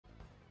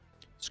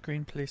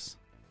Screen, please.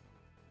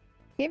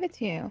 Gave it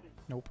to you.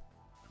 Nope.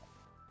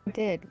 I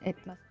did. It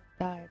must have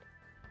died.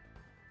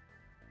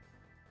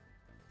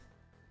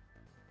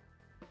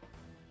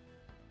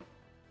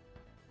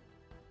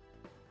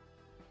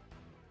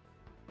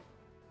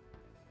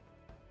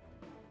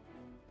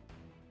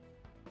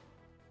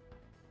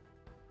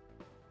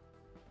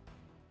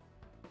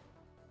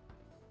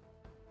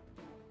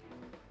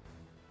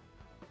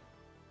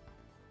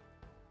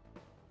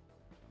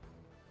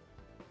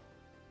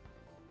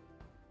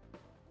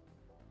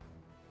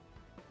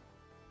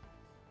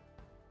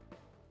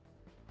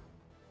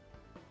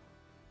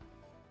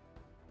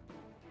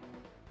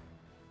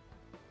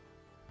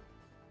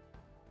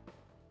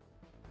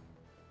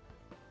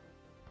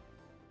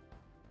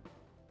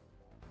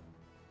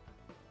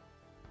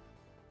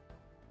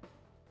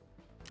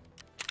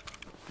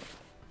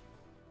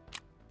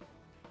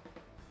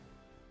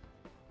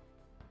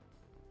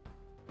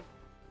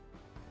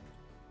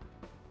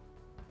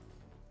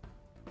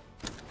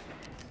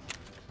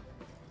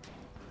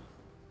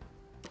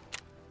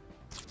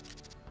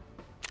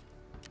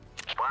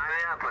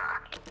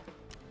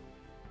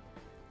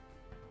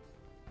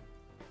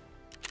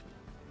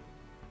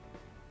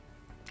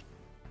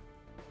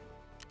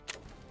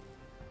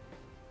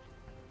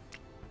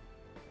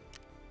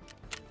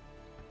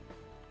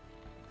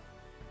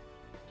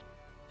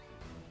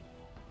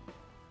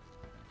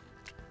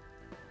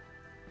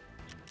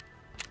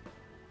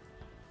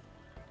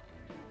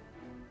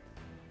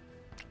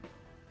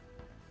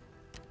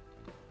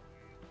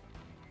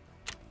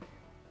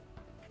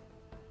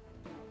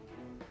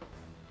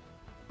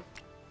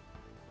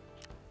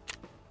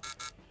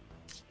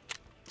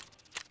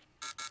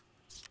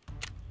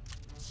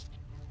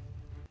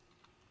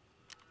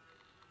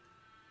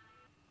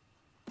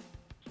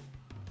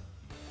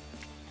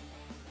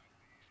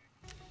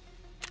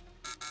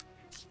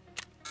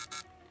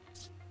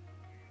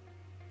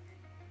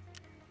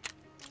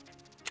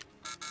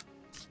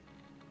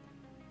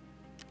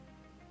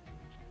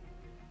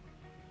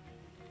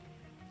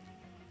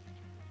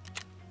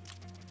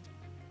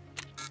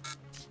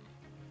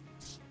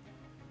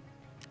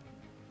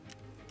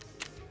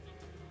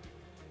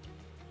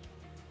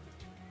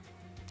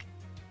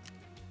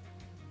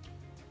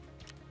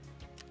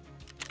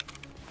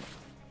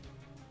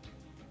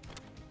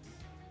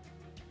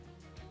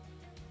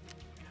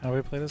 How do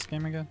we play this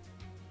game again?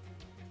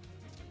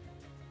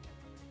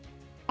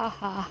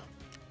 Haha.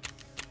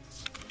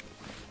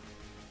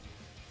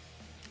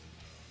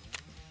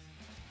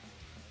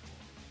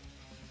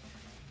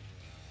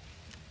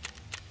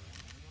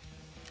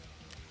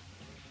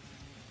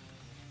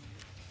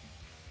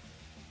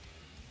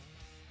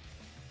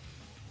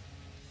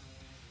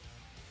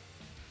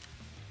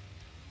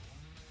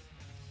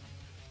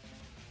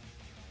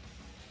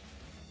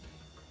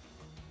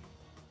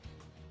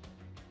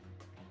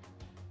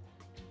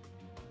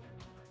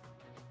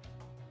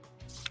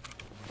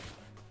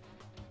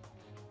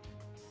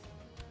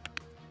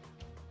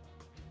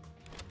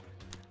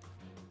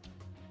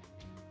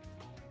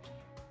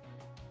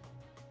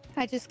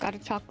 I just got a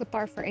chocolate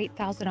bar for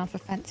 8,000 off a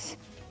fence.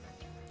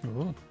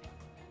 Ooh.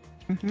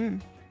 Mm-hmm.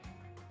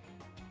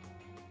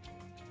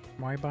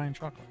 Why are you buying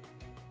chocolate?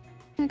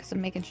 Because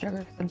I'm making sugar,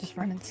 because I'm just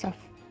running stuff.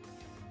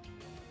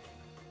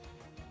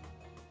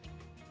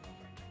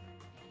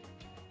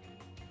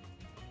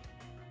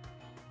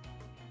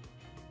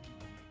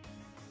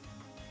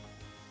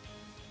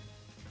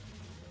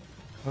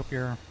 Hope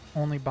you're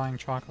only buying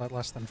chocolate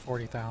less than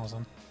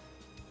 40,000.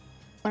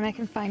 When I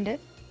can find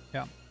it.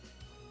 Yeah.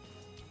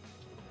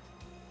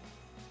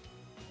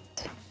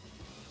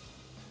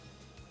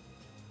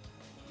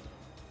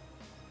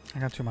 I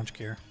got too much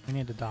gear. We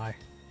need to die.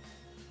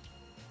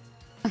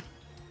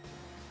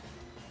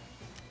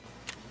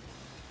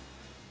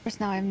 First,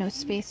 now I have no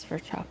space for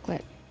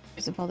chocolate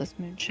because of all this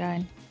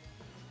moonshine.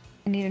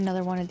 I need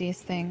another one of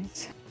these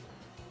things.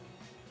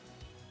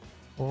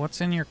 Well,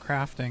 what's in your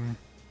crafting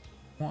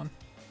one?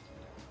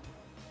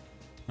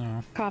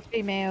 Oh.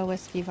 Coffee, mayo,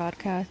 whiskey,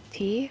 vodka,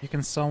 tea. You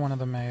can sell one of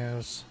the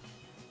mayos.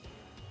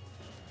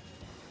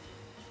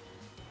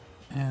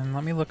 And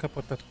let me look up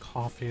what the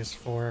coffee is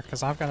for,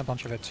 because I've got a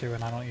bunch of it too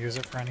and I don't use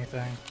it for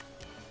anything.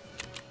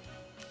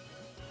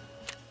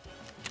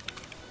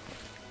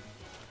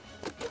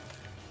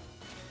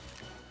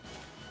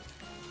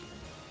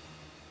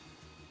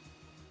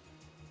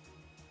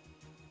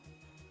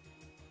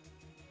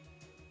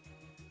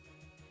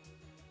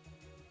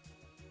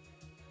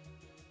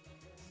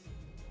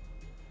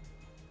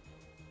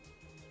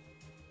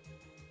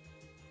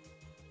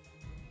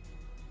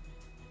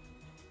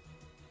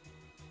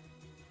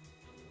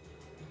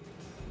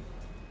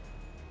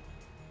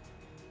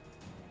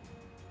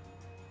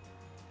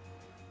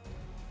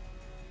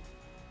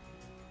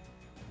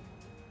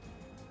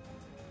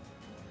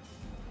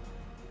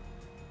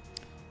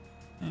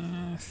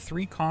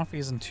 Three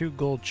coffees and 2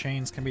 gold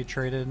chains can be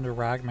traded into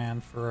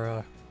Ragman for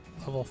a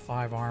level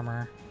 5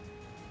 armor.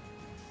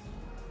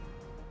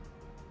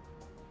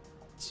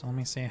 So let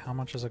me see, how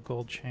much is a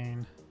gold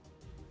chain?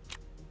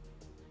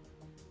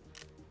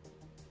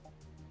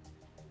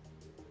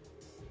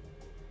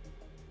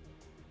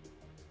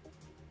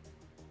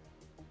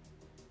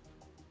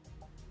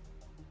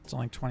 It's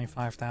only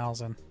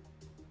 25,000.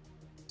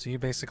 So you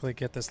basically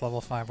get this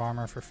level 5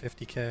 armor for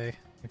 50k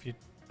if you...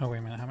 Oh, wait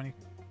a minute. How many?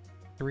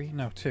 3?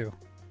 No, 2.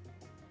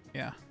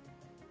 Yeah.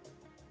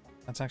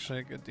 That's actually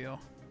a good deal.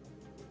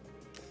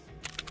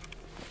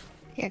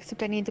 Yeah,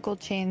 except I need the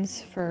gold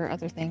chains for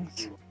other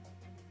things.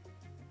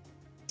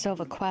 So I have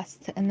a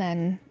quest and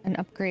then an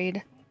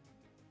upgrade.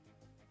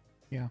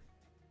 Yeah.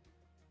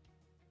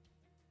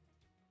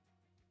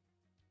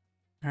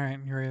 Alright,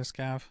 you ready to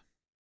scav?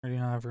 Or do you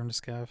not have room to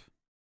scav?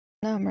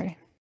 No, I'm ready.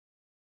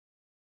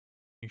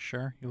 You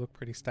sure? You look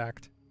pretty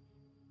stacked.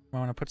 I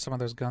want to put some of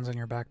those guns in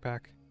your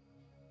backpack.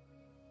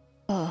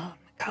 Oh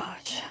my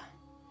gosh.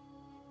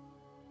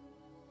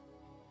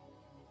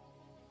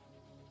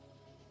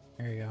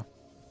 There you go.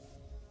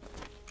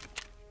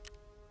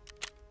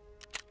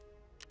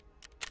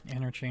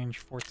 Interchange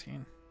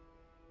 14.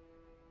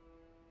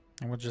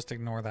 And we'll just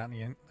ignore that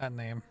name.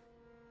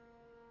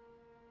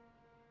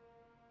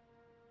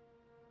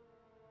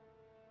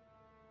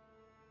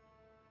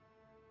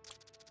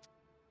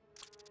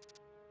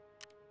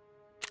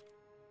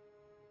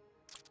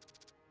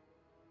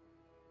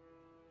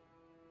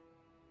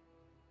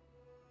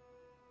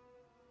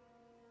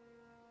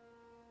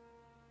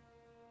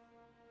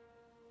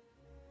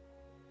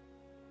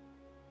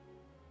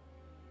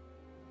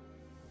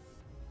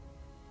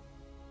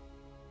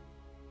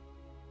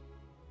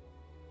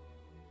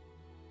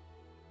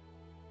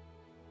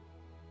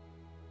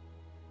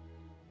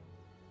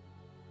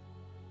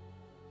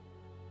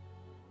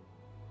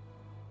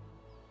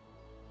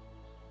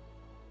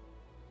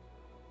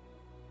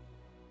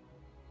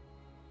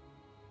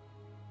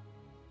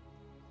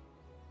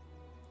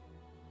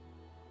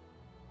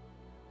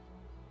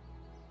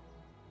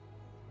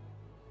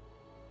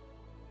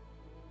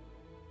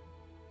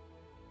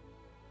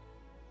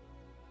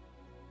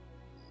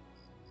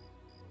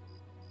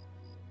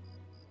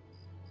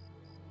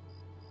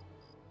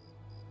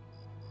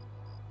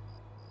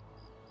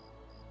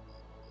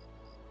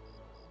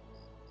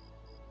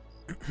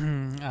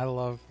 I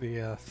love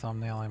the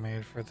thumbnail I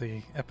made for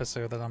the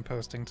episode that I'm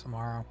posting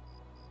tomorrow.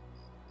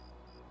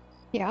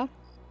 Yeah?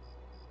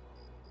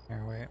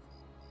 Here, wait.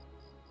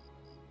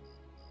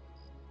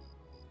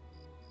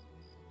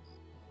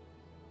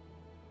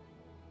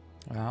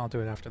 Well, I'll do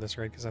it after this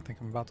raid because I think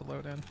I'm about to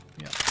load in.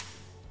 Yeah.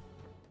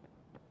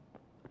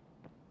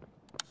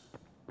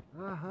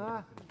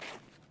 Uh-huh.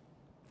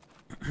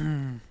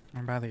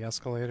 I'm by the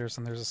escalators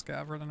and there's a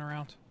scav running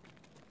around.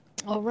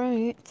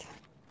 Alright.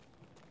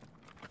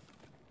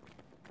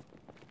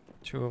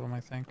 2 of them, I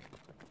think.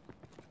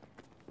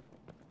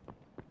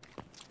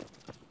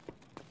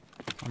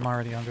 I'm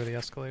already under the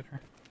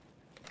escalator.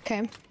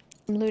 Okay.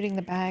 I'm looting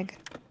the bag.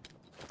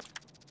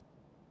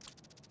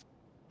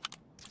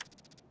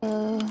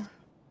 What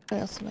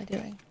else am I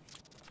doing?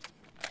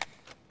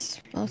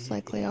 It's most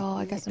likely all.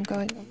 I guess I'm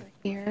going over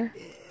here.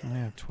 I only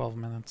have 12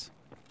 minutes.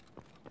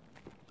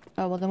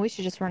 Oh, well then we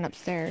should just run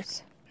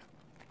upstairs.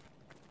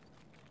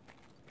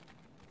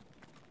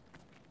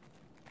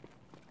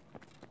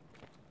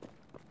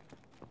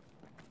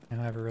 And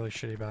I have a really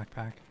shitty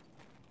backpack.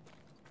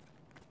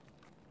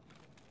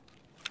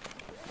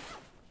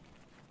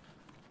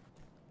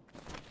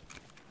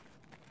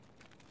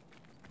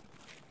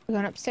 We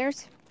going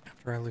upstairs?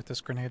 After I loot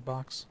this grenade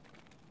box.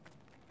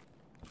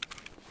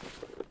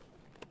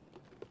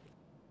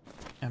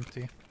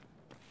 Empty.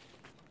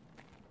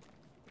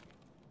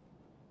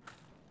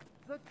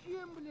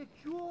 Зачем, блядь,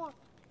 чё?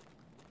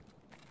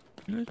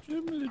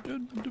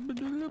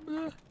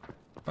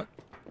 What?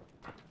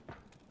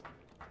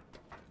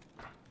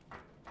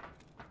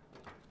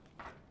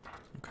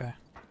 Okay.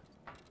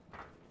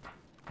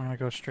 I'm gonna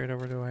go straight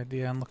over to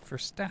Idea and look for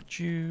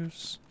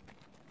statues.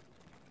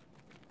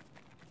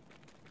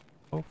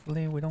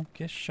 Hopefully we don't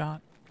get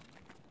shot.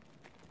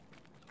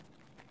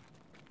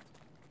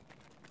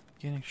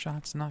 Getting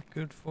shot's not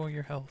good for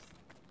your health.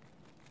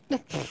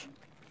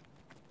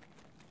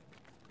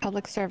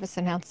 Public service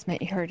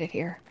announcement. You heard it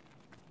here.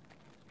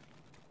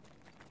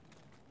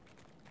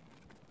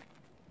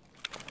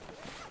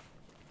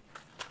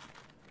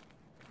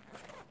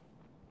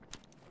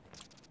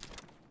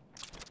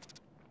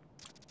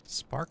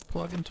 Spark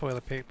plug and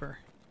toilet paper.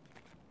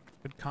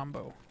 Good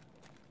combo.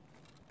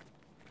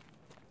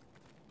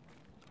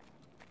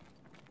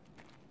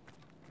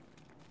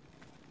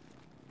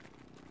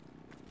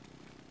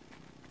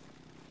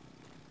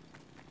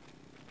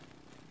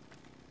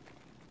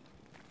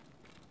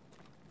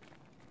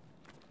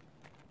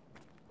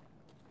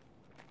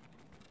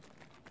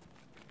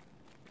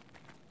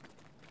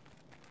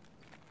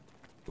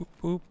 Boop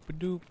boop ba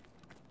doop.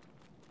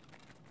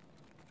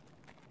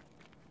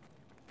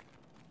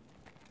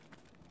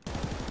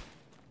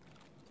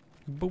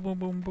 Boom boom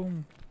boom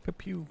boom. Pew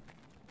pew.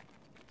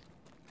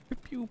 Pew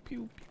pew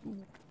pew pew.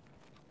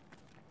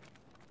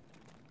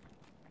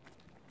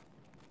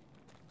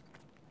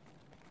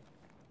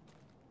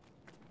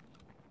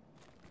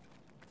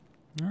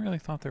 I really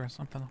thought there was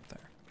something up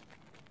there.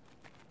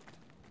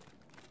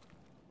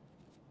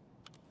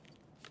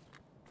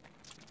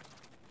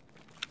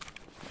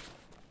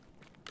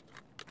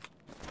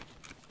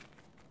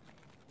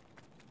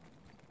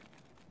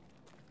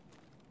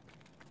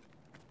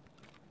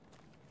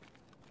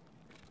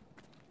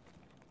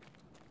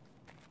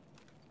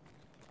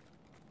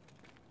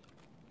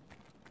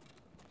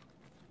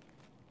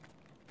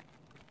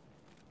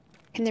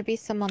 Can there be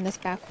some on this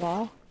back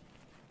wall?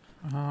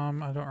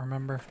 I don't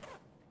remember.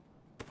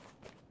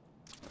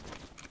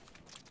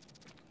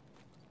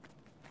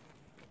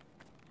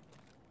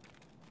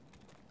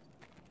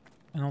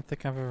 I don't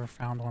think I've ever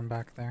found one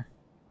back there.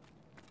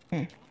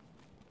 Hmm.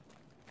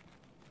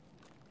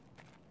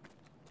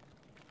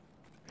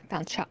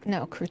 Found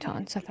no,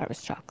 croutons. I thought it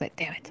was chocolate.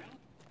 Damn it.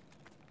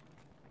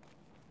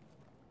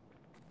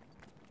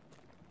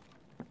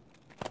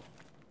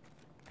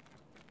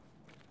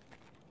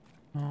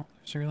 Well,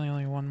 there's really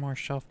only one more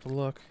shelf to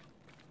look.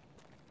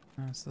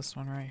 That's this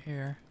one right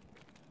here.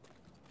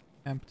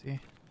 Empty.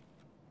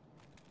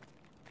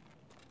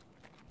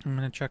 I'm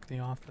gonna check the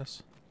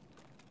office.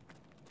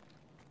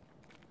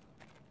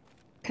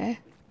 Okay.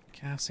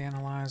 Gas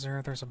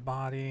analyzer, there's a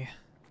body.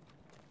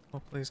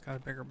 Hopefully he's got a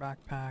bigger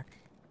backpack.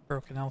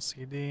 Broken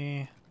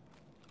LCD.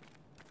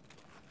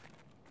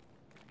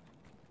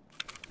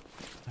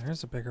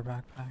 There's a bigger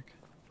backpack.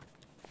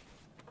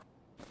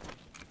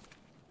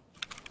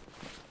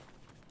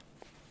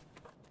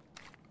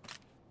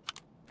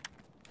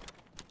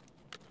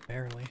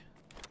 Barely.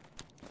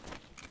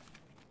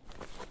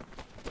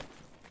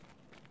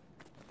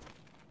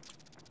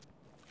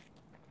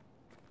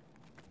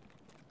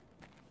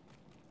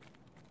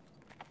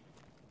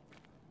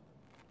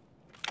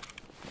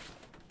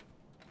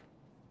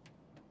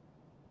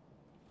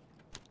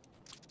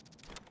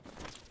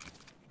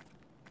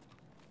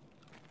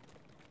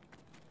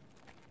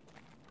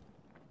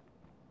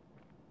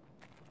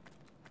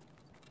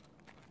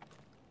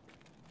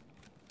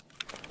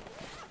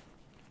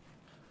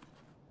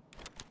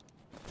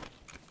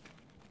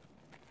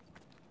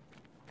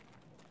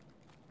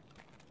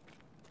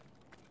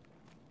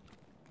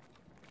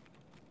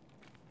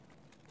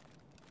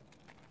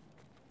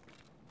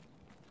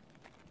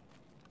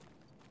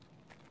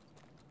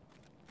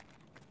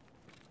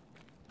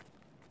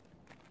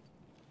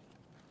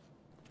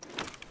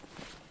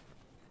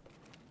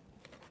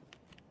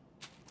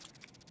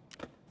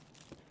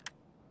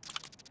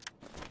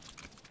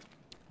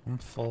 I'm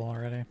full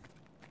already.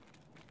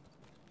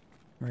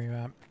 Where are you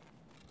at?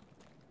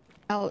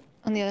 Out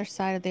on the other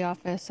side of the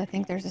office. I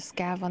think there's a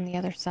scav on the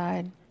other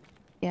side.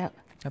 Yep.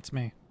 That's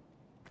me.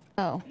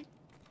 Oh.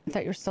 I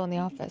thought you were still in the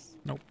office.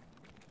 Nope.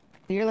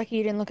 You're lucky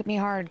you didn't look at me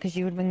hard because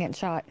you would have been getting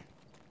shot.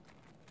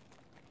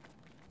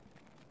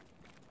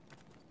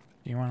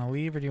 Do you want to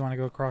leave or do you want to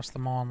go across the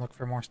mall and look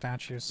for more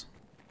statues?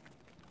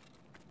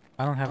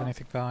 I don't have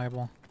anything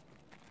valuable.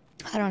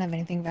 I don't have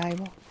anything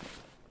valuable.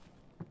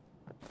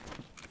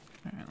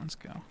 Alright, let's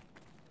go.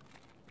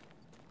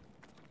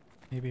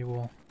 Maybe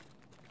we'll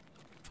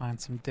find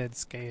some dead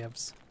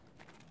scavs.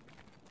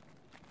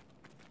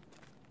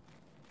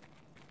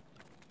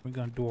 We're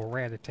gonna do a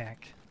rat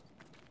attack.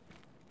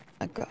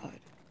 Oh god.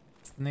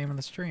 It's the name of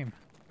the stream.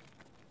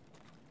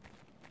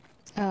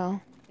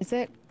 Oh. Is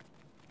it?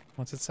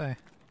 What's it say?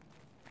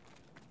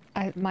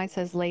 Mine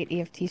says late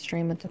EFT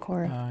stream with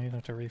Ticorah. You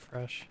have to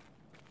refresh.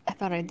 I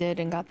thought I did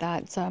and got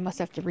that, so I must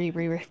have to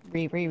refresh.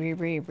 You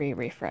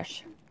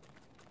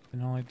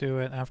can only do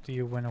it after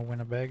you win a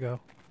Winnebago.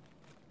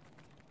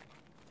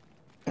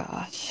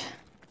 Gosh.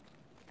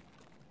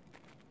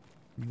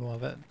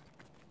 Love it.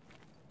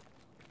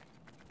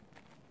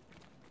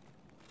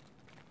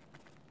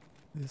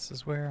 This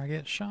is where I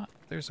get shot.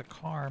 There's a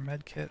car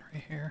med kit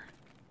right here.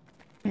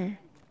 Hmm.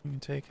 You can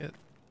take it.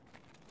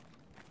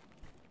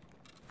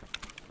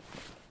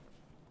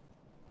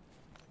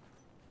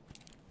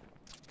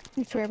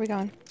 Which way are we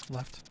going?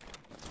 Left.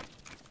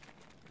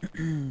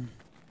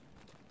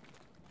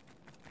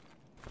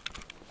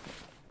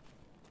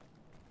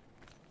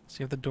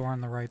 See if the door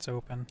on the right's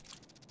open.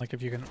 Like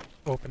if you can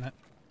open it.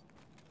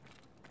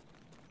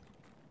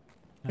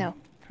 No.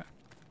 Okay.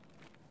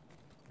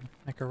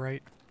 Make a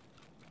right.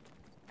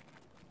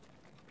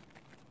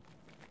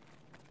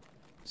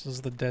 This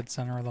is the dead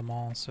center of the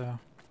mall, so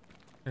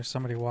there's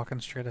somebody walking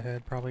straight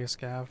ahead, probably a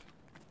scav.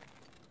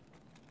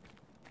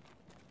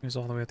 He's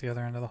all the way at the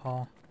other end of the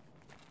hall.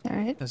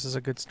 Alright. This is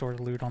a good store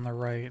to loot on the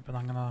right, but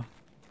I'm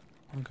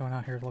going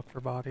out here to look for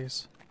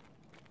bodies.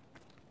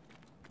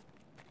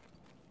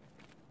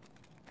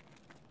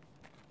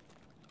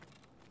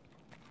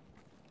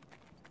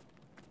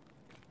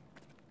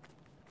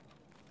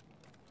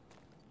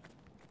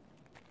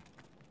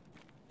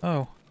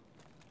 Oh.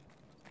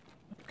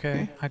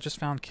 Okay, I just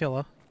found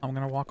Killa. I'm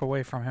gonna walk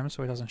away from him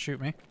so he doesn't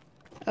shoot me.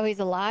 Oh, he's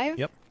alive?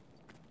 Yep.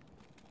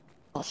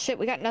 Well, shit,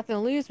 we got nothing to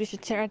lose. We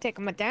should try to take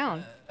him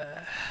down.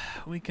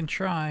 We can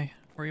try.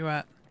 Where you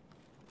at?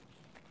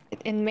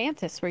 In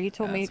Mantis, where you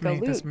told me to go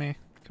loot. That's me.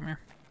 Come here.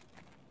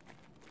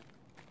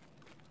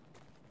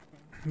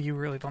 You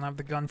really don't have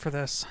the gun for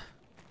this.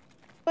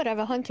 But I have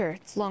a hunter.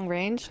 It's long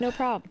range. No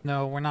problem.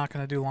 No, we're not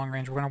gonna do long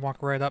range. We're gonna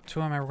walk right up to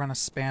him and we're gonna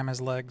spam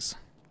his legs.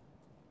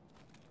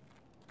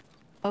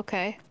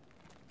 Okay.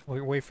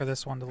 Wait for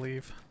this one to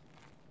leave.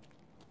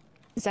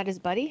 Is that his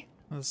buddy?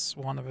 This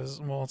one of his...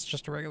 Well, it's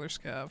just a regular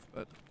scav,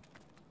 but...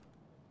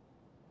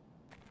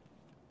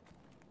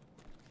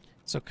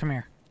 So, come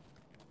here.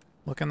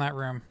 Look in that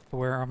room,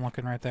 where I'm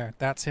looking right there.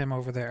 That's him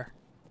over there.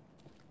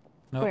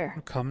 No,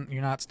 Where? come.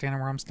 You're not standing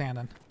where I'm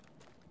standing.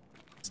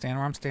 Stand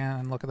where I'm standing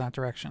and look in that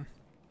direction.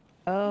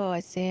 Oh, I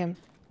see him.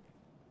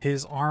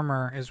 His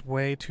armor is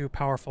way too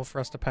powerful for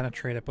us to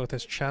penetrate it, both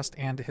his chest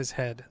and his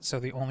head. So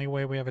the only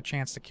way we have a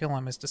chance to kill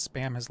him is to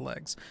spam his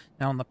legs.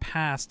 Now, in the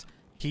past,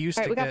 he used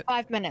All right, to we get... got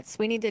 5 minutes.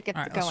 We need to get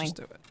All right, going. let's just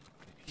do it.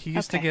 He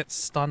used to get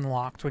stun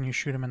locked when you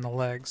shoot him in the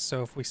legs.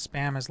 So if we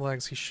spam his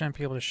legs, he shouldn't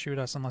be able to shoot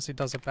us unless he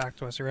does it back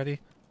to us. You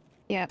ready?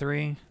 Yeah.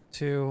 3,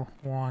 2,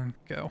 1,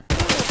 go.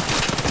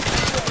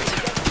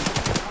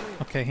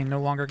 Okay, he no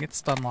longer gets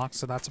stun locked,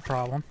 so that's a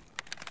problem.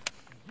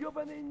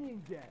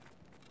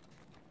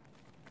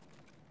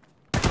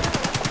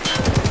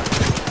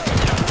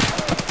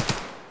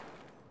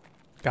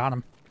 Got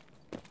him.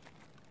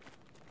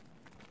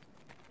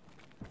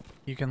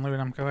 You can loot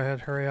him. Go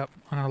ahead, hurry up.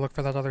 I'm gonna look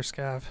for that other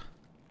scav.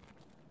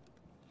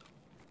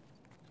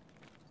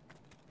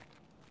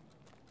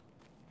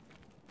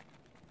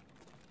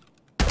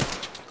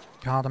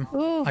 Got him.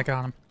 Ooh. I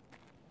got him.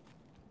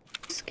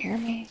 Scare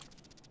me.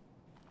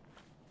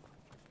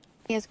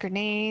 He has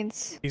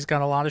grenades. He's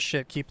got a lot of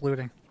shit. Keep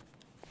looting.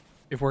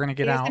 If we're gonna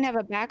get out. He doesn't have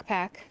a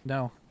backpack.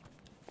 No.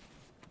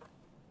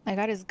 I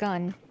got his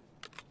gun.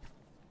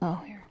 Oh,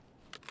 here.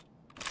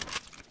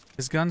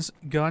 His gun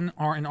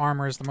and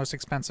armor is the most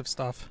expensive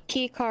stuff.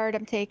 Key card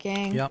I'm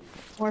taking. Yep.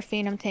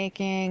 Morphine I'm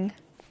taking.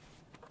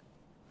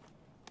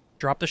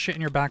 Drop the shit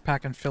in your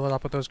backpack and fill it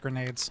up with those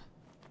grenades.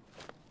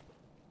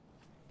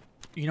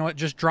 You know what?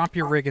 Just drop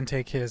your rig and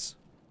take his.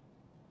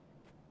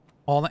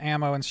 All the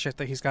ammo and shit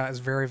that he's got is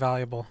very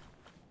valuable.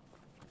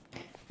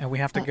 And we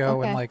have to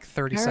go in like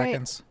 30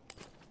 seconds.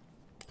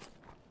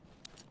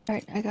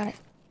 Alright, I got it.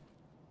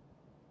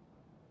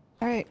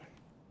 Alright.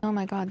 Oh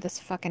my god, this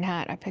fucking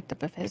hat I picked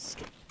up of his.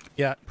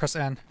 Yeah, press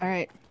N.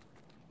 Alright.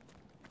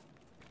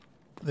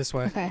 This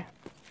way. Okay.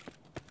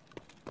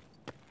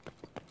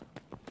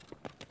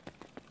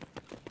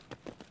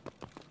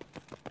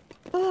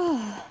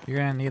 You're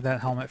gonna need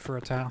that helmet for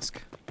a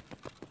task.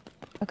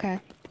 Okay.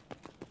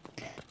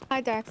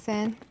 Hi,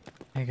 Daxon.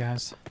 Hey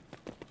guys.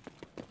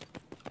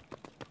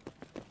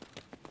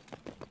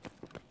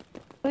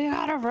 We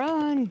gotta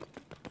run.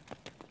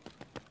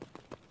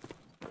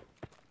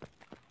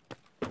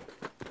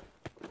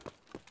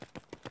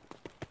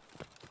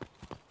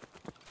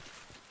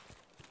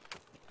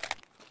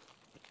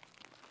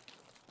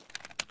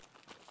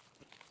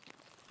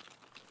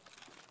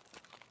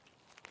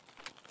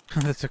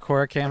 The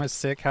Ticorah cam is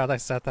sick. How'd I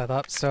set that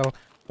up? So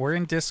we're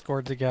in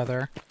Discord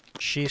together.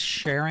 She's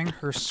sharing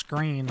her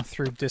screen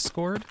through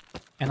Discord,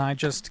 and I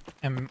just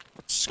am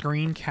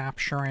screen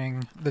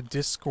capturing the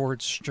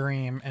Discord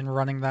stream and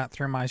running that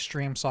through my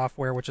stream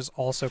software, which is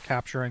also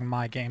capturing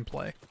my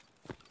gameplay.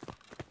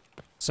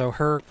 So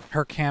her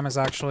cam is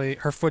actually,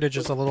 her footage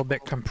is a little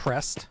bit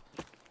compressed.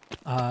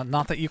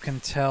 Not that you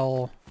can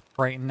tell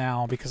right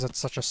now because it's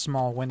such a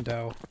small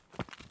window.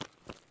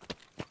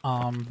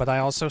 But I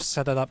also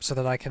set it up so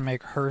that I can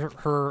make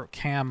her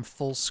cam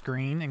full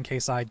screen in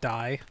case I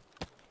die.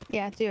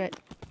 Yeah, do it.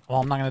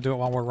 Well, I'm not gonna do it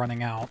while we're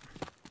running out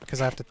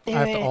because I have to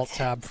alt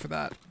tab for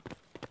that.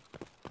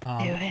 Do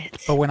it.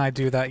 But when I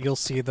do that, you'll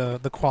see the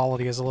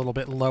quality is a little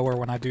bit lower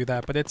when I do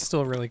that, but it's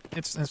still really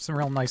it's a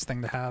real nice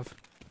thing to have.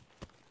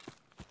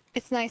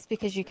 It's nice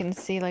because you can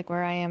see like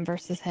where I am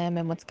versus him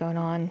and what's going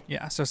on.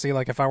 Yeah. So see,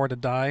 like if I were to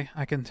die,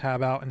 I can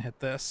tab out and hit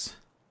this.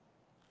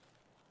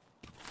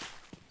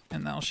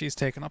 And now she's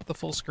taking up the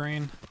full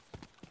screen.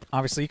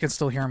 Obviously, you can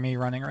still hear me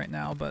running right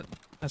now, but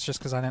that's just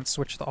because I didn't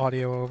switch the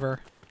audio over.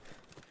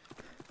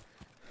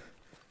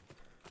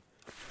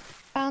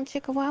 Bound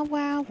chicka wow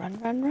wow, run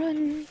run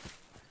run.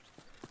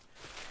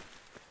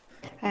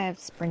 I have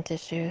sprint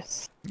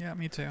issues. Yeah,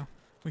 me too.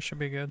 We should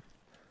be good.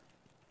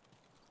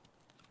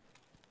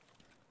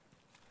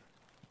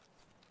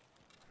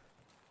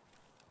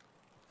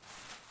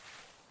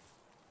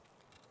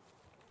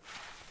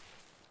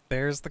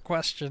 There's the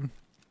question.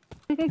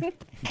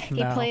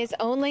 He plays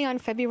only on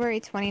February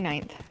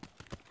 29th.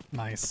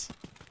 Nice.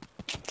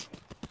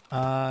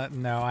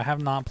 No, I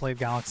have not played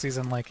Galaxies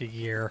in like a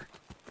year.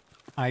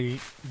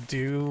 I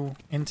do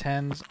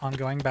intend on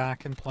going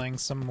back and playing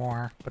some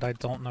more, but I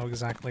don't know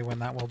exactly when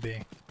that will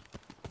be.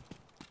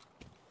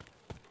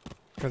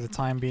 For the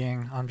time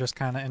being, I'm just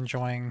kind of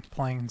enjoying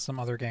playing some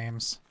other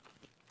games.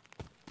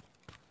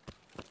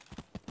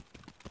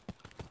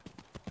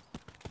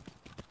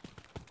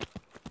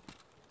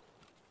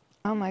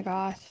 Oh my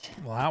gosh.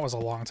 Well, that was a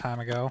long time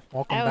ago.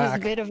 Welcome That back. was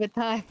a bit of a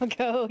time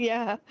ago,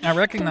 yeah. I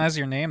recognize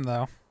your name,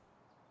 though.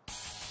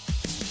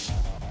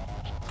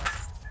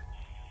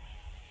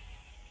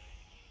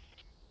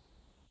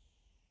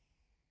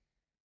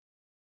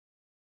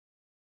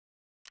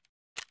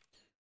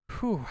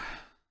 Whew.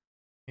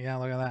 Yeah,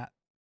 look at that.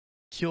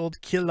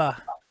 Killed killer.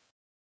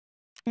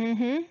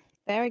 Mm-hmm.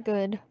 Very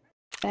good.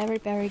 Very,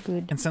 very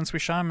good. And since we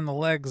shot him in the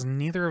legs,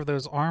 neither of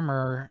those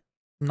armor...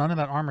 None of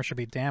that armor should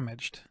be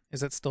damaged.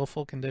 Is it still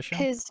full condition?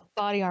 His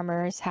body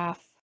armor is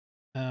half.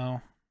 Oh,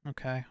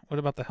 okay. What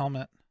about the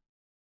helmet?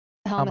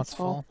 The helmet's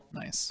full.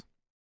 Nice.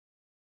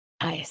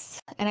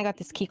 Nice. And I got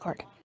this key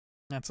card.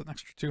 That's an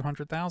extra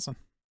 200,000.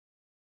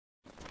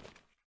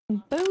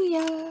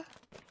 Booyah!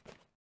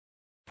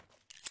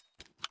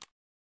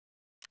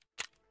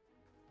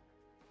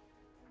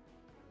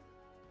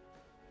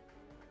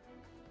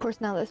 Of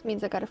course, now this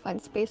means I gotta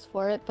find space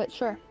for it, but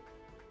sure.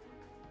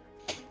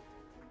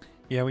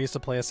 Yeah, we used to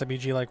play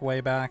SWG like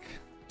way back,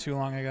 too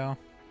long ago.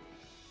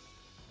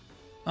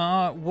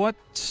 What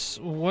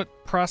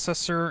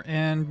processor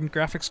and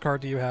graphics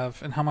card do you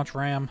have, and how much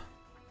RAM?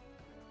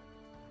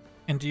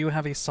 And do you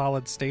have a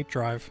solid state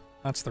drive?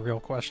 That's the real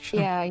question.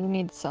 Yeah, you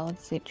need solid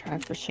state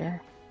drive for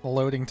sure. The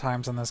loading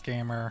times in this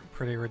game are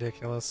pretty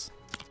ridiculous.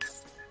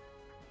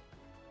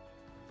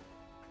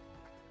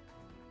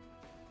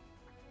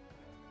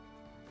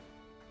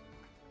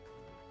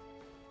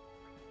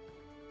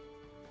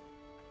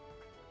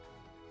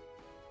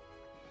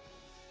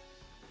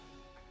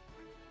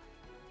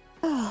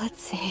 Oh,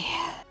 let's see.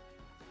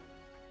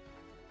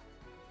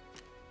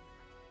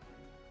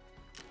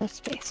 No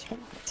space for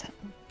that.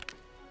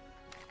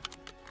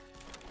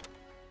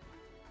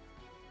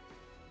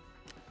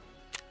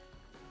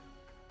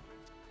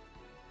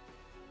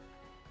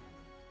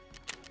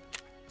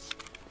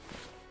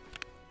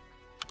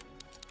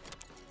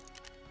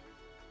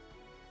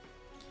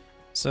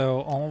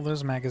 So all of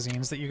those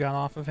magazines that you got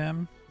off of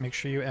him, make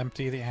sure you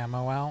empty the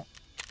ammo out,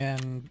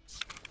 and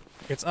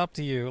it's up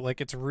to you.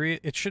 Like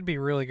it should be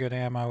really good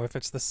ammo if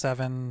it's the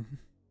 7,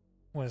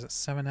 what is it,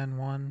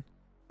 7N1?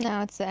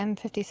 No, it's the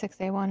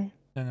M56A1.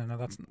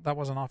 No, that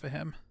wasn't off of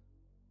him.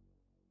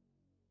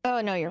 Oh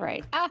no, you're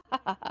right.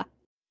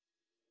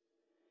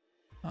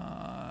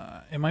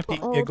 It might be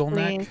Oh, Eagle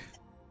Neck. please.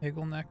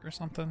 Eagle Neck or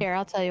something. Here,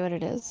 I'll tell you what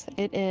it is.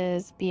 It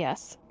is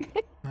BS.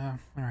 Oh,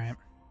 alright.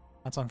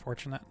 That's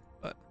unfortunate,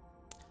 but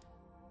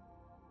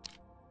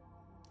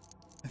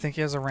I think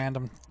he has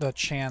a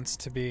chance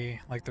to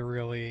be like the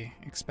really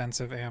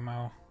expensive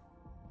ammo.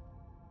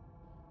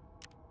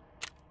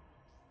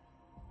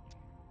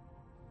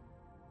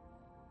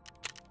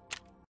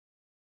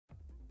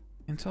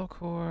 Intel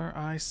Core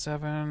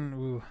i7,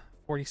 ooh,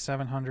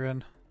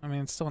 4700. I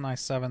mean, it's still an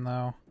i7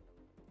 though.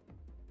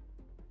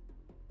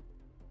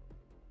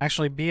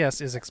 Actually,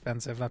 BS is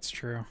expensive, that's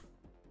true.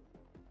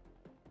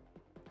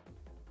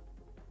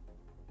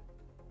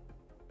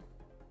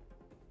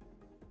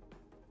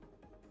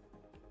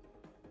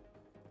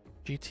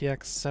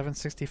 GTX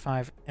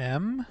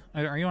 765M?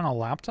 Are you on a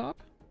laptop?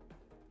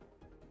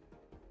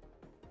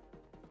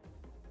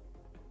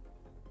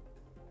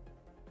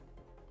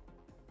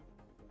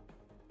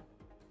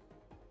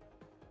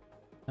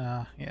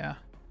 Yeah.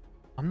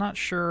 I'm not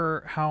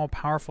sure how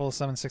powerful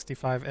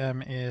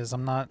 765M is.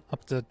 I'm not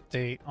up to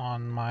date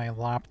on my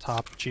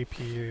laptop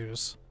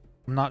GPUs.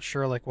 I'm not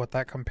sure like what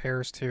that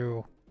compares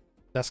to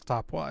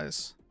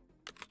desktop-wise.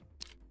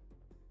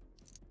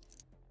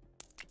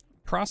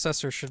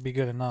 Processor should be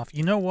good enough.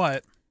 You know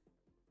what?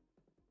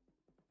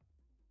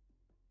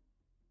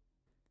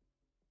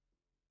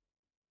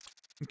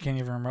 You can't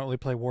even remotely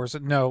play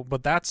Warzone. No,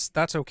 but that's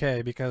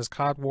okay because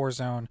COD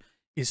Warzone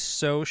is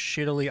so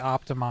shittily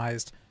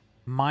optimized.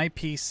 My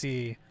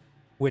PC,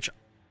 which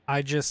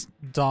I just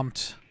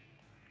dumped.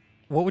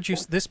 What would you?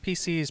 This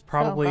PC is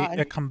probably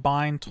a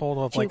combined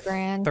total of like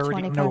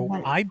 30.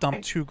 No, I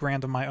dumped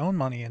 $2,000 of my own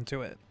money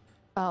into it.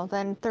 Oh,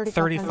 then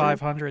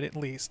 3,500 at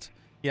least.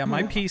 Yeah,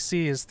 my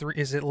PC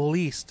is at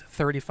least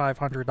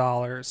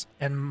 $3,500,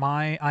 and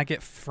I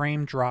get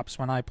frame drops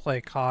when I play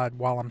COD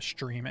while I'm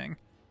streaming.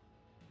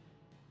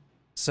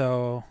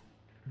 So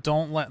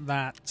don't let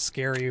that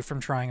scare you from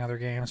trying other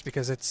games,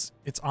 because it's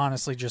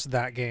honestly just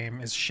that game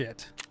is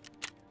shit.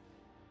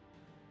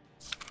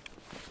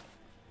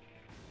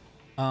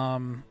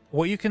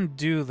 What you can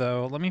do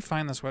though, let me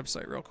find this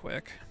website real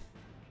quick.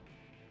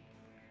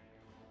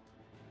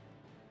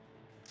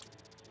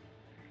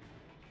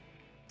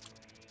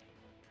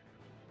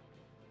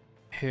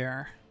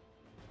 Here.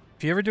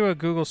 If you ever do a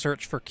Google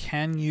search for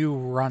 "can you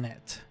run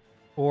it,"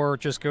 or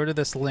just go to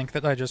this link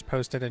that I just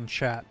posted in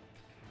chat.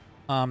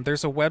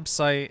 There's a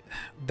website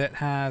that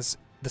has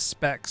the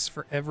specs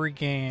for every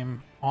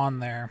game on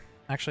there.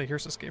 Actually,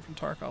 here's Escape from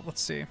Tarkov.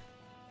 Let's see.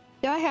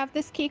 Do I have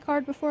this key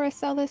card before I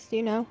sell this? Do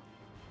you know?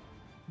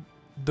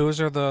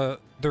 Those are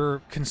they're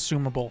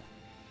consumable.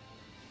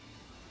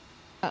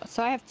 Oh,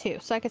 so I have two,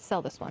 so I could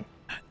sell this one.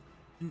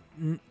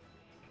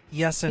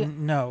 Yes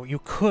and no.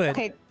 You could.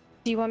 Okay.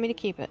 Do you want me to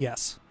keep it?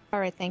 Yes. All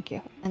right. Thank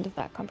you. End of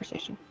that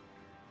conversation.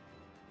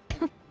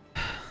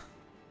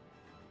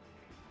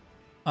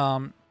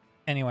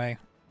 Anyway,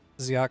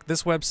 Ziak,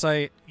 this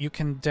website, you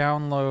can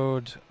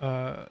download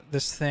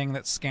this thing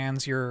that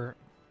scans your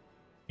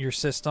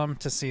system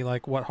to see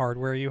like what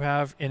hardware you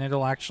have, and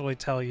it'll actually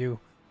tell you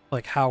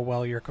like how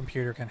well your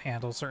computer can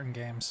handle certain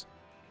games.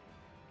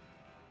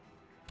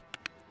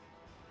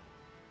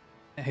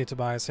 Hey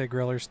Tobias, hey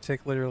Grillers,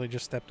 Tick literally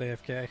just stepped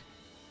AFK.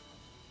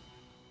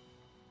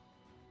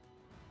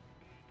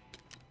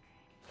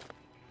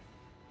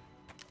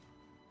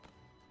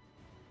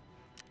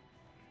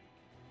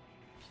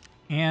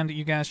 And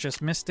you guys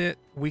just missed it.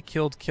 We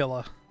killed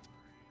Killa.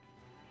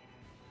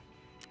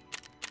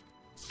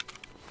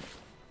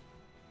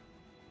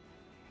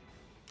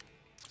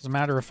 As a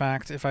matter of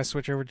fact, if I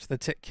switch over to the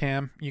tick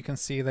cam, you can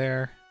see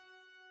there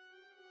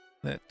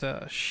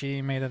that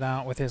she made it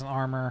out with his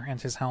armor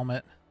and his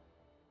helmet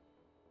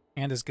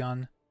and his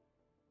gun.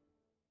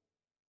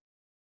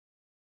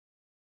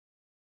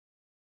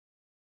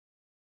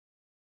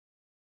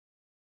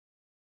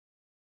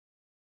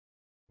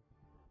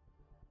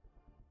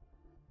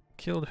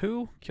 Killed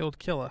who? Killed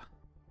Killa,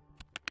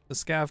 the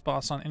scav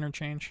boss on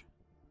Interchange.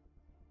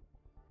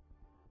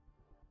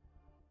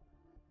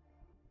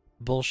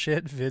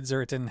 Bullshit,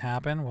 Vidzer, it didn't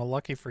happen. Well,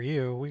 lucky for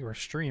you, we were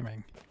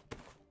streaming.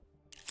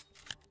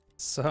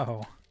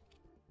 So,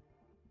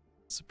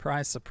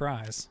 surprise,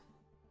 surprise.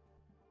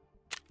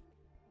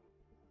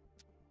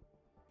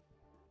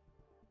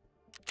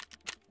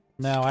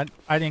 No,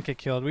 I didn't get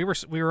killed. We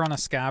were on a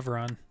scav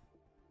run.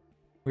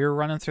 We were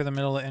running through the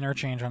middle of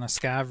Interchange on a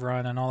scav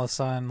run, and all of a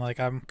sudden, like,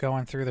 I'm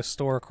going through the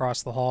store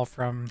across the hall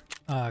from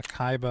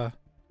Kiba,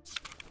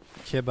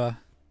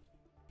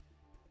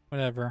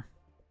 whatever.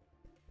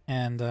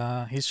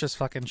 And he's just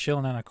fucking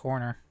chilling in a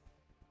corner.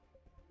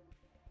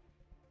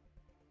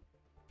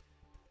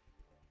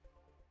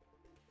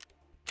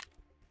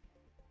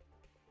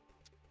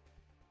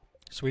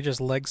 So we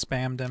just leg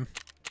spammed him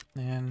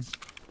and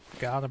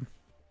got him.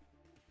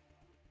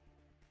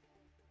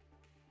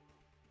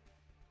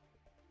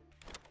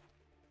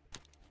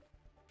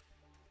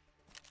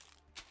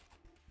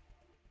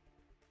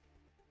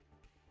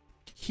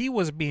 He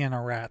was being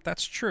a rat,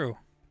 that's true.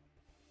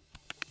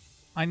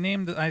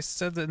 I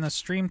said that in the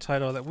stream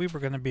title that we were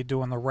going to be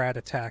doing the rat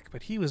attack,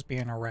 but he was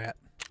being a rat.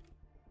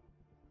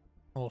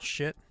 Little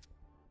shit.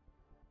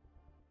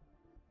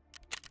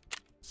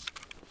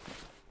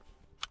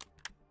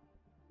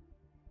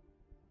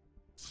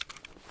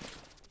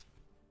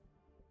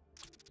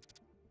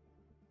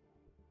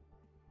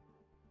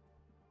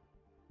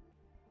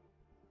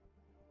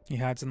 He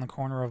hides in the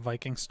corner of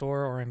Viking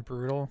store or in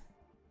Brutal.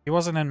 He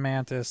wasn't in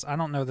Mantis. I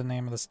don't know the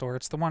name of the store.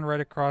 It's the one right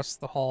across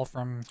the hall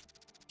from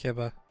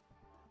Kiba.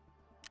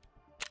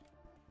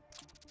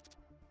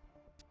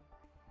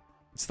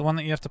 It's the one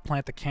that you have to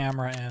plant the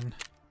camera in.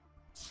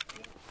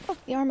 Oh,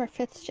 the armor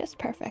fits just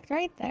perfect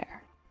right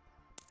there.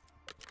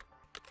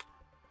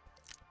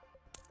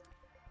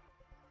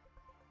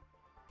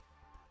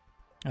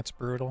 That's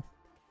brutal.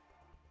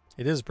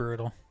 It is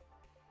brutal.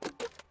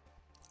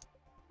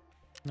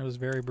 It was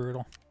very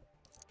brutal.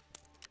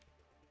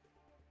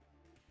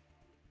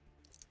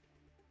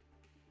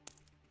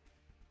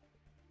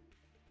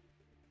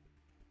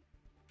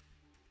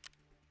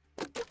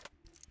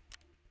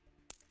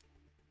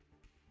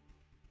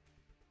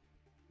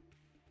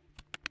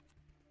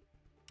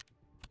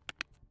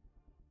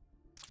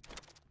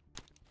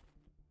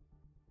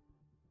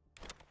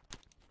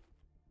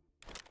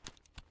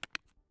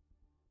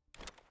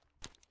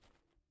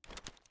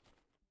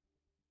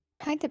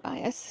 Hi,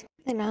 Tobias.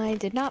 And I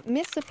did not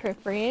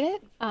misappropriate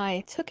it.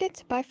 I took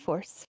it by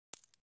force.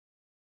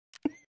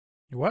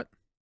 What?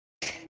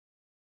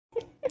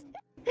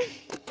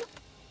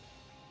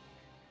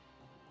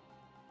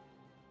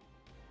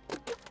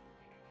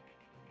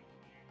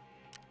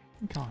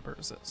 What caliber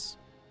is this?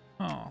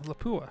 Oh,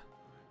 Lapua.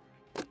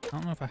 I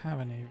don't know if I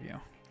have any of you.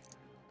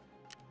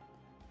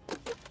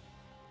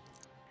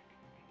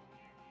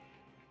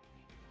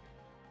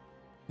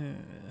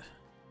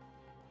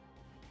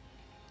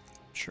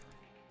 Sure.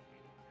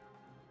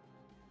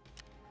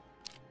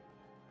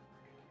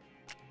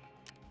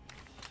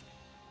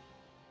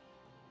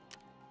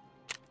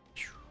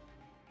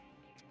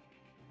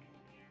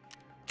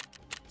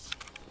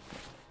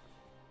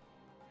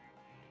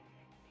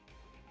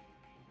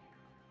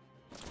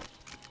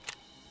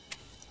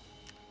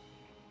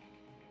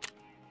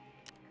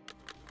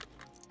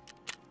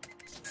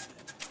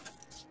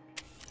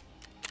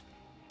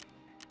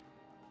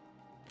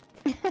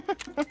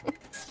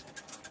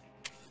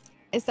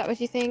 Is that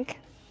what you think?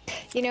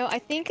 You know, I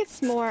think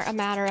it's more a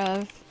matter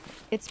of,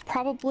 it's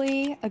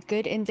probably a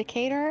good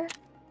indicator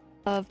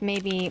of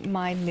maybe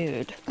my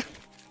mood.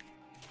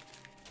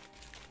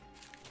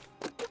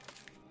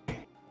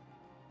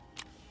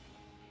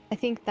 I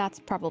think that's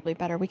probably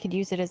better. We could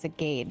use it as a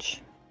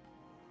gauge.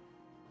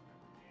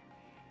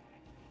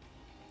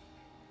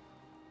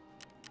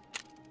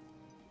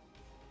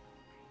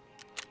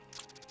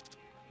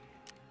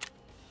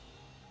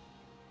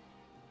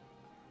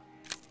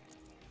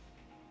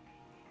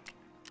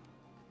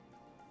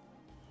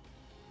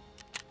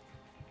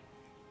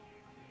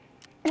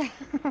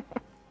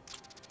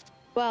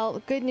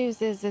 Well, good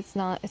news is it's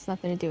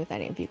nothing to do with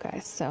any of you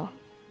guys, so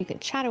you can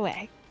chat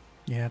away.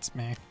 Yeah, it's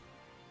me.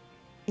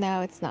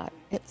 No, it's not.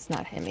 It's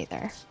not him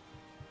either.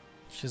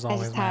 She's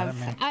always mad at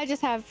me. I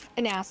just have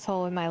an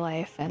asshole in my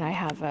life, and I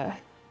have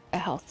a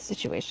health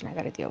situation I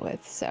got to deal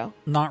with. So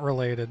not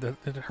related.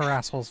 Her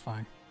asshole's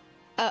fine.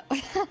 Oh,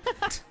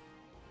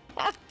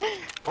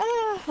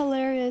 ah,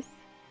 hilarious.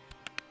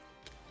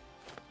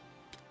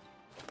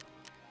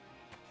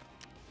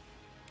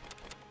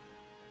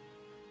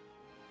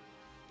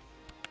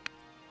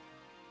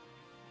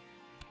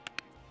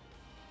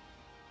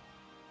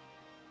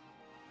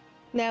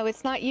 No,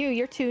 it's not you.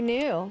 You're too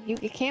new.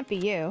 It can't be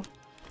you.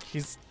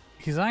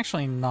 He's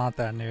actually not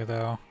that new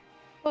though.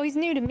 Well, he's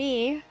new to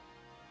me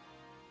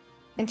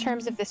in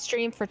terms of the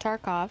stream for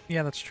Tarkov.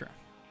 Yeah, that's true.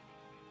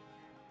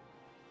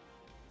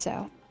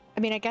 So, I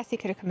mean, I guess he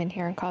could have come in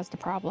here and caused a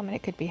problem, and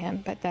it could be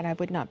him, but then I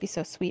would not be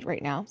so sweet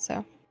right now,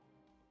 so.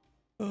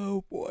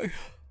 Oh boy.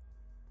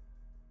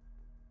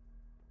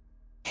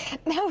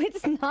 No,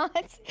 it's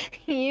not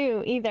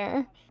you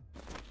either.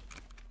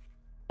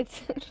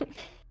 It's...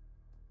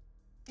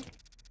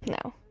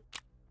 No.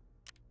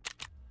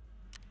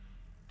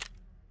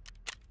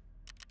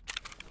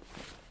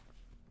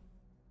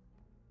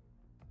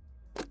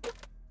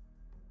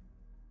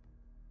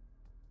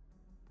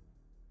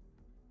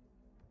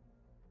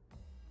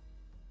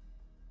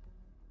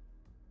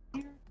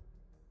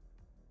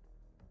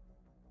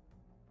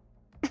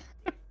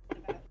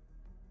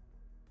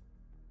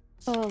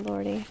 Oh,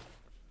 lordy.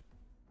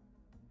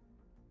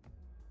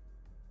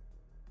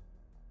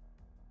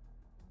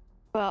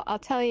 Well, I'll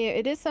tell you,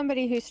 it is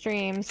somebody who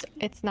streams.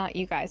 It's not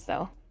you guys,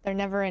 though. They're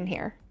never in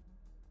here.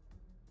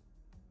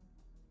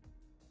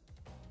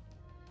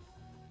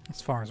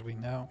 As far as we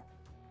know.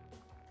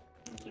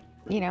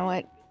 You know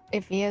what?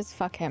 If he is,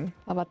 fuck him.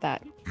 How about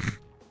that?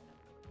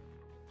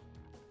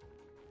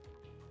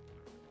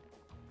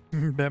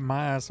 Bet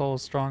my asshole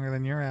is stronger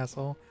than your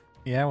asshole.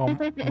 Yeah, well,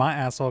 my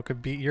asshole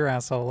could beat your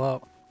asshole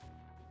up.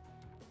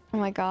 Oh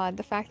my god,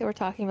 the fact that we're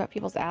talking about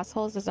people's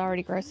assholes is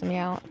already grossing me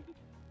out.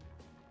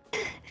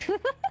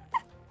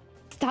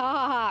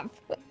 Stop!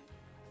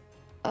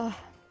 Ugh.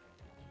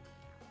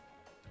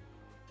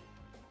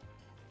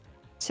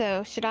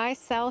 So, should I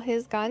sell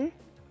his gun?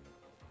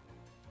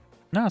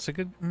 No, it's a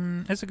good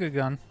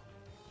gun.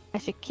 I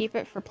should keep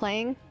it for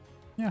playing?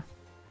 Yeah.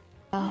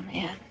 Oh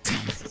man.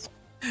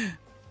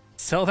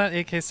 Sell that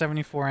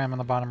AK-74M on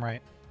the bottom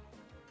right.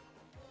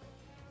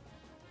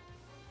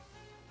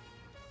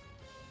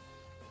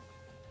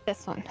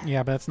 This one.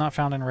 Yeah, but it's not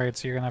found in raid,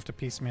 so you're gonna have to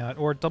piecemeal it.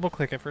 Or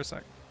double-click it for a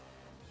sec.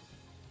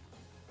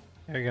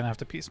 Yeah, you're gonna have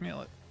to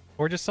piecemeal it.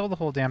 Or just sell the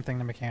whole damn thing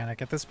to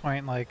mechanic. At this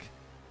point, like,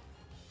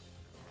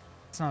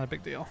 it's not a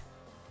big deal.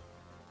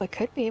 Well, it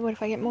could be. What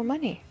if I get more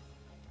money?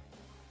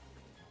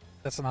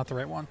 That's not the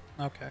right one.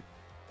 Okay.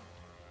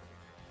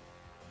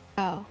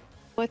 Oh.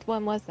 What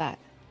one was that?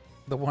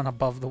 The one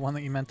above the one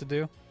that you meant to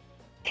do?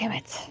 Damn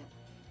it.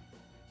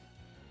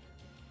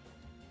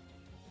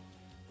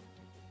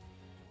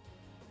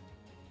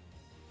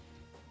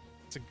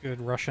 It's a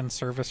good Russian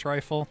service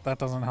rifle. That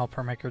doesn't help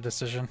her make her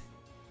decision.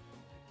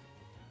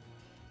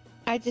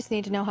 I just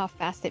need to know how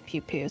fast it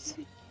pew-pews.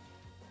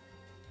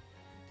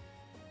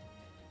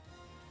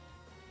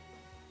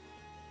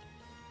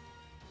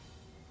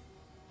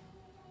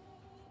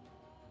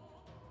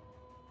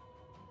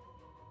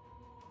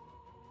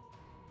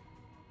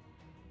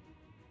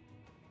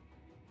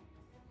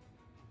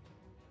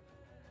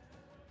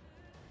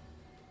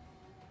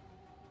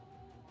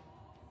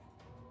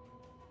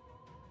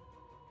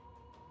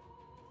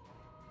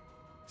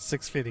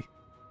 $650.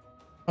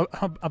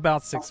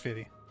 About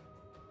 $650.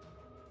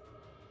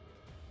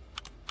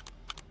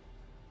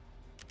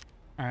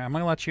 Alright, I'm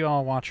gonna let you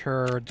all watch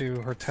her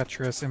do her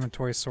Tetris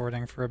inventory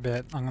sorting for a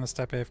bit. I'm gonna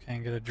step AFK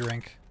and get a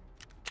drink.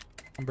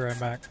 I'll be right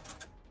back.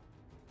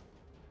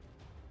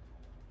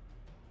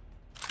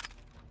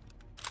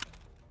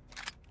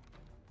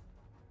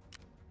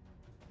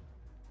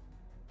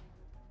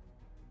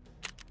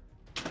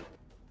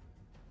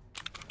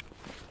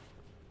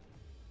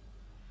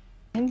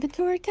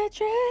 Inventory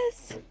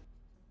Tetris!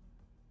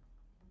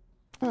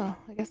 Oh,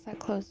 I guess that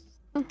closes.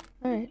 Oh,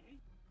 alright.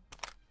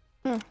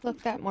 Oh,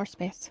 look, that more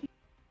space.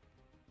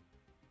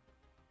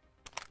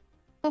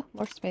 Oh,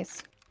 more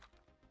space.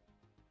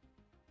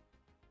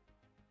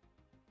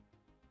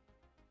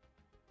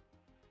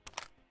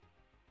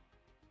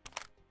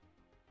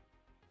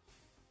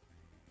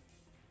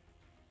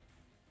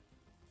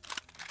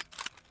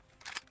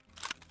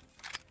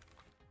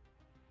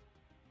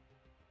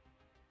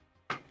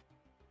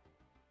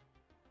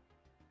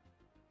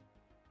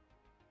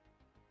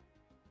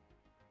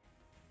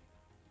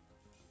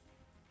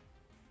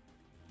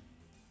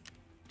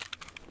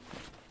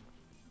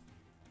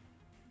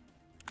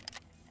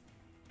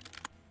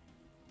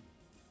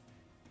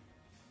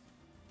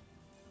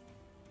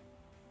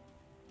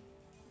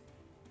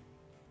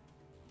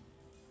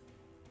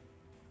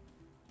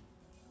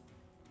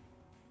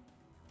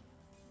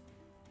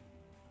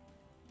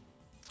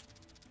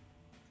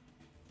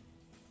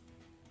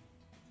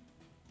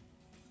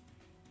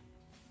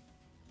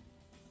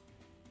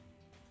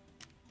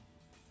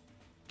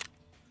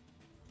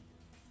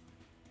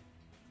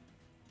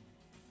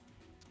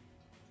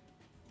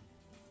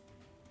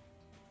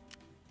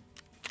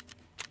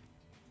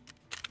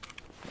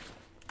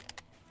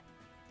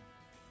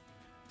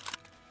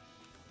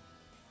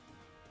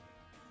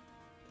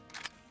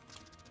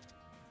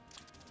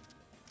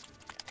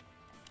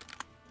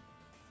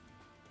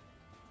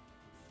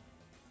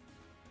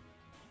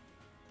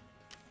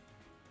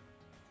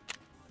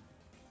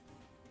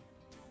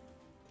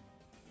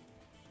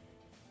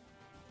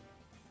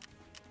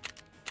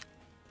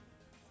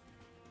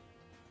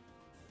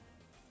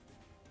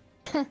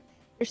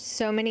 There's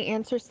so many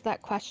answers to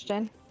that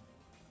question.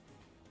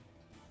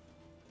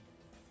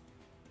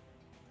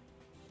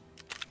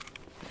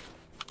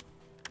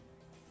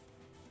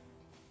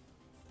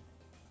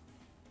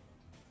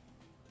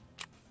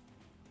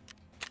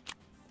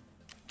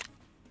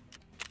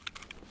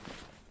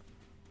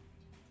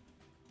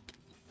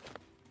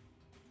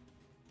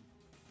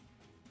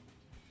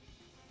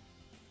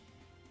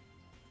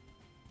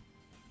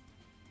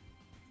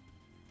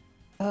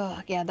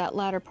 Oh, yeah, that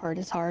latter part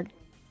is hard.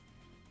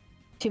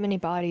 Too many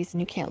bodies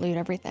and you can't loot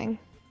everything.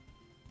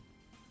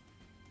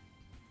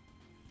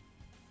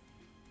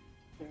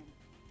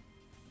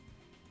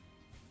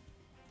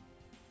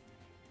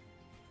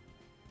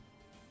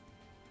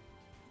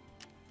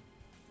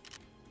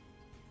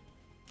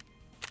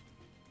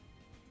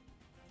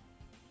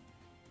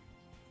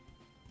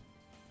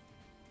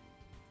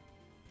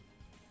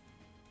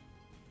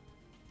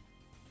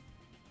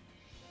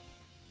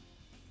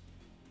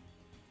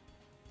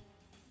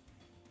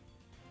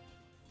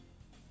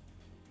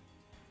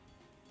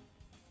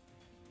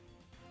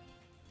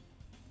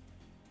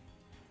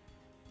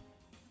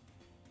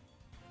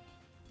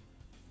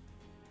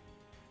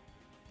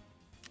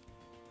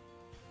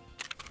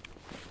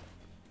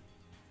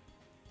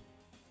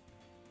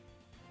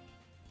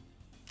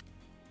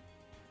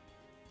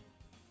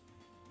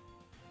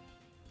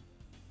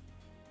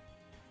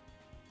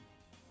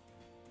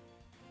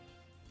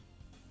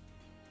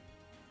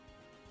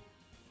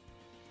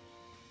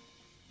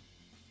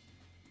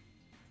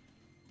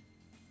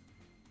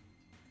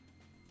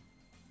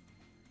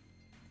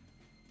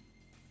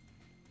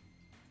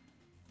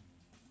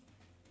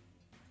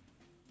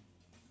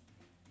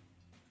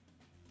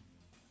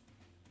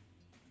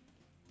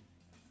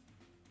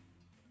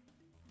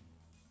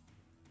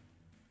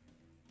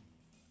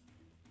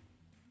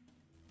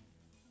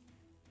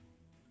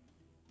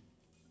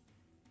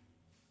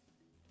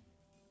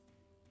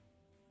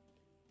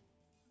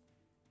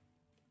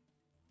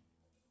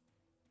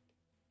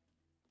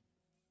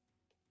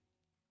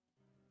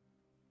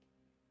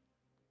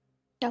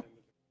 No.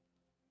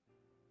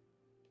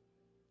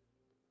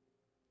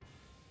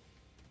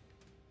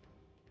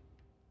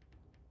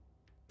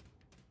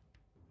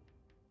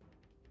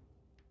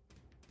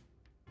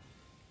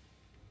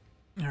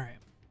 All right.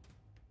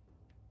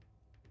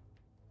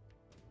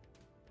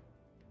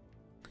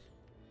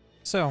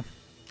 So,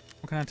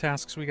 what kind of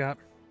tasks we got?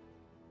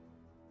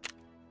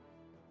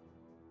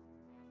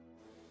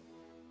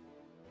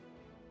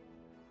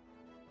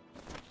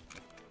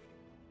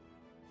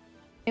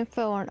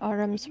 Info on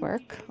Autumn's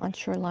work on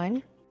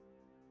Shoreline.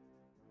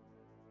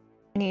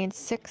 I need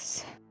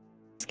 6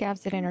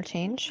 scavs at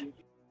interchange.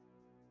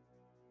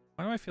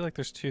 Why do I feel like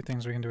there's 2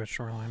 things we can do at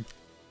Shoreline?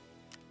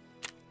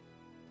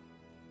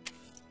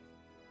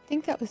 I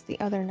think that was the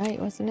other night,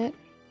 wasn't it?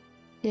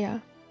 Yeah.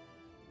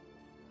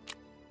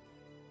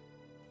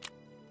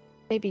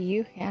 Maybe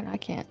you can, I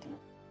can't.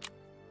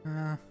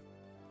 Alright.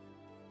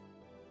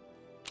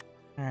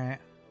 Let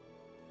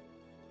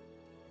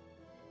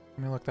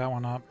me look that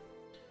one up.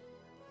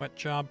 Wet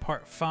job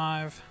part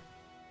 5.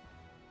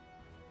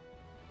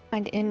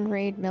 Find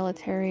in-raid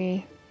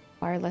military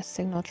wireless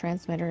signal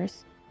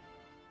transmitters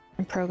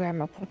and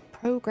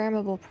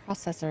programmable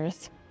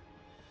processors.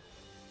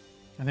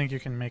 I think you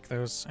can make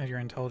those at your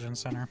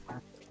intelligence center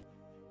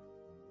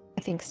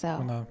I think so.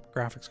 when the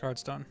graphics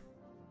card's done.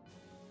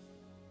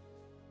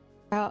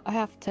 I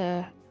have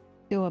to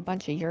do a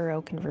bunch of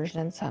Euro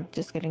conversions, so I'm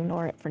just gonna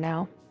ignore it for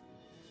now.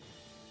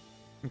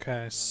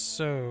 Okay,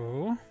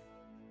 so...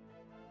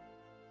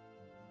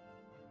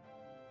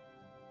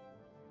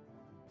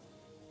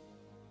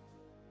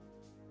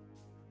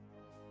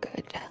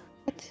 Good.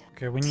 What?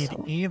 Okay, we need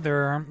So-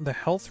 either the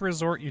Health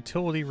Resort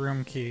Utility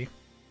Room key,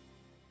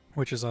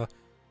 which is a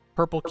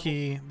purple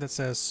key that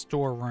says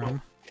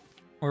storeroom,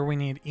 or we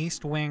need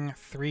East Wing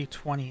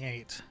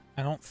 328.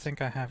 I don't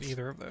think I have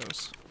either of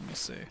those. Let me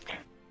see.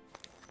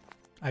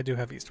 I do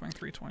have East Wing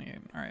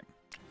 328. All right.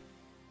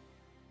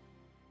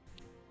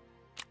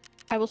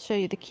 I will show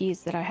you the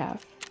keys that I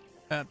have.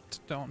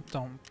 Don't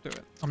do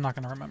it. I'm not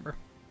gonna remember.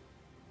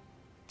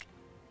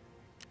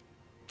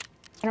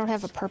 I don't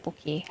have a purple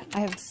key. I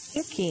have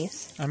 2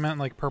 keys. I meant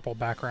like purple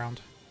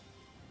background.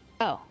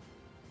 Oh,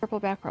 purple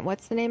background.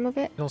 What's the name of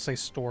it? It'll say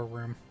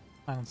storeroom.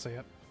 I don't see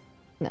it.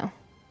 No.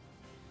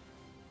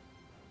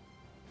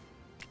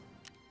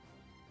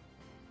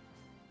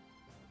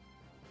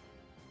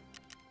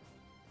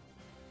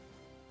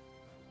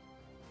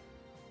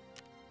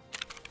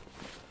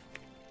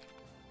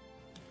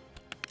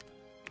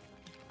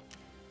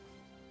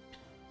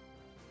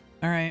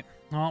 All right.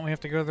 Well, we have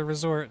to go to the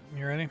resort.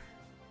 You ready?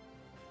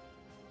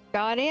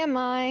 God am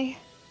I.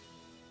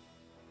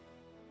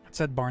 It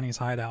said Barney's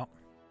hideout.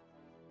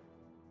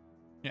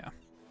 Yeah.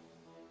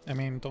 I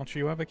mean, don't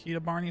you have a key to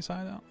Barney's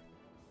hideout?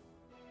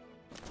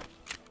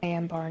 I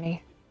am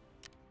Barney.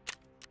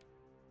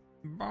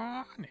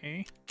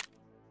 Barney.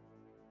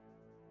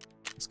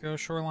 Let's go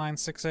Shoreline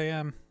 6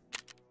 a.m.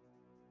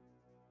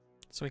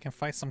 so we can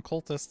fight some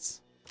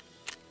cultists.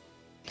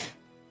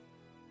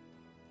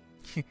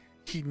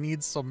 He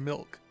needs some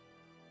milk.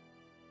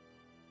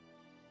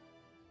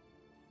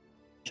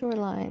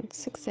 shoreline,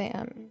 6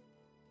 a.m.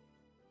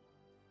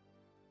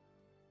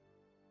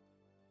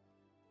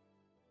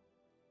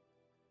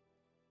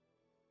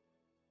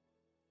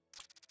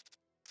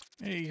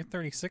 Hey, you're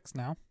 36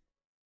 now.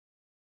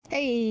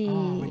 Hey!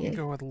 Oh, we could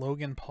go with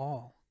Logan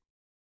Paul.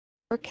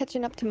 We're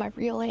catching up to my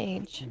real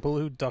age.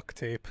 Blue duct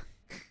tape.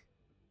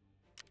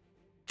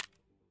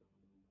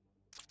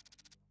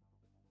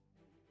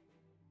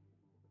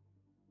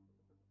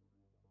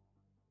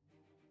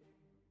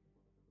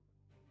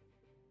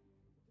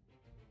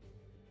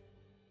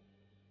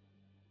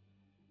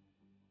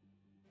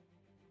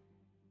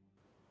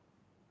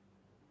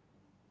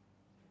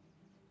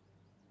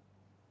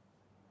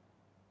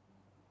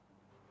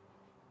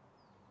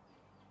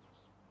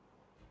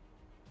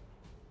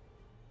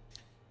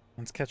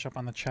 Let's catch up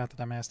on the chat that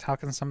I missed. How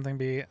can something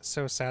be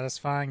so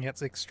satisfying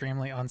yet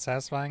extremely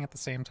unsatisfying at the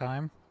same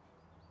time?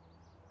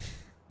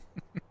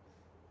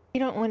 You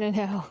don't want to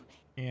know.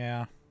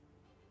 Yeah.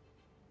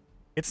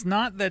 It's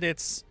not that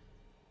it's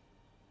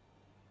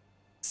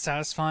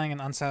satisfying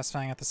and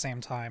unsatisfying at the same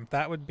time.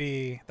 That would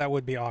be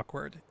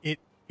awkward. It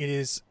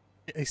is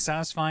a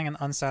satisfying and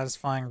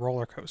unsatisfying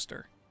roller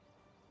coaster.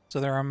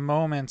 So there are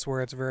moments where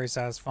it's very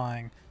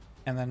satisfying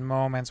and then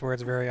moments where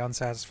it's very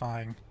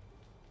unsatisfying,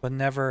 but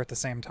never at the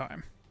same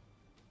time.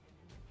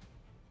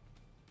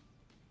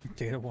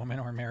 Date a woman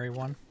or marry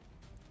one?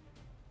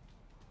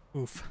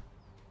 Oof.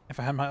 If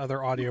I had my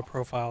other audio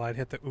profile, I'd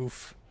hit the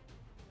oof.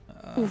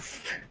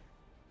 Oof.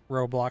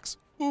 Roblox.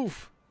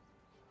 Oof.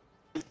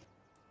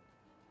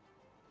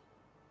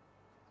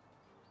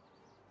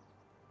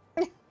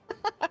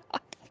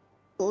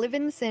 Live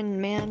in sin,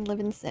 man. Live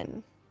in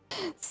sin.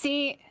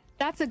 See,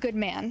 that's a good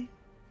man.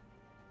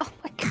 Oh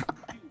my god.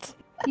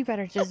 You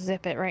better just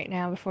zip it right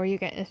now before you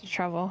get into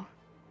trouble.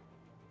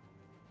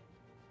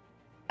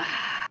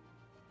 I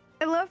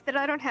love that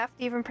I don't have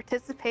to even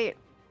participate.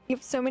 You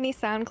have so many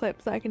sound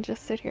clips I can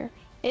just sit here.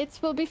 It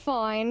will be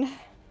fine.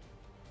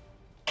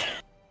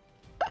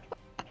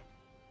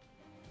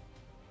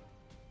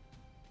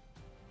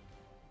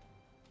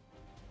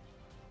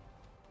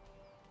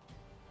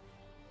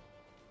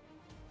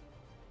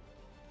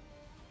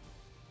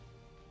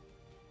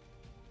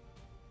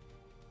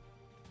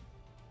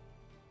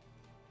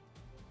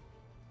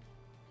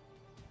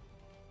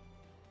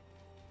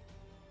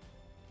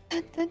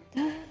 Dun, dun,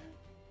 dun.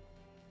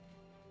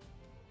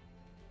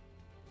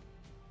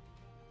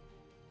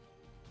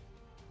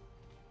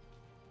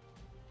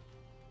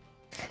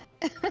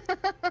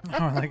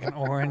 Oh, like an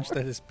orange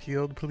that is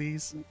peeled,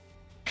 please.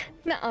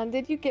 Nuh-uh,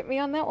 did you get me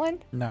on that one?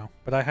 No,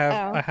 but I have.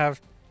 Oh. I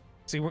have.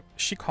 See,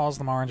 she calls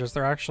them oranges.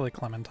 They're actually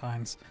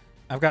clementines.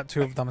 I've got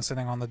 2 of them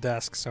sitting on the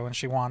desk, so when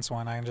she wants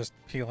one, I can just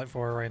peel it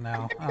for her right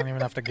now. I don't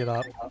even have to get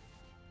up.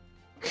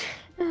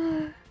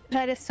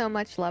 That is so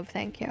much love,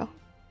 thank you.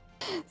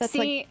 That's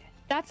See,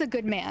 that's a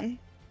good man.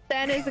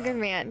 that is a good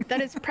man.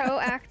 That is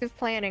proactive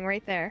planning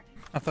right there.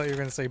 I thought you were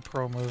gonna say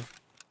pro move.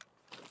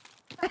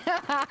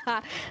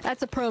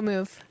 That's a pro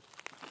move.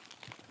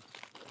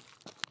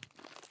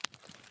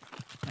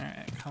 All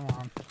right, come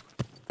on.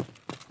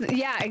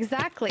 Yeah,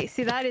 exactly.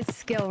 See, that is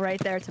skill right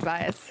there,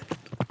 Tobias.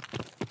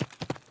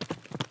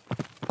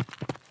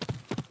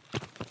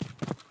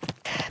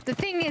 The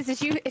thing is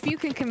if you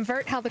can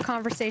convert how the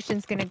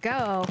conversation's gonna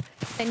go,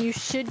 then you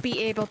should be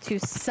able to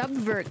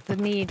subvert the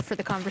need for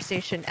the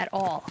conversation at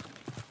all.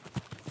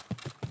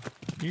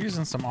 You're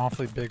using some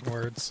awfully big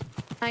words.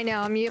 I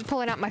know, I'm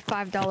pulling out my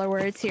 $5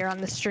 words here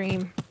on the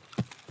stream.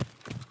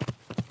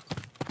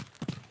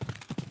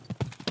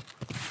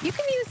 You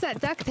can use that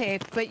duct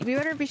tape, but you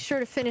better be sure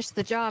to finish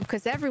the job,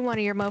 because every one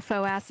of your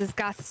mofo asses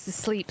got to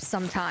sleep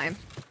sometime.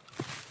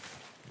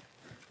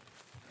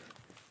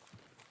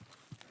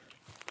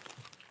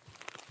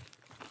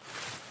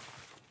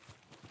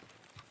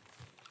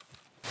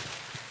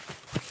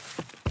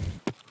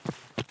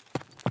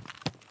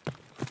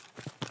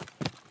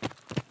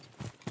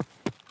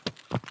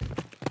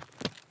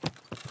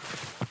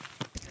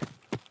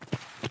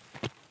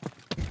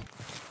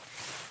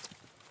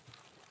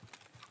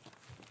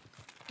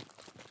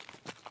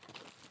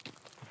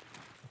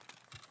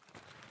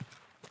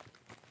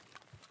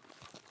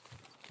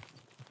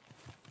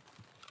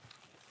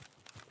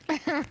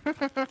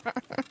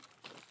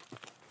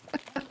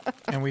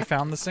 And we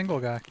found the single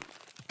guy.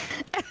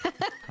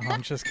 Oh,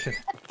 I'm just kidding.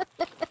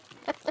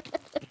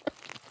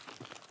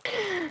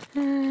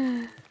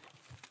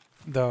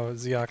 Though,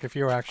 Ziak, if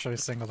you were actually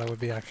single, that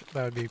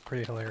would be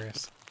pretty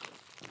hilarious.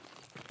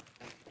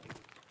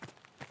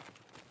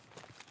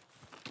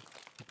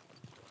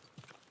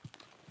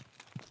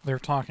 They're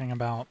talking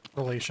about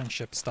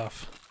relationship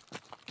stuff.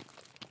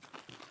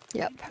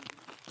 Yep.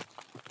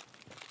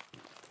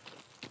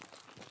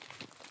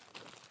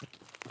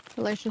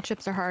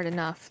 Relationships are hard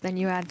enough. Then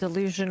you add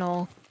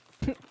delusional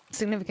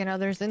significant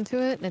others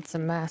into it, and it's a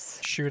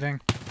mess.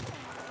 Shooting.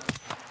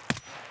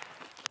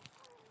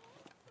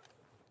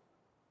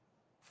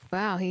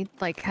 Wow, he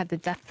like had the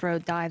death throw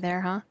die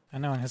there, huh? I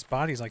know, and his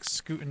body's like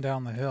scooting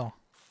down the hill.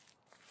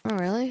 Oh,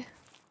 really?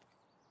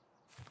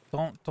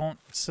 Don't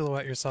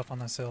silhouette yourself on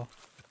this hill.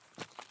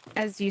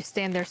 As you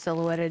stand there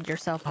silhouetted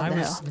yourself on I the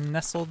was hill.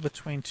 nestled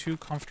between two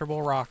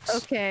comfortable rocks.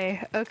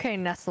 Okay, okay,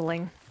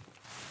 nestling.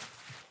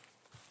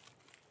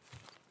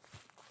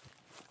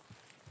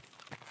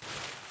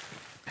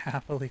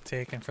 Happily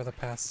taken for the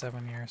past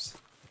 7 years.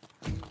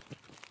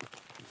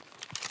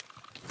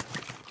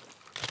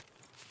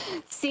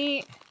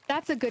 See,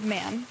 that's a good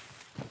man.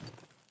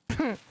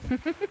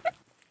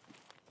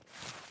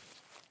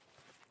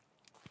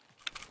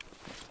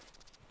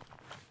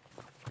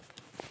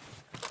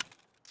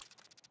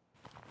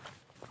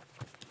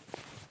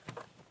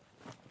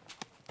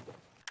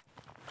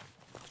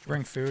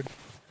 Bring food.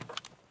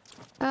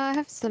 I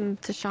have some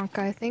Tashanka,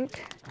 I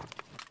think.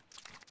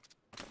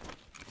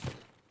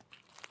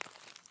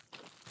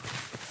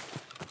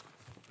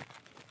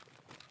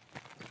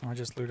 I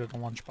just looted a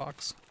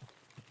lunchbox.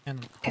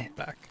 And Okay. hump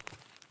back.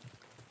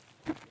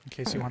 In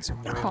case you want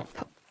some wood.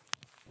 Hump.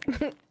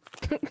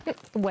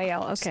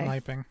 Whale, okay.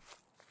 Sniping.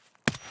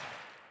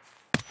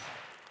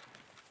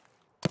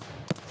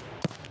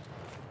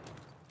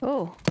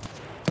 Oh.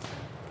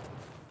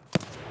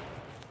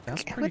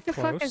 That's pretty What the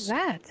close. fuck is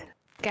that?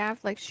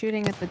 Gav, like,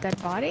 shooting at the dead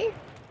body?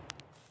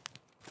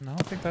 No, I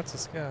don't think that's a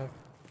scav.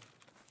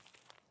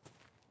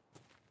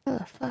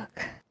 Oh,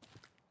 fuck.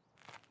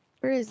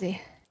 Where is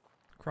he?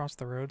 Across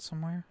the road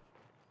somewhere?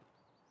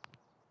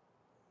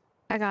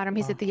 I got him.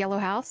 He's Oh. at the yellow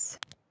house.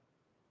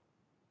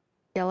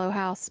 Yellow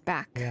house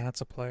back. Yeah,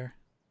 that's a player.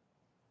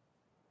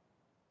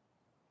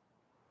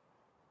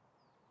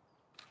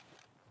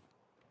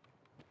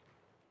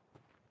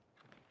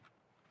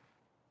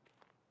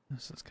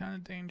 This is kind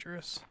of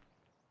dangerous.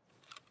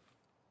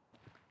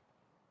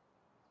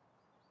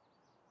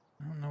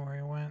 I don't know where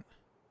he went.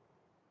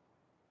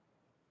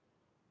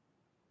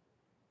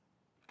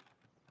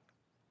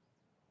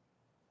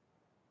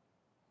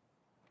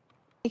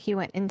 I think he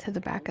went into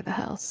the back of the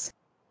house.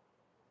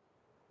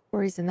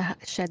 Or he's in the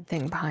shed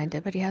thing behind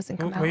it, but he hasn't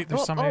come out. Wait,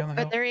 there's somebody on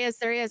the hill. There he is,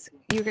 there he is.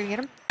 You gonna get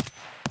him?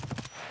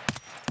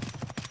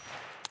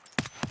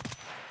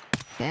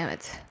 Damn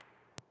it.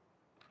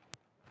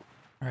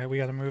 Alright, we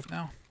gotta move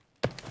now.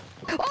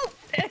 Oh!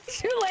 It's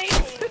too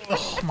late!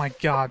 Oh my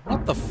god,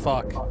 what the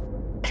fuck?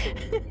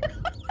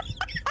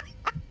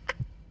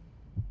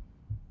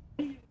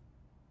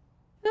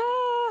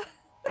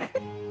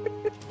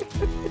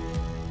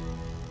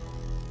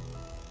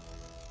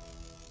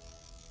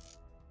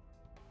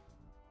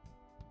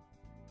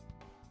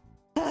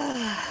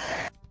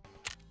 Ah.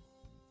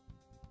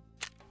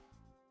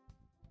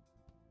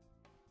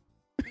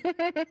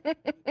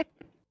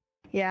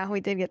 Yeah, we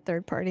did get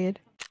third-partied.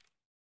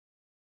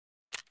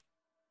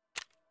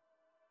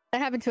 That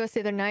happened to us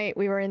the other night.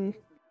 We were in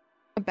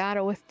a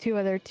battle with two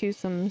other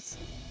twosomes,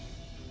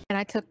 and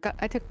I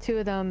took two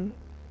of them.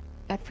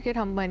 I forget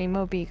how many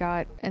Moby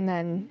got, and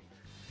then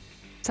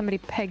somebody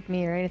pegged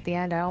me right at the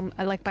end.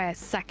 I like by a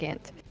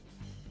second.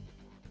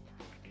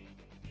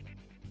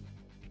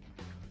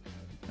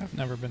 I've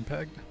never been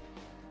pegged.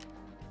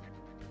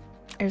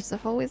 There's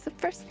always the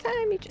first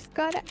time. You just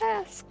gotta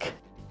ask.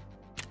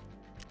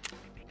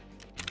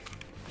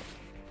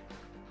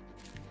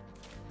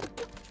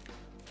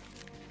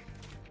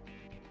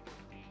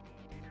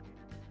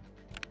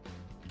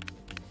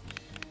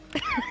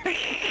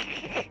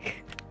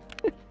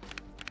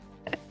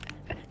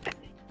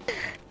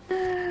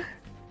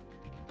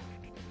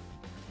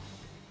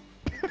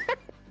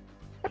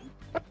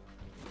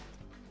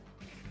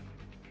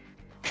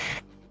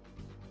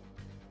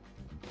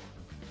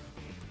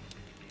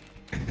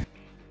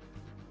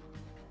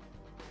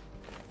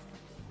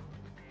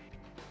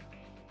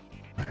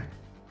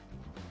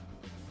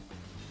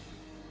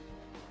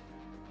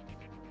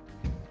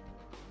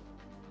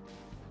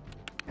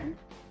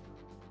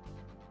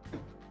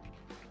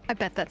 I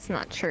bet that's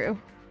not true.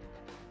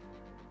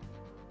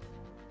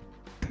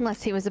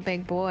 Unless he was a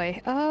big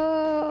boy.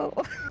 Oh,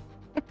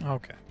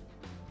 Okay.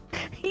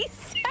 he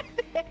said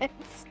it.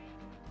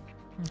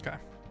 Okay.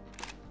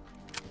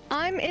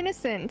 I'm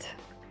innocent.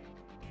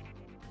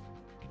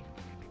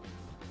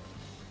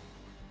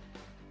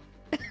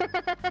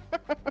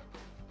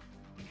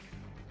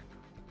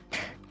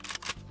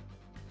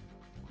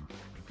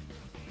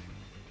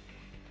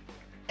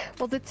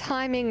 Well, the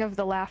timing of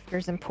the laughter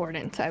is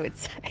important, I would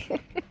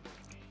say.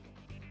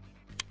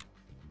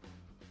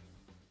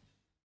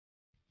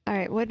 All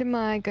right, what am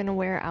I gonna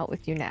wear out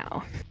with you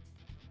now?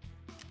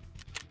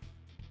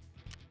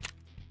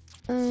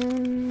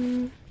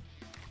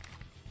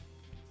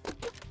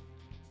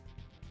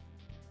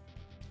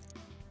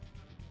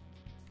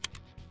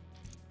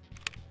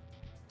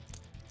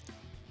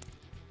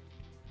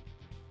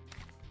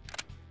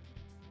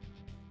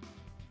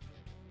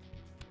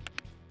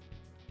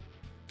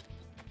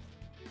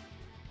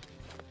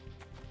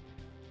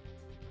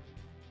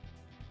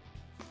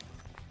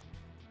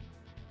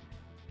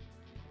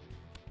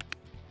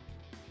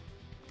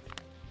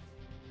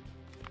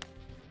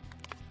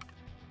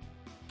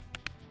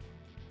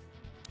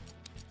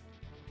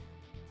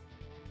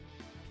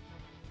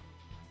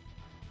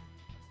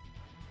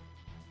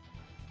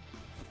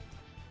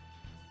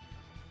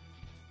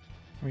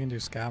 We can do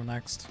scav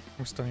next.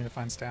 We still need to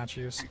find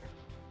statues.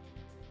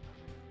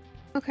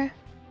 Okay.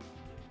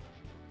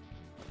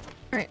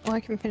 Alright, well I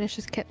can finish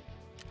this kit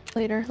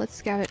later.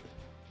 Let's scav it.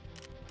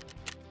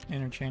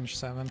 Interchange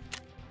 7.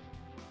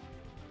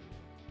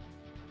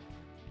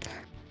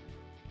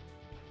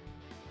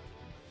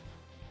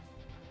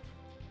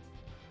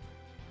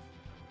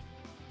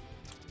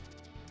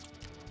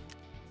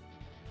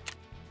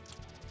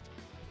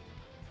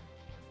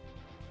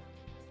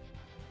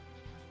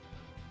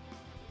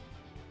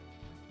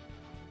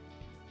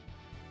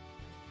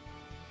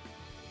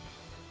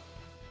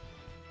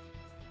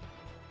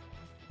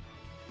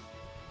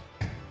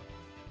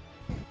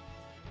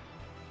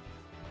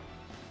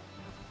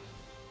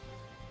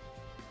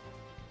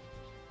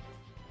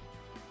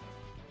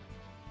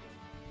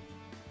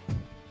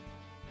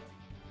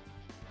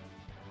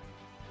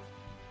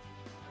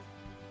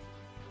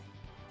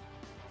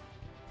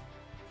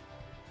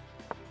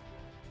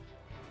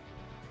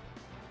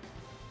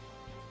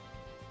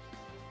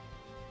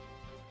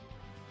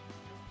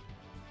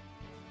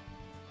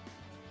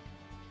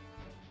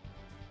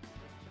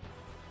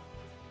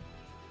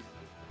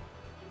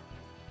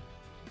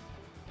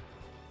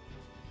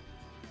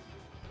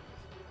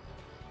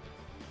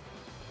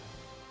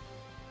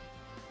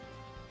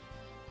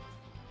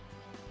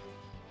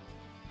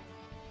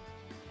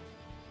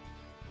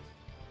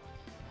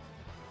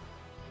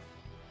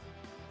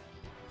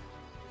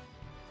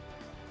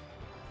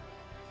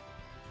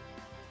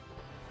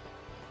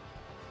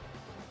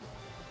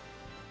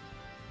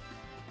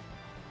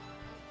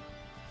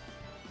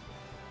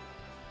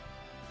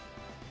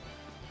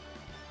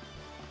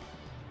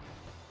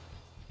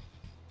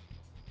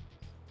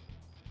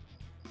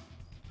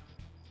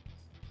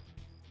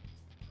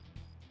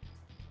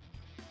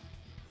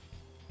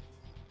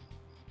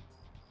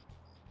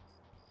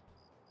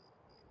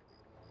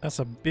 That's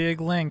a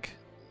big link.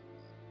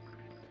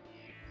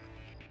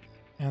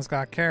 And it's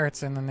got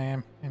carrots in the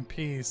name and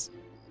peas.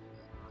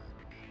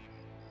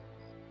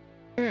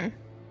 Mm.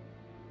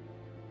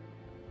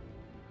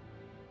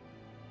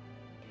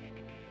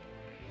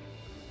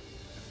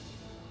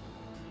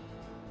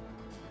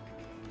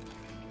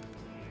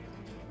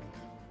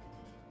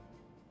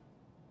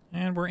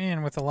 And we're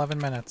in with 11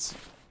 minutes.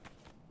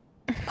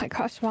 Oh my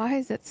gosh, why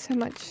is it so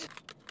much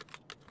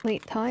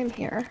late time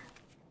here?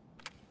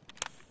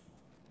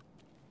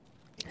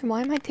 And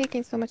why am I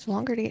taking so much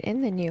longer to get in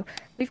than you?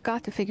 We've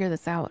got to figure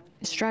this out.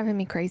 It's driving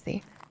me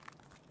crazy.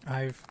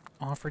 I've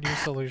offered you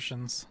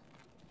solutions.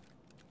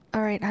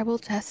 Alright, I will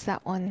test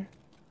that one.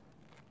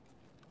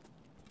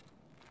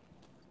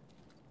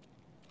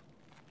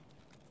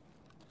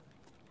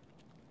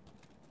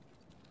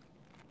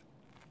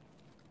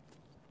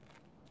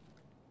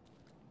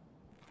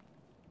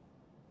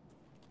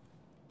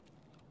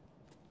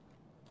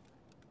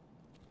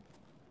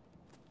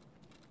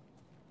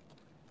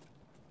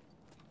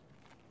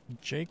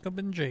 Jacob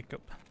and Jacob.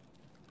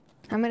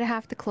 I'm gonna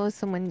have to close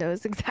some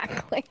windows,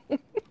 exactly.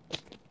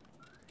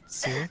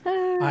 See?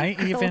 I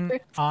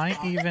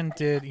even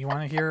did, you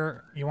wanna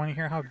hear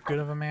how good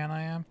of a man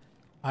I am?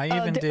 I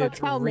even did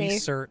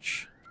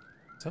research.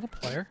 Is that a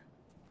player?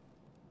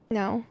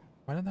 No.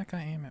 Why did that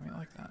guy aim at me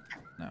like that?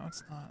 No,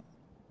 it's not.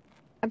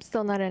 I'm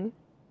still not in.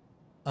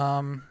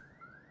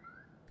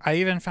 I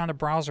even found a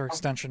browser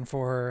extension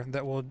for her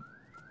that will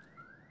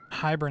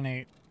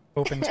hibernate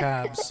open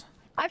tabs.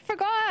 I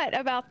forgot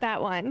about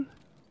that one.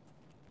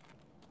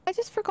 I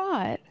just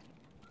forgot.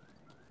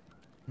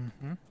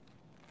 Mm-hmm.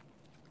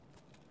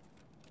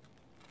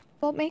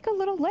 Well, make a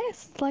little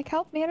list. Like,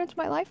 help manage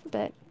my life a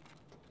bit.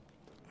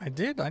 I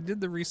did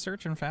the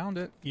research and found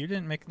it. You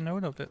didn't make a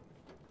note of it.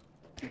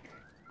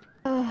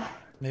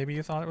 Maybe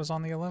you thought it was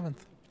on the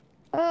 11th.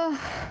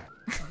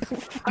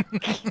 Fuck you.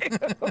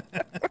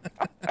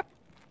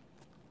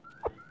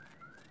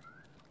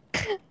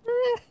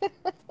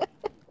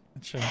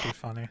 It shouldn't be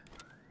funny.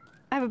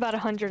 I have about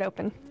 100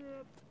 open.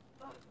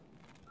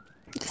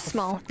 Just a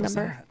small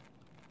number. That?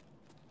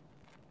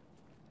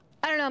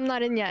 I don't know, I'm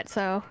not in yet,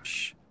 so.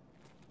 Shh.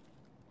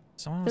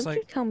 Someone was Don't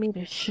like, you tell me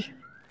to shh.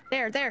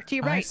 There, to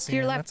your I right, see to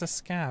your him. left. That's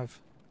a scav.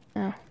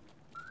 Oh.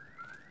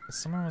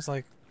 Someone was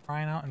like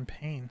crying out in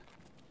pain.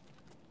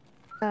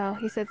 Oh,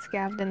 he said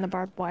scabbed in the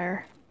barbed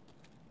wire.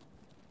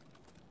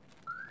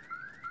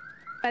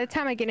 By the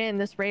time I get in,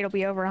 this raid will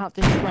be over. I'll have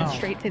to just run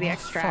straight to the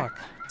extract.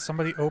 Fuck.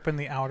 Somebody opened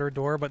the outer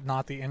door, but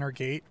not the inner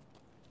gate.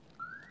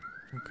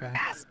 Okay.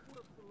 Yes.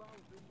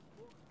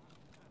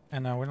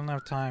 And no, we don't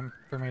have time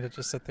for me to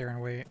just sit there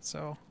and wait,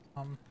 so,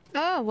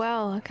 Oh,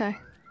 well, okay.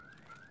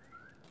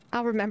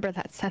 I'll remember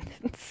that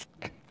sentence.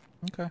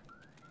 okay.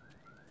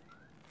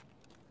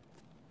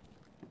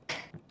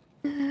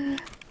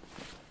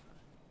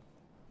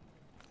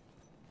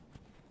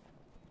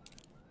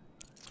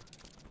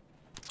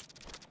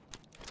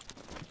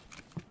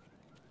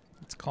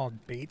 It's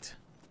called bait.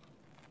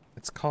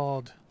 It's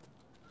called...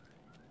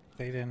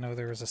 They didn't know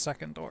there was a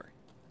second door.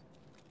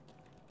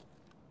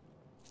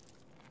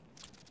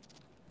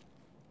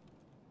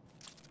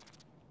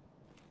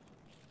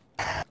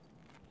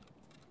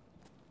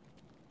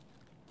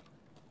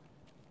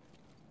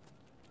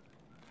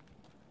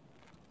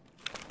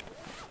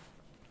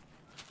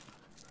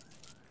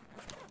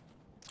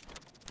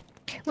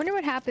 Wonder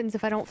what happens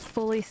if I don't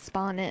fully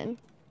spawn in.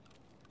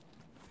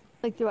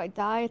 Like, do I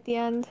die at the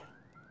end?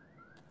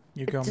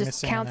 You go It just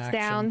missing counts in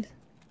action. down.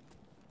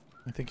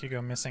 I think you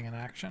go missing in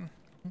action.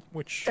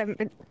 Which...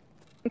 I'm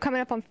coming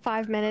up on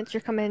 5 minutes.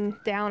 You're coming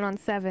down on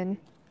 7.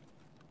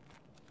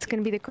 It's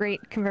gonna be the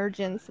great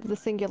convergence of the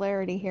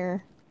singularity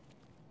here.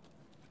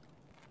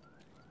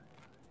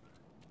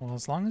 Well,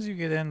 as long as you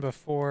get in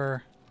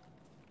before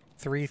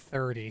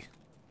 3:30,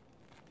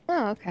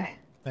 Oh, okay.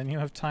 then you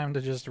have time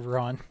to just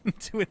run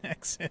to an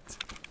exit.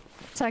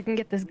 So I can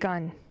get this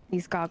gun,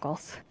 these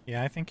goggles.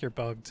 Yeah, I think you're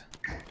bugged.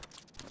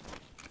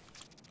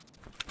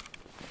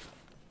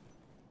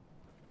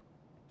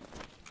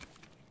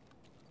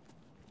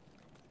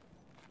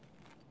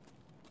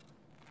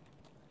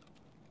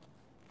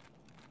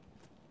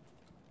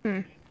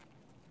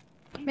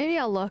 Maybe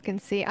I'll look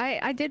and see.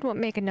 I did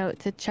make a note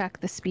to check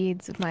the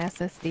speeds of my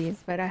SSDs,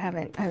 but I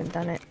haven't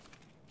done it.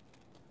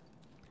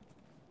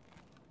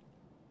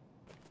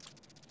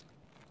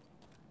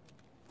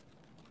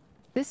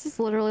 This is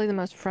literally the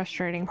most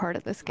frustrating part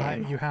of this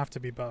game. You have to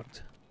be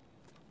bugged.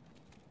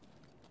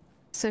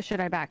 So should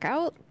I back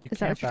out? You Is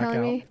that can't what you're back telling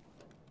out. me?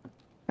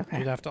 Okay.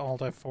 You'd have to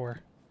Alt F4.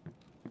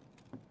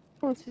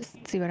 Well, let's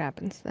just see what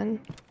happens then.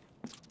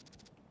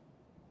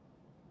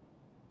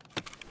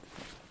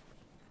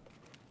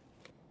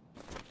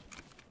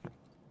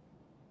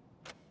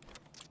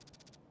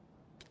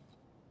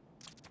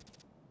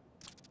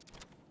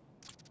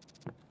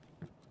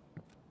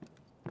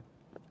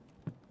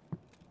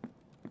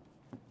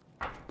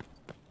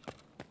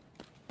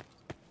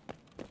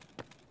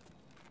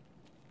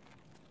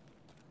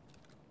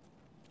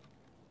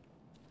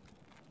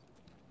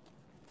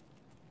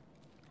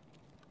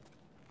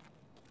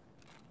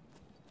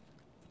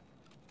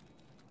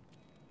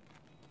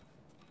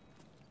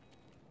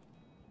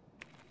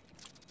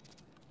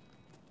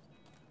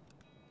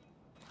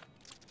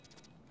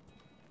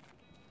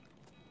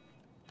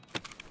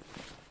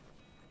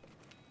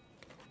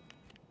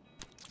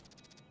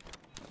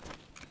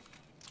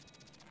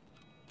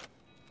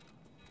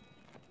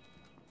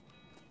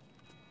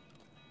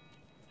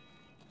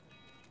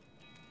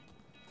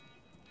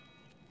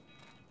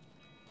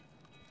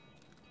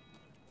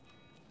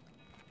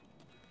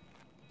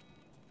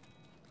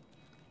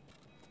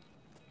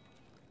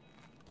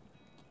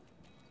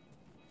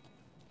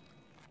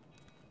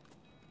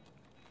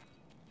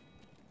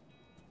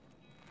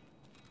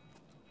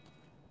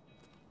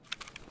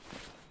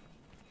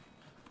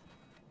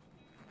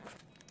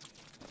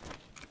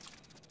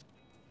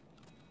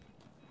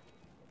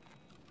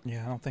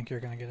 Yeah, I don't think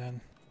you're gonna get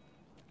in.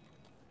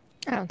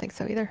 I don't think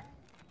so either.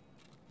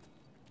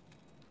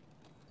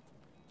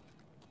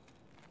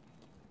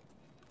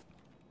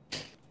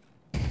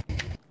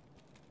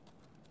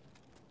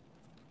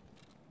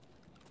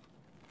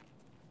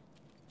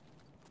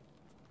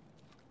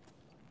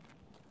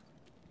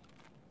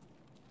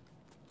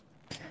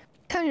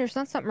 There's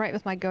not something right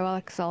with my Go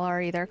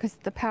XLR either, because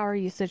the power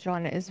usage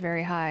on it is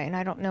very high, and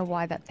I don't know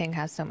why that thing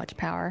has so much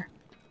power.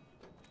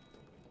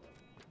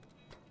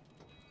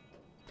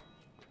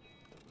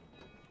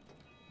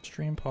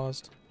 Stream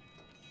paused.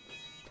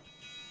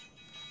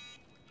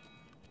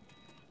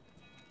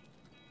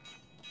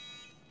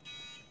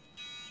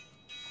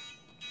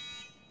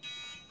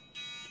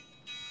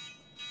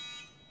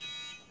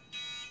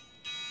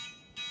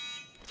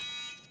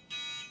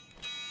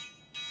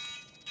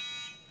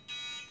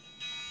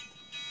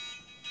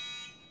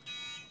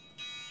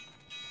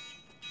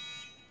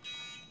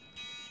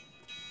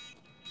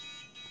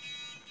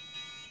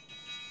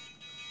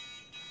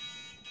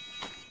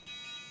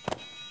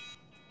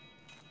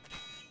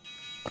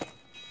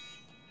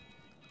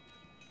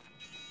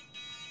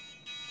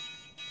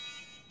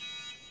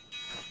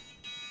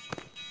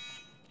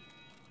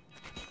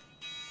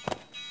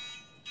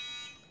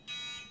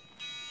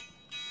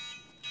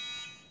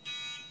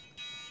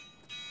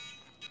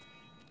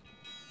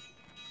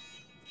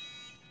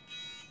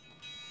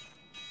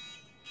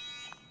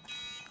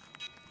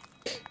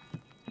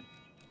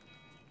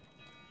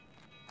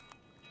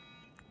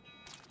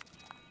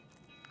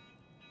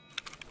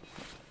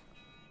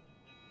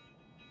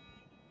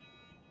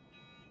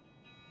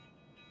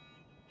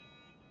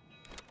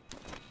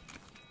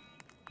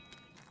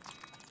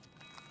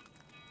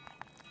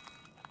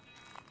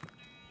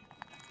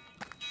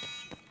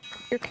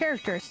 Your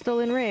character is still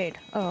in raid.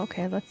 Oh,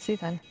 okay, let's see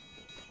then.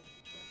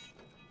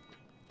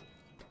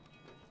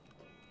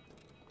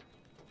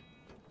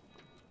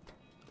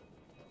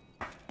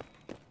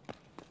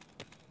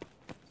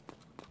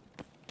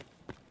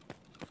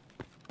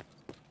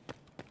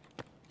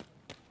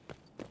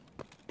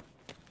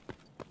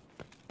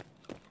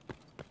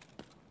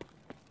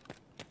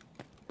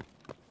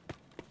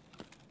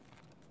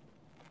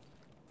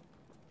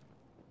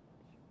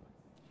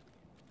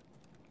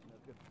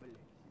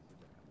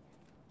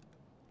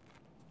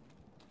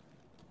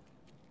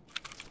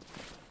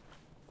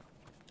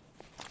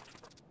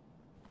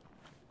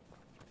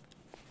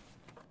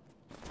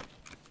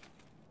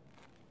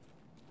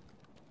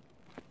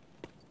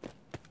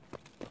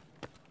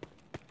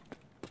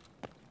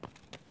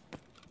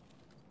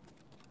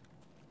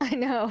 I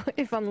know.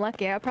 If I'm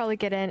lucky, I'll probably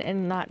get in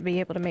and not be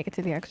able to make it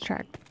to the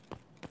extract.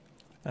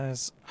 That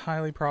is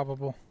highly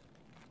probable.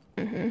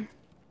 Mm-hmm.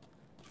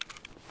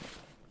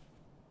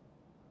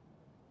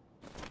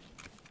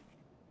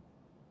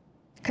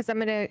 Because I'm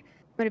gonna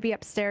be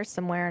upstairs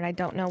somewhere, and I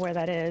don't know where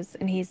that is,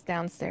 and he's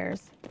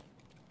downstairs.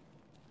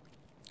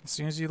 As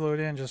soon as you load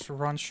in, just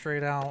run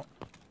straight out.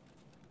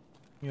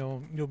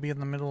 You'll be in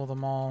the middle of the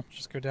mall.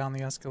 Just go down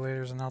the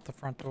escalators and out the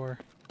front door.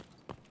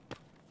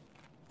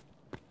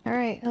 All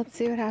right, let's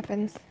see what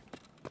happens.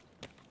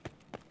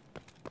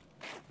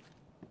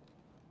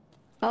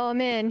 Oh, I'm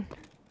in.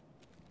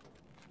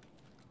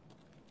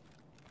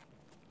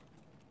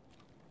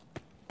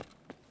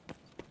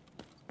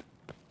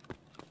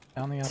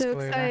 Down the So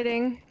escalator.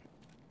 exciting.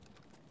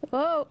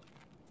 Whoa.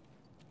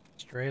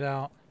 Straight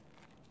out.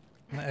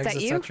 And the Is that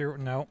exit's you? at your...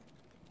 No.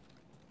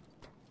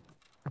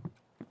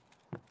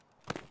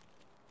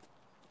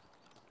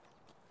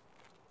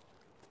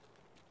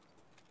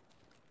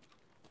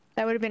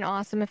 That would have been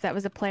awesome if that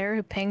was a player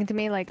who pinged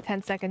me like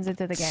 10 seconds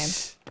into the game.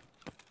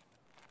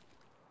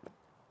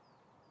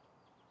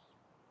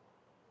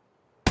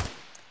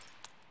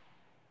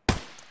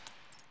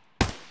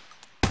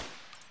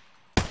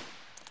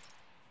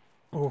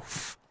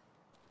 Oof.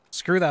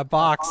 Screw that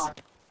box.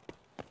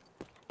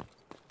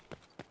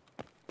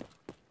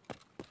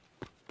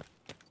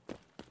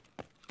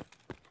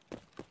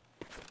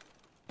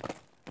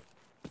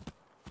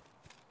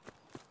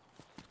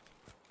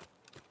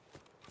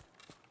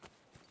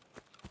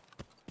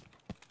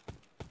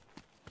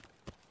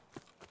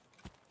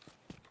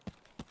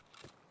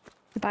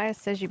 Tobias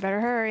says you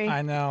better hurry.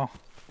 I know.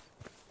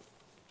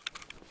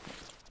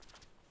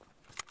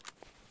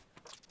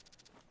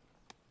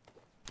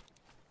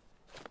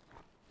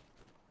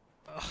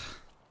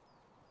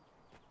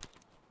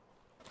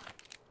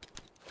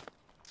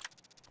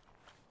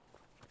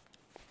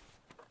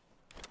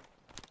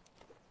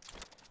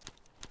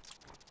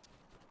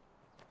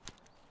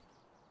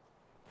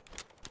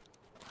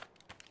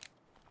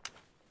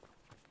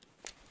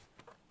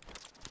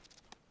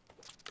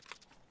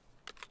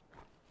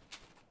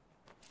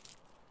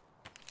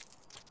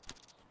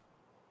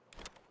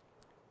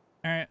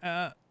 Alright,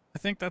 I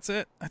think that's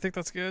it. I think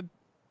that's good.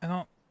 I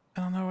don't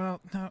know what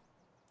else.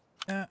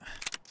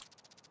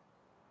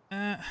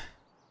 No.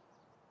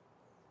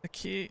 The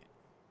key.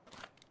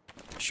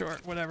 Sure,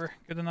 whatever.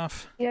 Good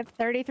enough. You have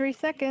 33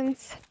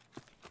 seconds.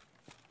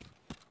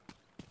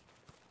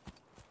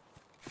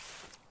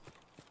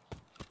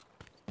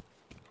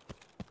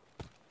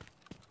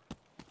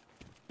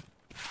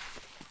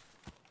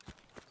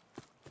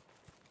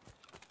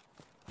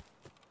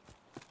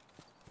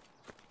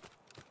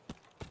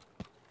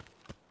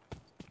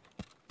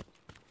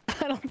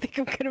 I don't think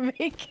I'm gonna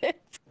make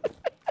it.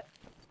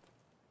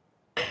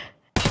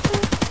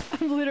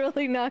 I'm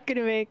literally not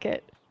gonna make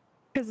it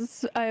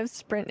because I have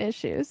sprint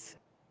issues.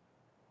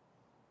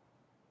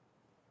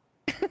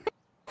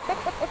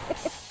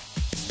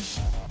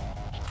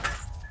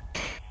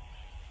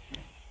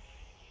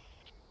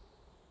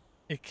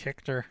 It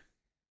kicked her.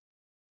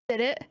 Did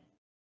it?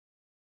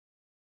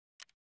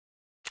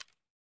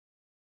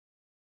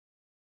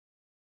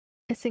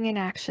 Missing in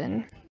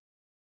action.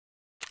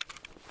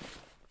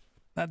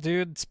 That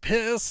dude's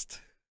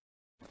pissed.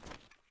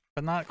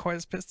 But not quite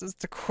as pissed as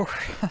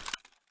Ticorah.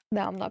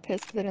 No, I'm not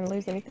pissed because I didn't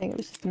lose anything. It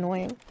was just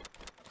annoying.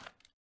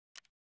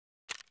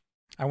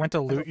 I went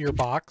to loot your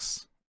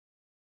box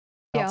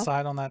Yeah.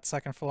 outside on that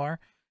second floor,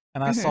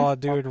 and I saw a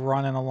dude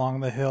running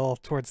along the hill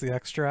towards the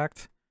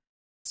extract.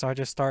 So I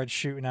just started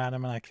shooting at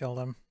him and I killed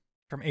him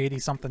from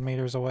 80-something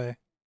meters away.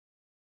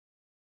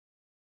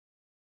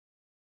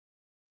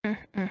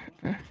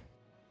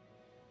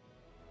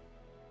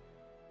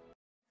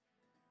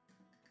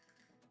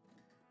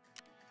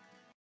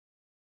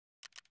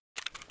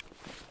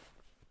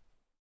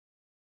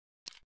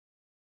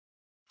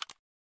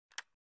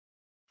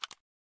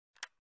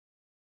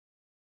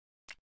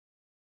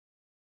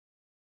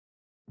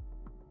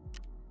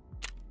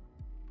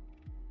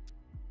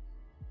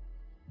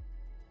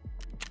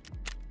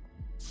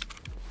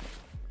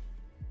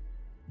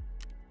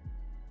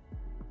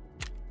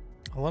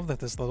 I love that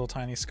this little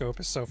tiny scope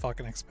is so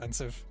fucking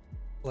expensive.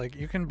 Like,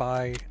 you can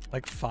buy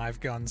like 5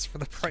 guns for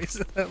the price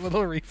of that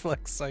little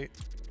reflex sight.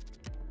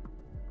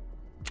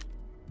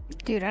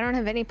 Dude, I don't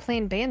have any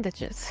plain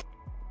bandages.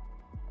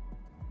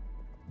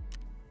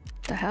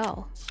 What the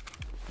hell?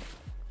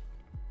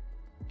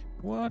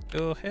 What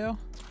the hell?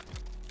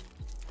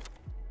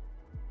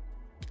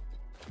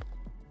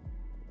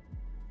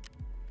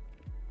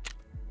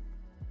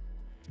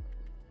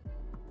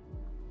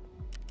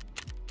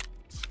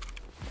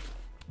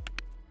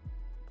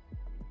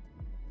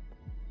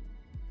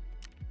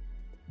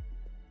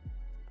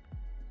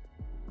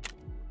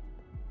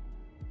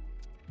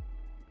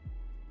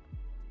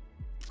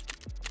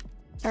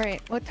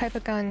 Alright, what type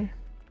of gun?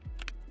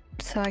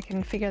 So I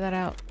can figure that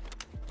out.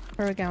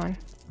 Where are we going?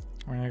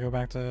 We're gonna go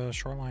back to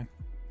Shoreline.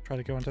 Try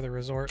to go into the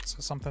resort,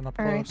 so something up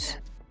Alright. close.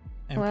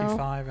 Well-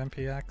 MP5,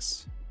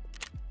 MPX,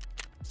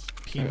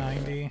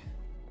 P90.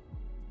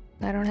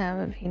 I don't have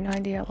a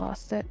P90. I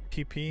lost it.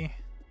 PP.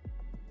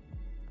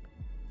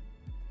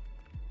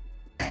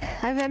 I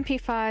have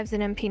MP5s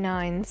and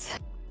MP9s.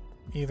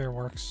 Either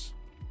works.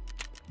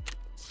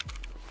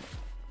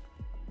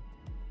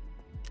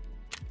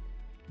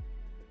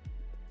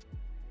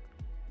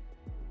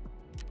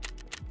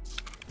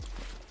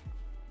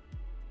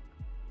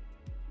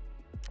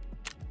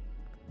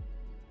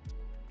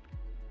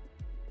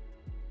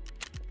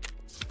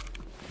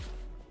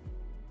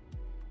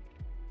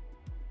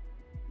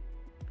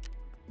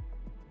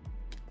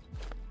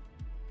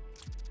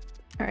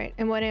 Alright,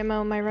 and what ammo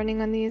am I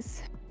running on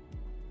these?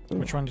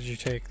 Which one did you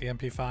take? The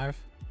MP5?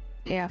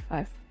 Yeah,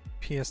 5.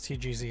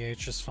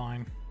 PSTGZH is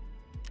fine.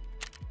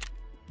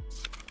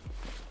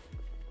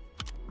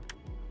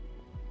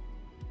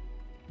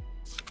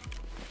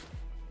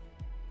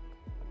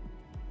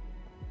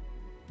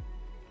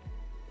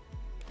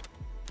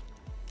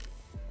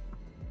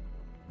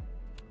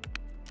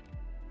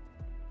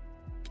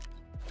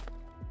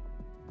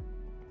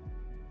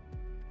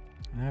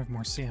 I have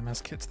more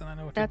CMS kits than I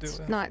know what to do That's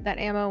with. not, that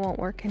ammo won't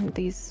work in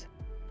these.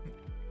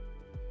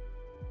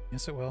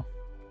 Yes, it will.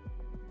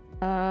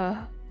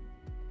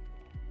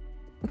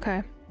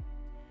 Okay.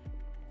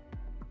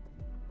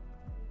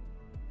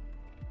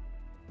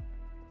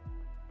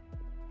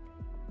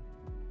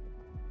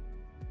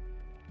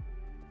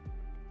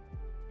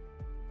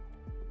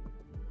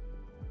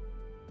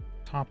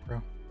 Top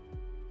row.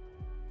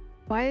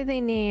 Why do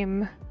they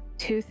name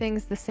two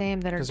things the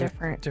same that are 'Cause they're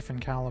different?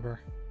 different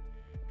caliber.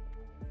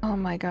 Oh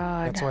my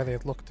god. That's why they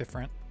look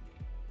different.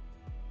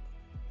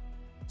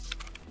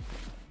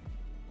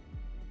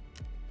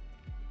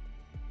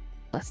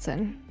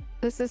 Listen,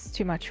 this is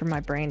too much for my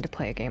brain to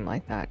play a game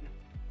like that.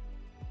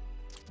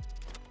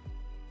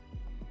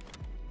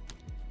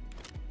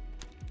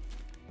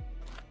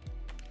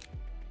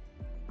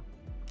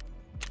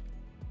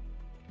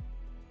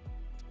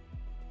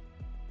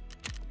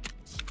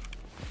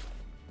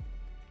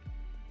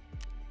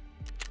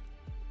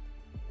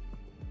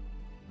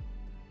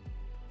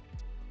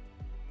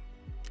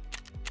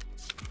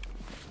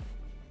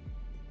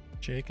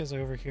 Jake is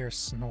over here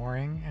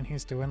snoring, and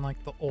he's doing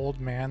like the old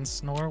man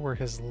snore where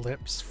his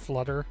lips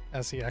flutter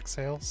as he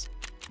exhales.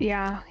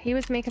 Yeah, he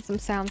was making some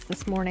sounds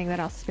this morning that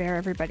I'll spare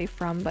everybody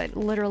from, but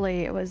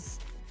literally it was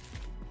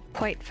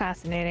quite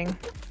fascinating.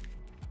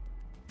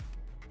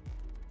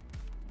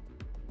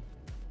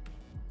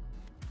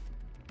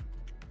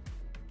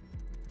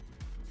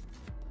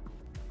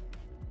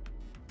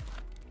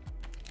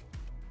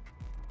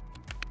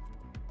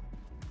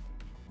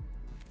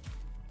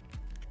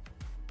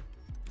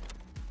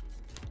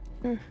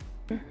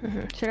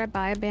 Should I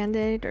buy a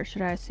band-aid or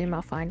should I assume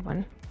I'll find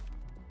one?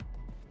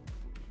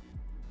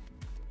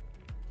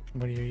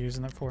 What are you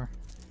using it for?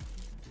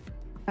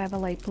 I have a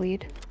light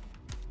bleed.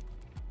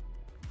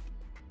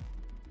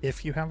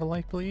 If you have a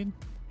light bleed,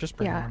 just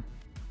bring Yeah. one.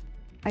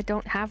 I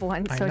don't have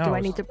one, I so do know.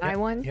 I need to buy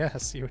one?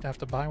 Yes, you would have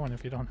to buy one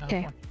if you don't have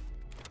Okay. one.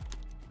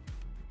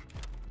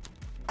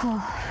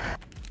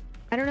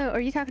 I don't know.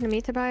 Are you talking to me,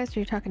 Tobias, or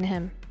are you talking to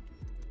him?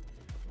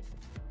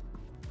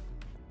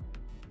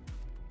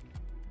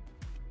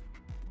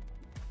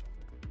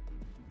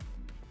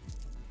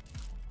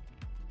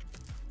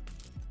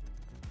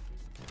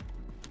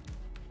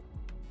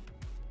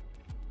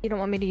 You don't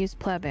want me to use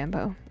pleb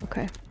ambo.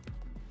 Okay.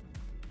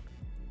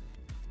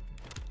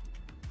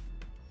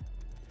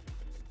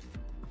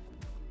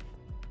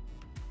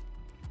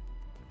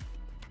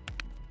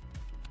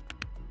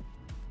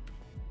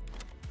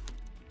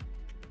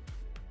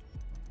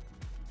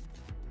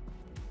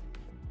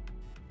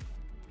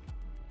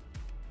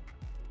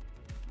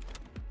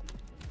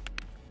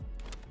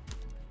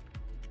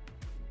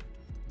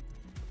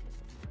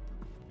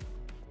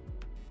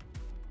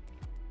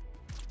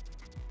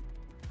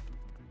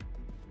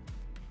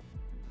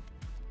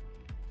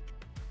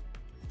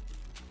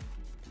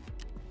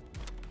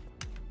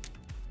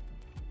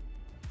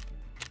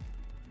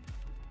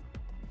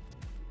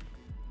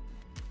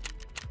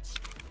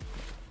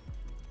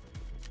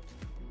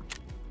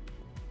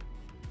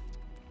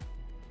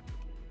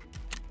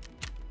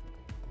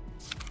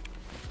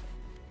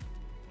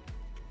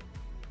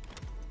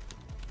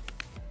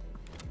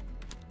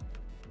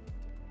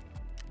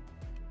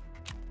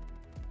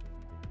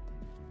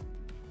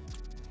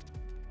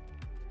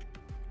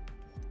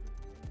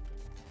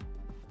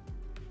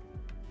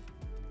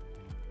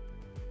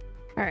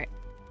 Alright.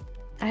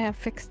 I have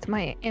fixed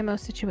my ammo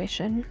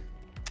situation.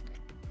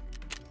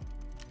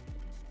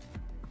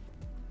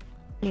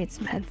 Need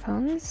some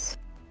headphones.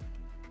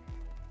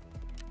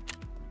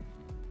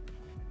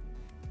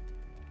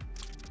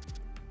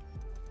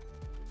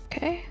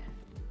 Okay.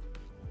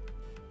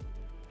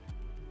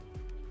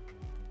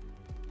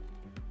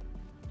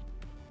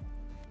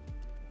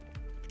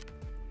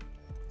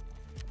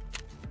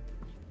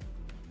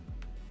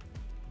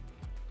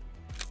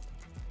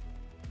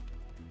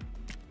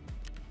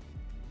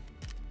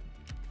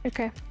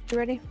 Okay, you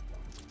ready?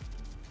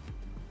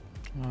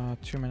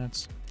 2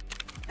 minutes.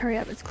 Hurry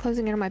up, it's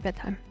closing in on my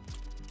bedtime.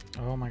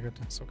 Oh my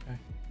goodness, okay.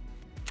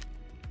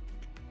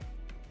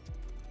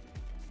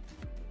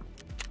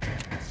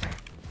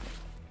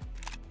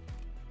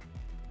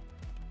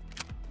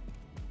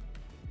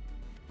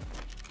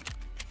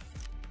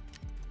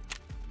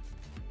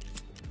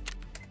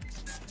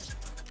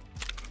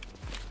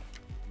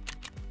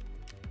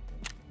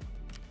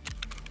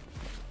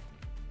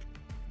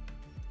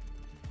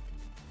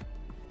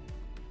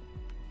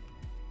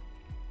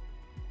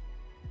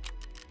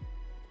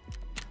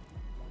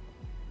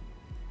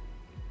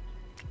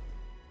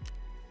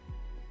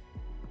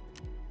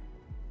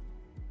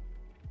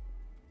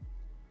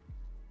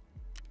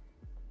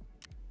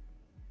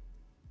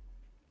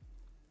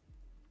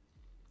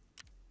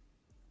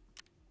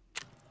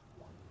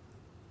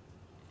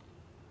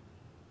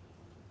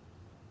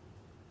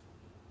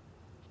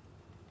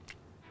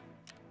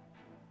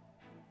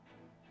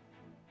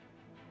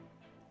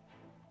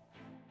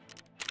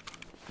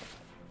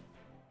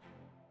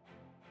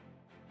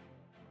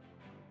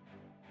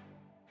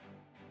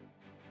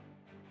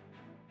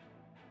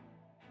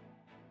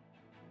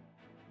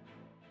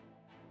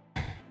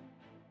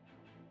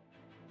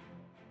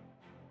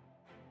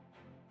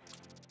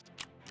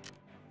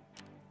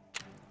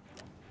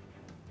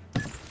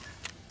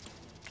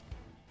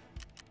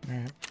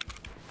 Alright.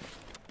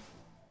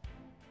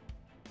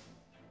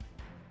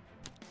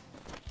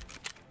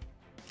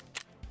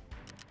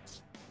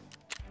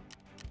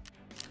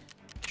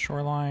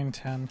 Shoreline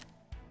 10.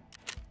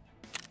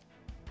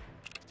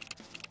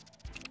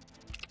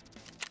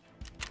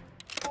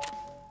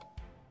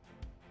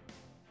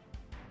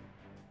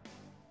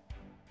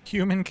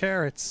 Human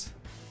carrots.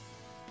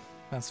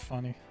 That's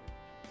funny.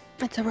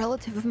 It's a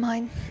relative of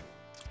mine.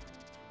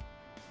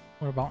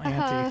 What about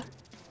Auntie?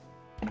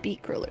 I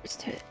beat grillers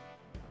to it.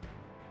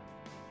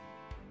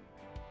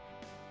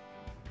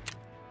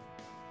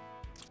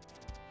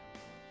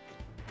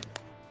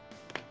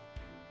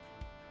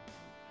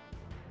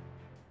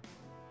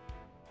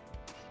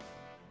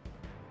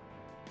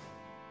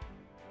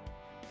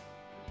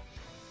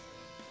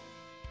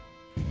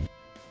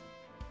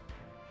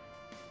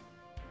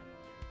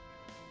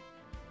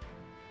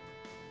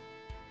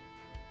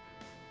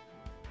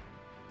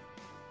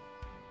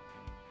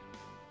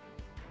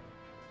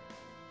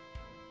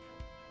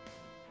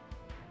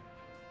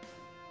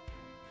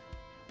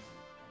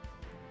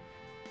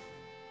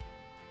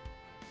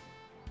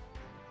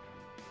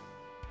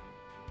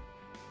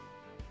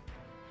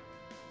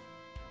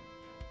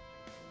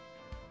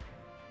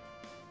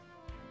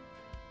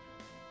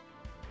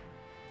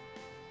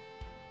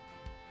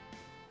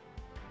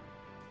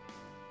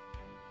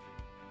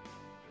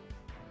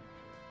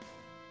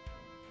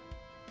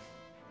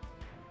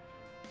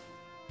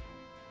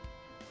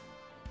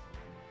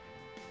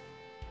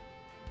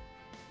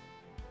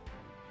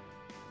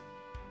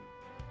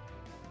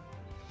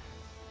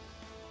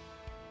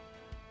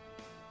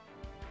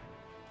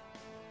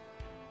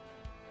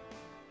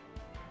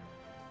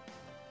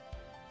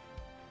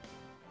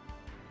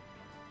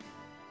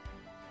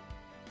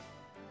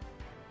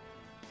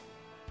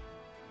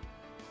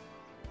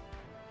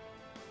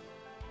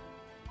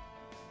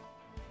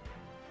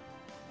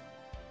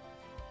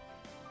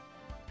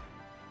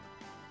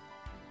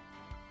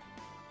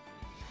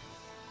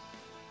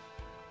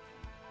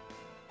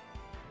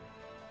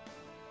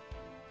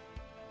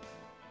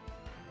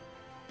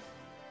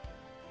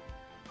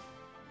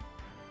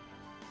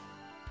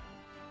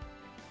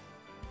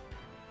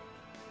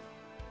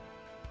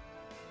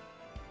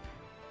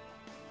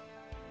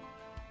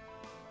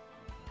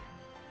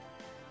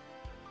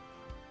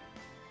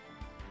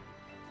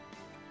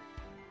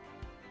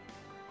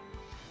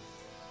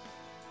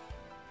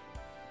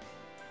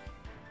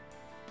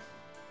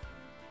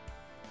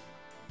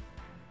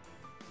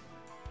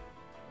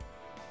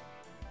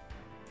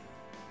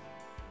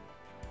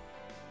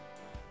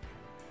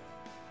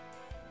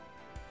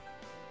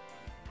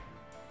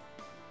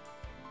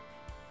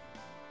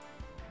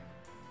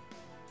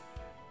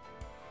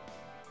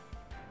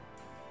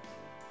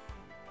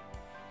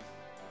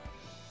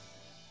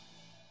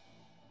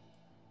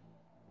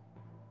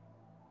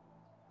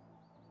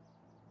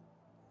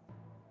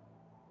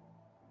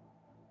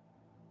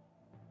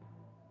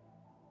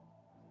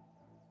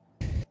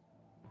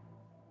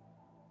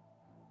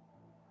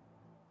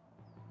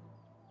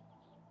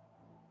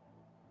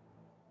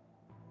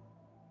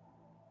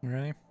 You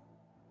ready?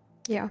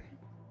 Yeah.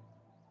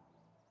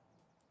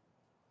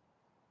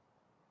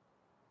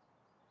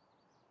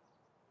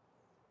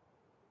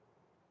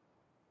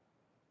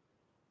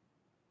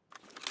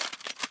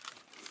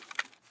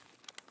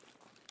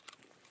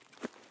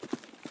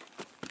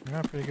 We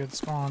got a pretty good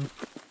spawn.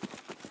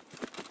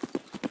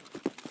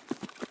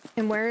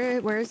 And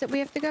where is it we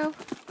have to go?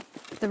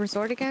 The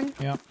resort again?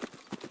 Yep.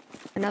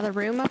 Another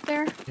room up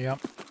there? Yep.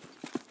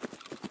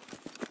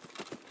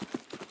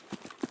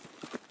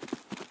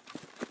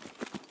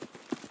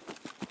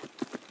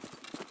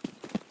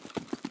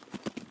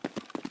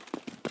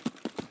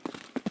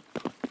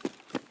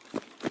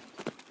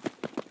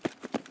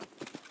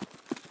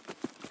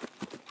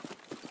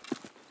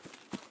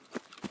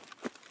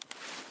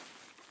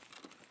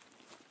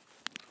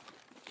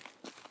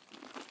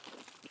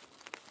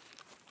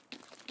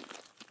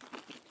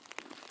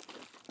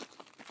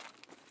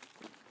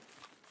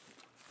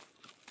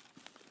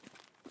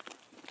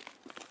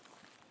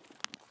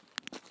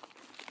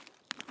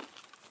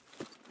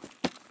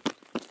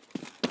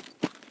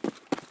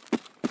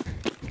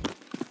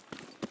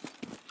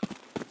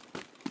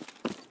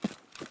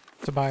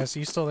 Tobias, are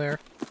you still there?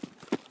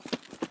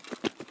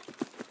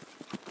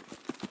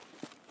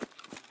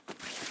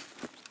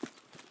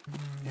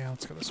 Yeah,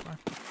 let's go this way.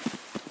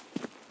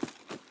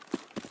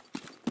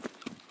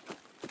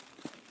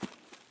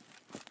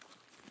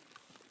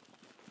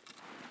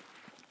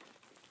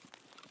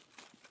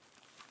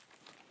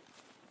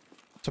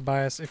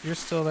 Tobias, if you're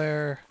still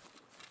there,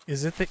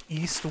 is it the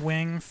east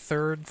wing,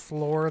 3rd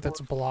floor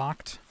that's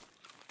blocked?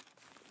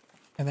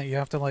 And that you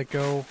have to like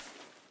go...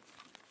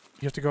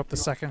 You have to go up the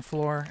 2nd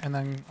floor and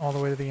then all the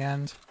way to the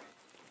end?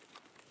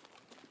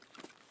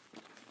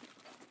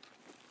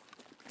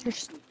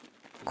 There's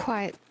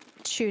quiet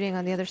shooting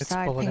on the other It's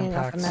side, bullet pinging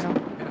off the impacts.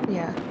 metal.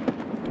 Yeah.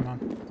 Come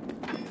on.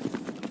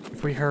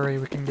 If we hurry,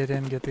 we can get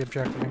in, get the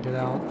objective, and get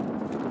out.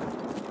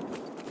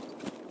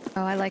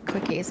 Oh, I like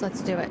quickies.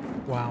 Let's do it.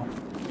 Wow.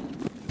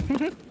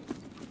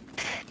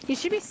 You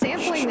should be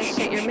sampling this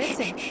shit you're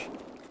missing.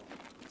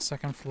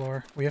 Second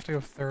floor. We have to go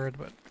third,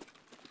 but...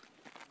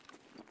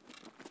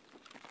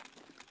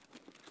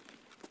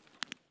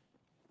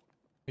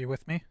 Are you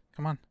with me?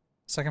 Come on.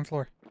 Second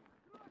floor.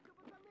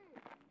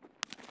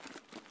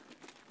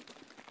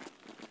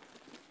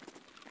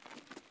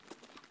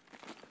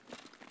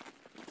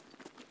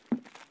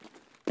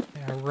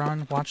 Yeah,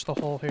 run. Watch the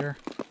hole here.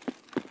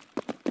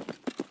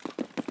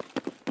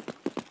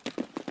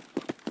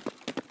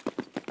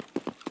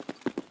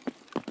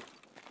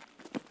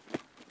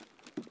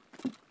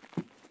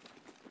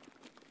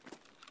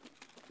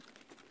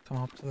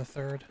 Come up to the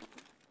third.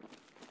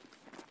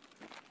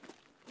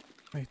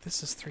 Wait,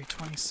 this is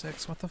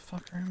 326. What the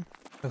fuck room?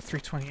 Oh,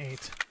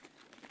 328.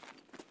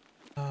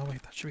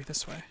 Wait, that should be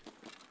this way.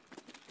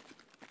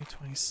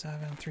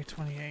 327,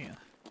 328.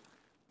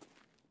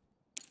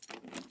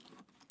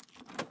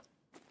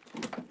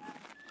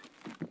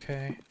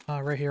 Okay,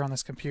 right here on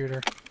this computer.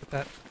 Get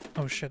that.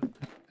 Oh shit,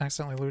 I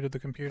accidentally looted the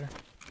computer.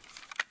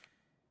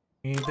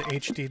 We need the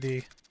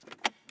HDD.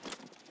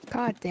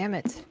 God damn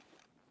it.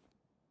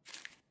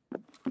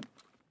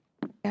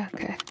 Yeah,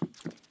 okay.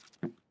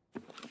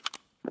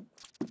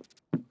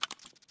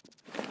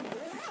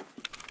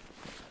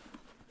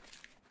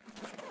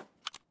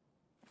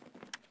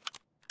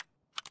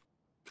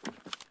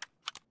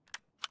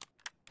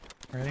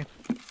 Ready?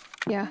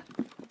 Yeah.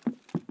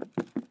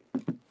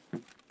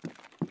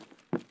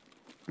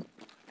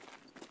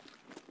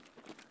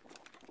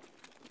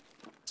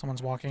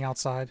 Someone's walking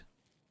outside.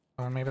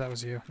 Oh, maybe that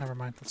was you. Never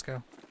mind, let's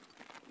go.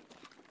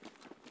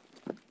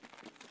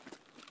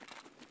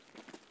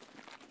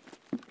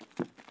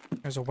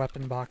 There's a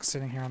weapon box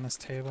sitting here on this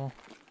table.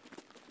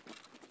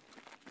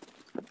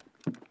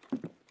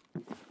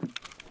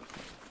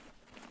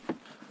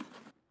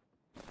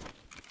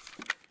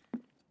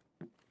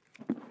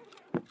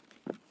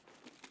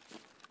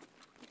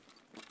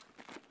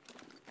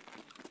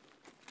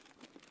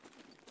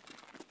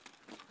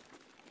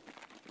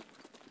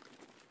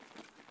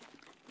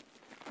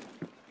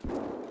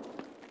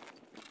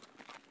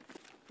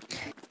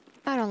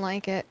 I don't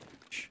like it.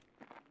 Shh.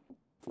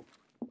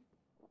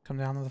 Come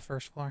down to the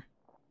first floor.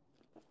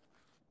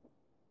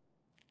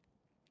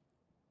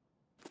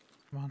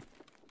 Come on.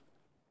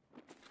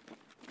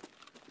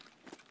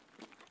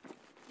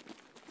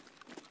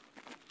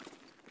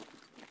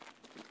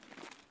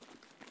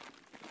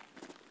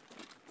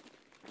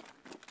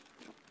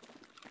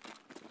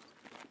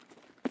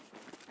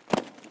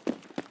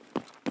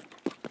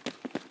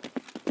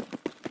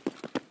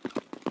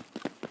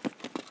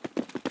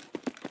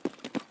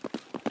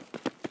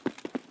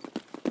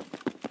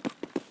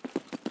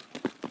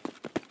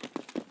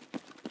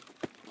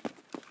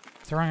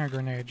 Throwing a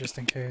grenade just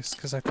in case,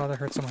 because I thought I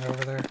heard someone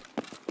over there.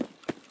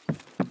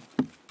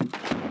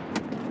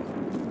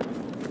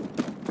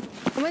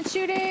 Someone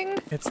shooting!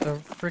 It's the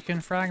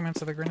freaking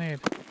fragments of the grenade.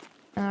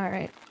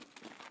 Alright.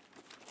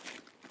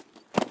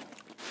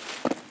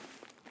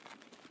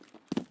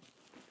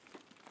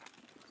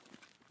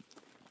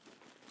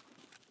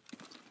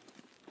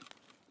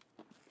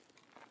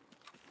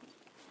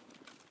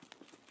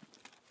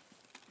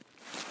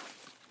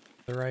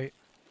 The right.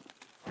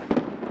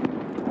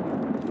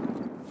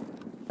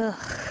 Ugh.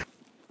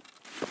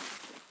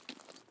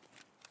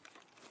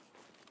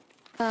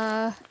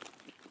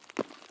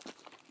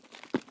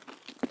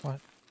 What?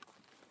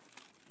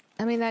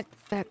 I mean, that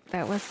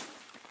was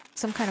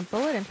some kind of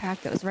bullet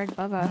impact that was right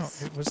above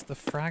us. No, it was the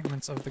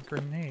fragments of the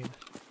grenade.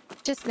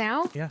 Just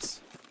now?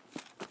 Yes.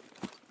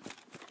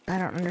 I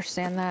don't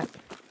understand that.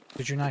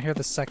 Did you not hear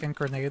the second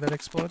grenade that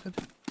exploded?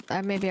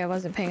 Maybe I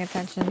wasn't paying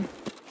attention.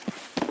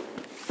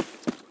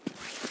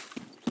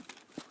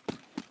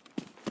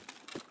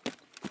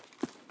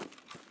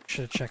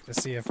 Should have checked to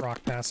see if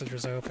Rock Passage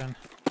was open.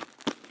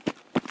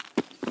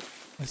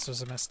 This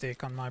was a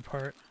mistake on my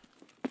part.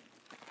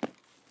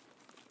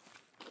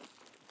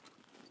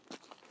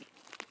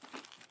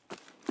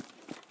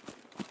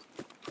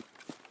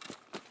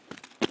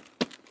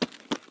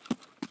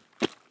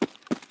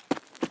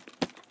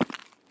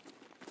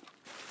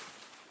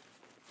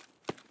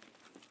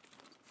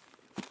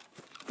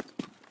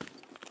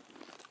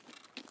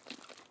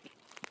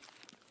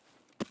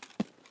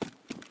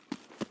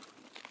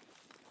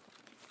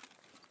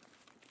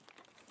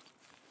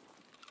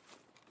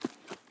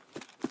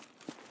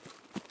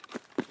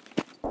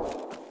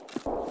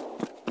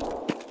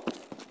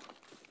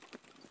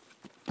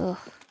 Ugh.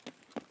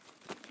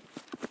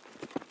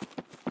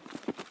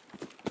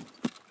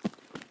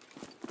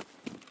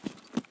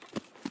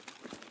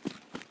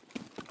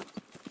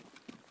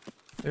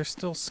 There's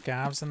still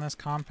scavs in this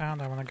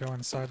compound. I want to go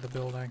inside the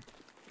building.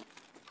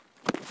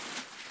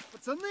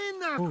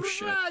 Oh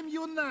shit.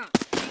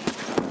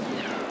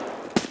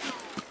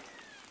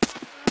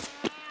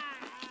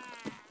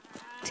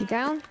 Is he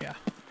down? Yeah.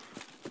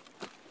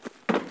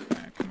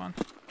 Alright, come on.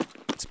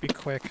 Let's be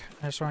quick.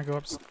 I just want to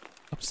go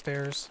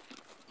upstairs.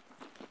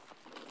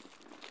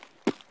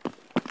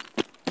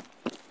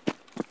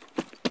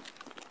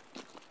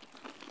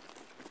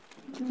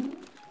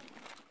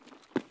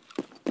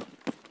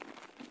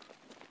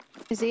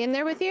 he in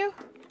there with you?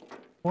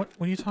 What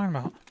are you talking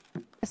about?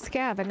 A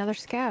scav, another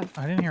scav.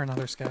 I didn't hear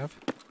another scav.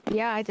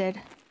 Yeah, I did.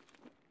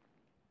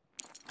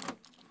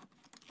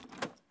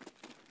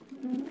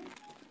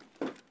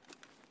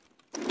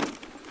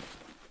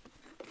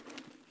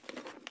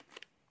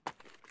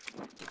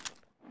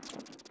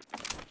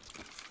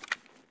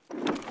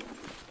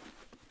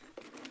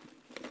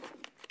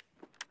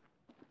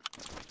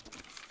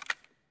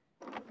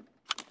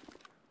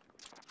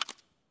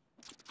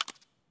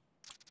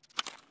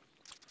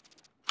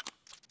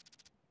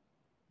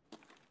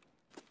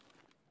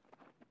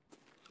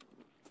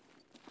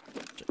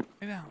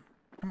 Lay down.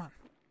 Come on.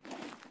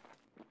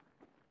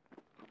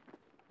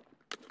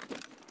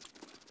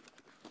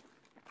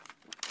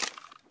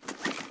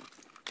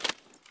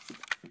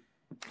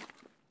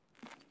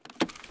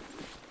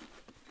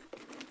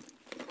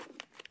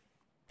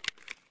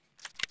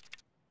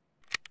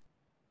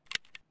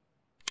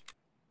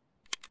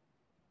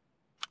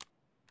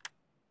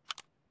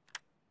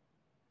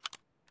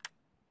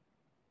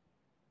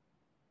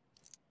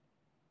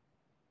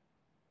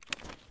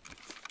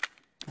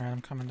 Alright,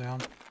 I'm coming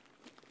down.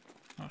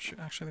 Oh shoot,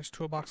 actually there's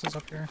toolboxes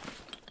up here.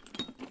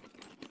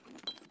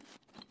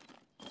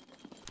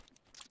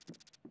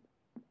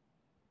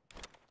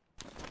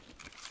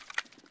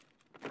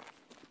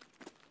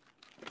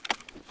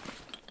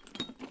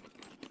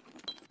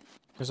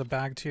 There's a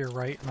bag to your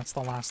right, and that's the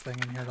last thing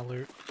in here to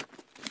loot.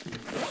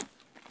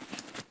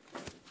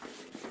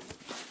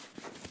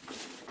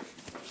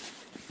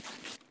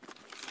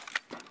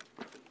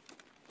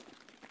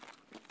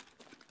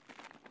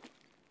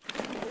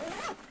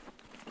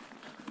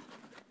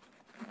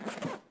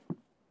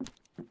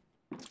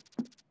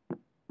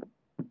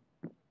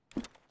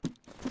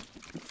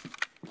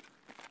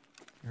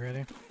 You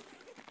ready?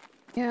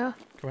 Yeah.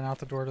 Going out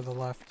the door to the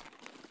left.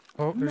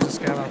 Oh, there's a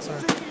scav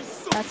outside.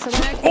 That's the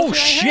one I told Oh you I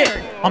shit!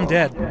 heard. I'm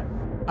dead.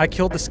 I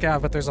killed the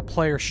scav, but there's a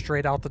player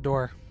straight out the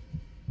door.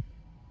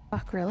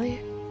 Fuck, really?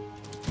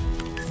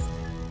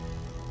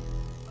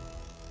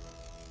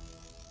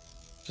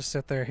 Just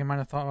sit there. He might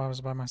have thought I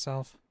was by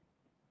myself.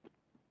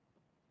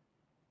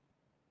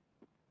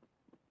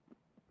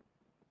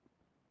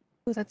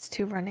 Ooh, that's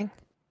two running.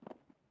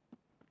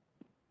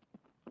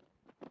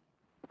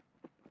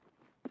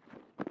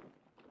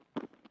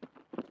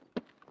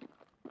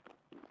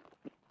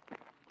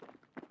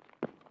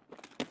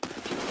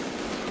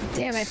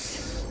 Damn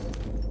it.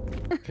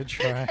 Good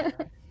try.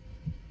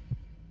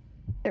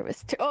 There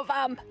was two of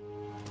them.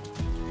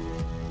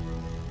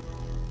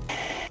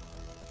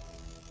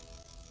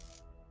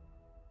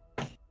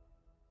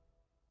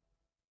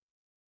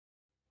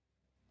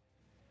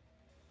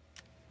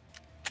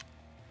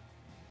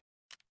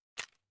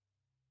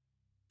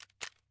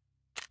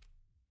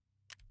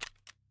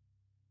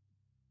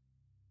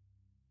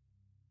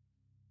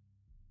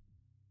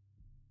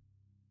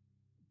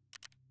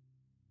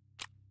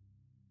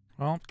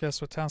 Well, guess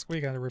what task we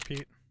gotta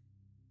repeat.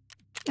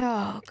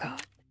 Oh,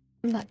 God.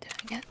 I'm not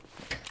doing it.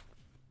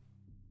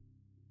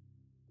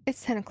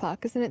 It's 10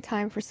 o'clock. Isn't it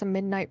time for some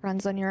midnight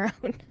runs on your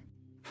own?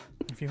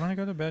 If you want to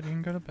go to bed, you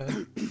can go to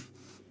bed.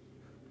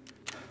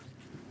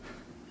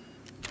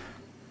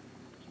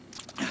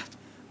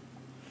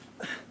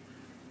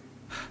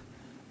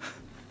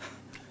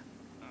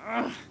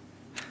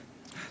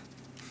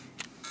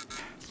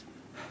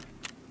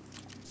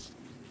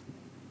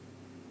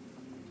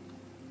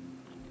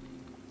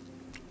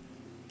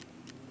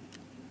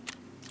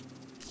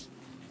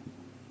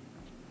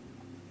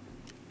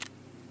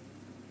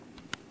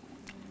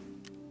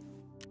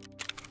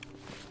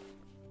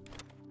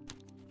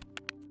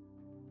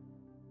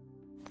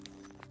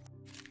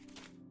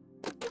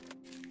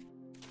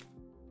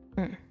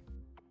 Hmm.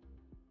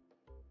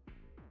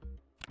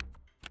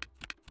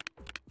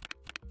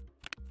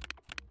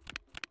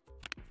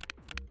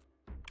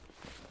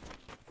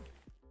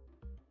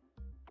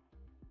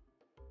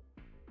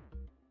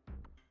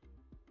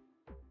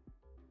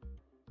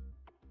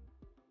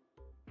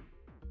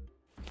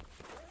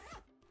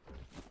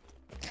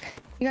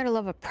 You gotta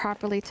love a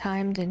properly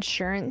timed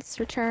insurance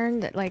return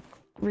that, like,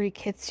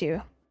 re-kits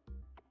you.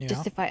 Yeah.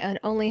 Just if I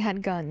only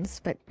had guns,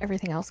 but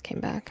everything else came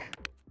back.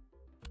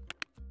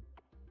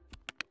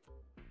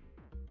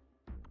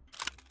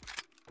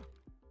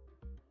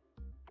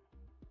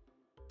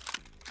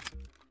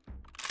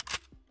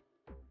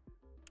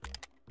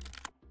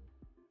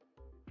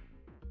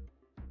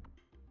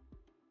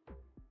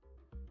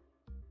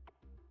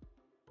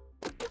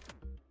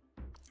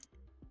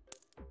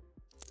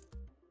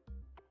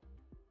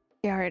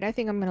 Yeah, alright, I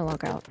think I'm gonna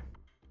log out.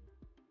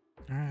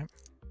 Alright.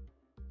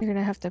 You're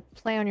gonna have to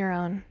play on your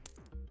own.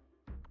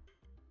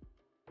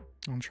 I'm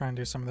gonna try and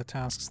do some of the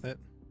tasks that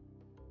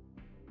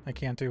I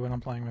can't do when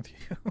I'm playing with you.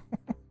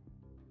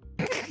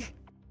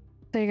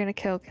 So you're gonna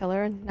kill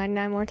Killer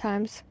 99 more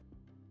times?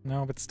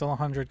 No, but still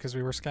 100 because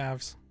we were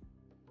scavs.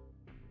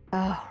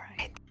 Oh,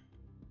 right.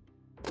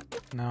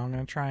 No, I'm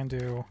gonna try and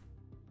do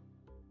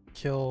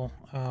kill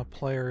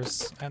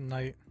players at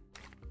night.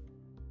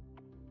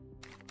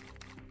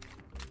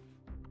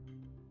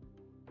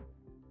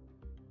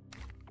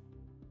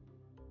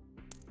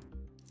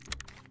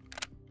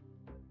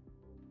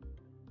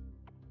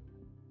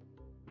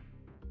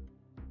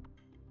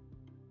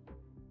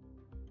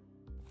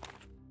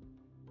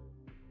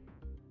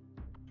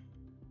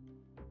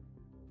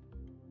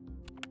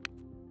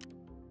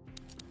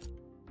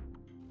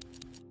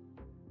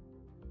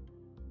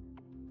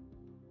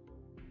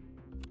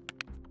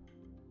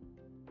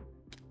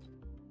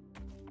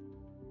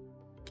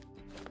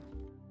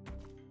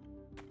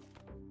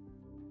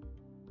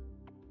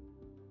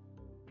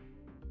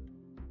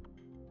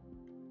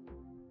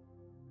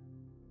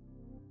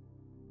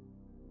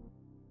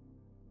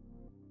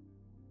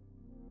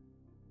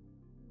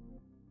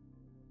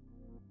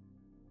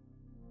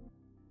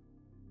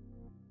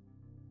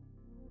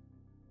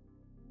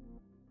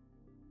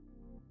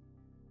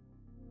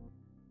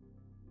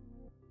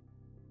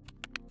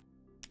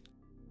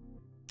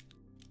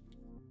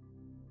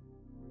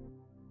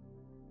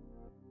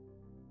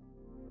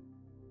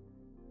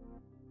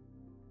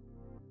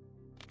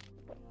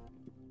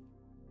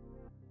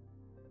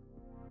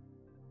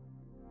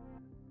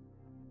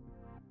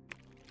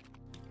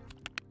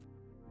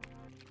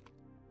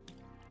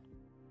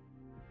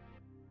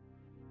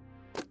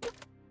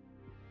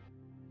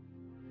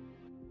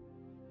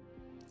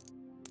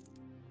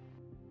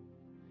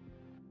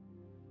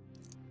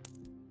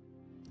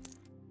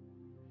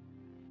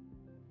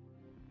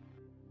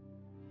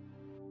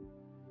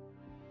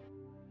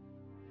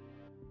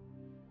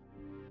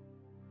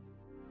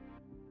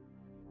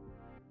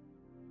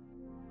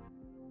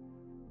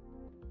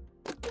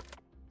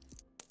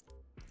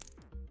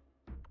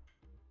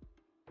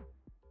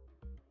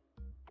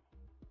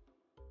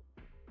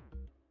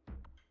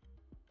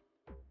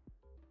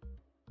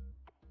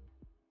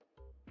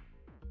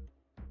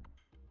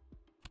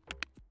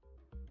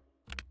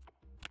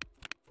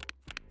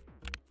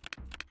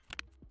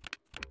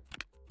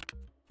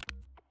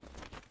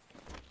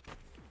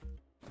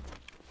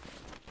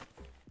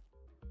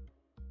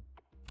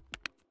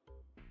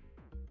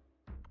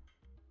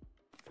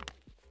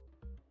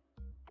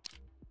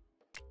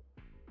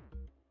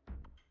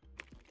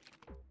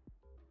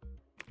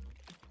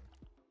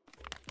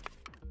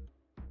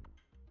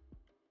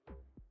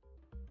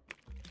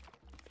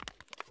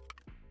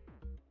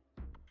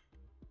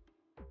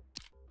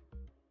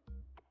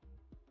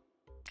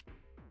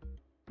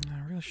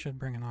 This should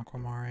bring an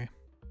Aquamari.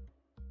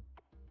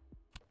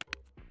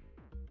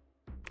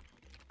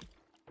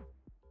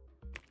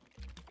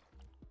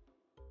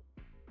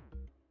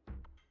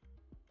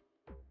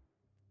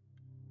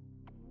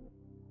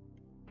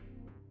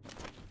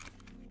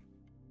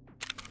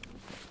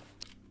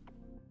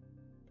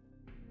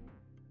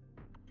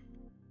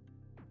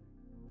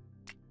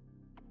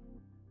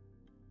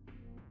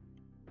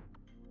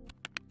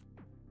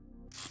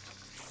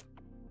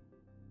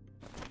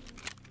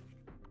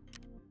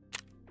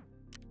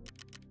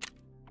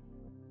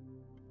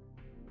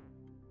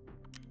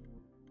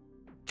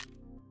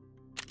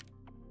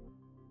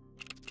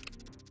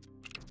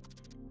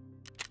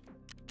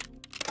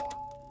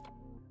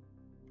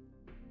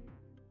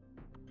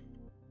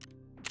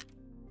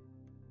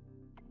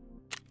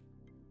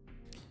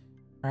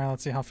 Alright,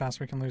 let's see how fast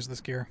we can lose this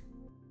gear.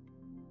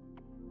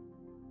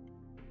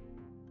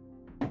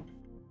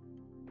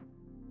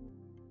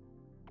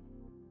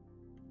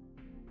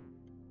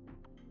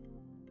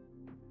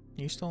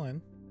 You still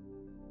in?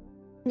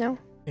 No.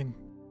 In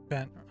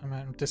vent. I'm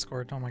at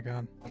Discord. Oh my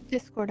god.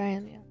 Discord, I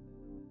am, yeah.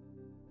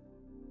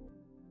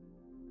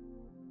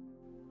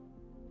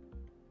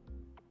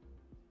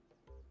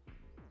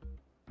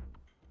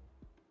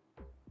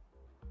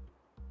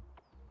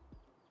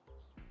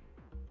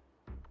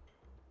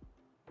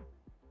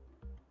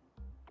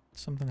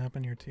 Something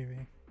happened to your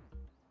TV.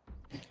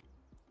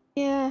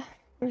 Yeah,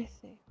 let me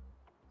see.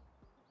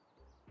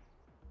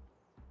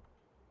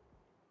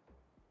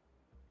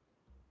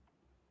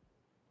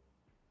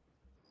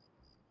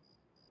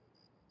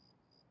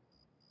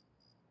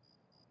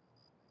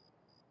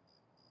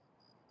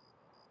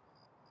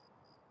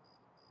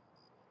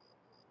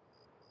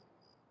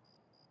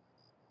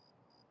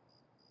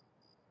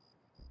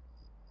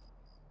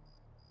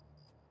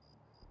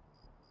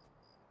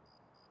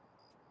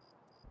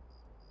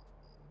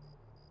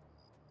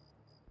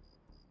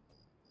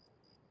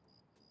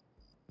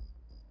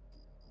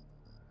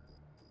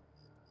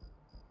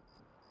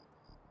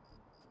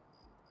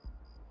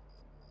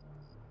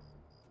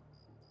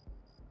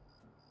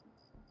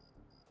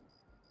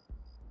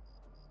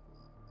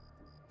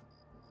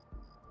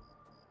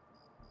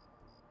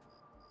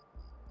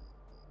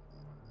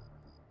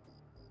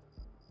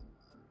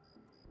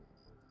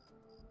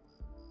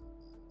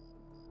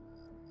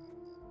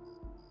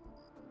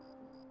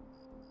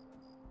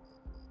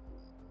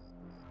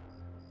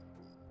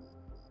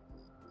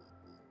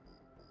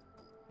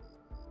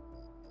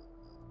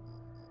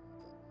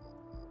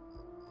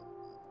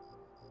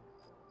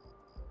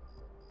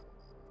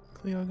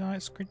 Cleo got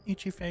a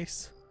itchy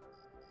face.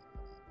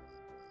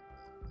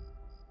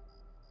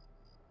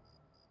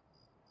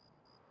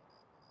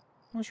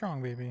 What's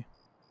wrong, baby?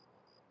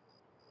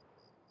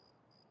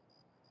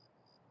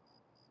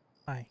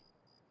 Hi.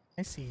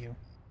 I see you.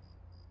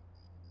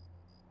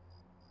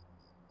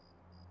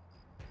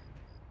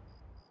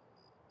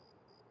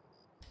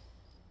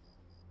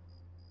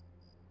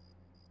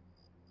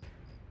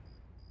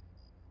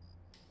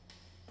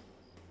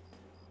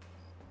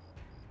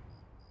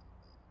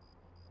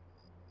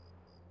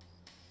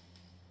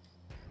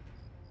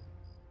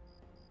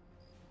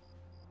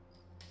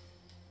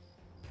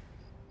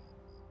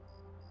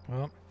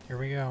 Well, here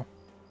we go.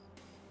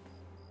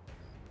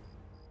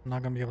 I'm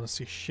not gonna be able to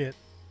see shit.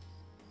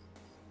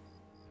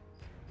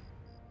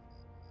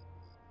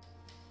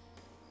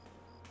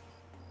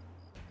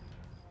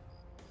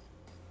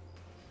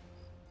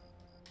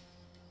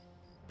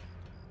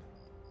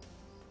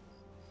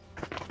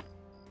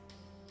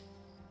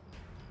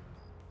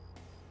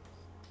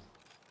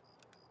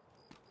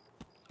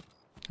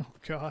 Oh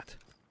god.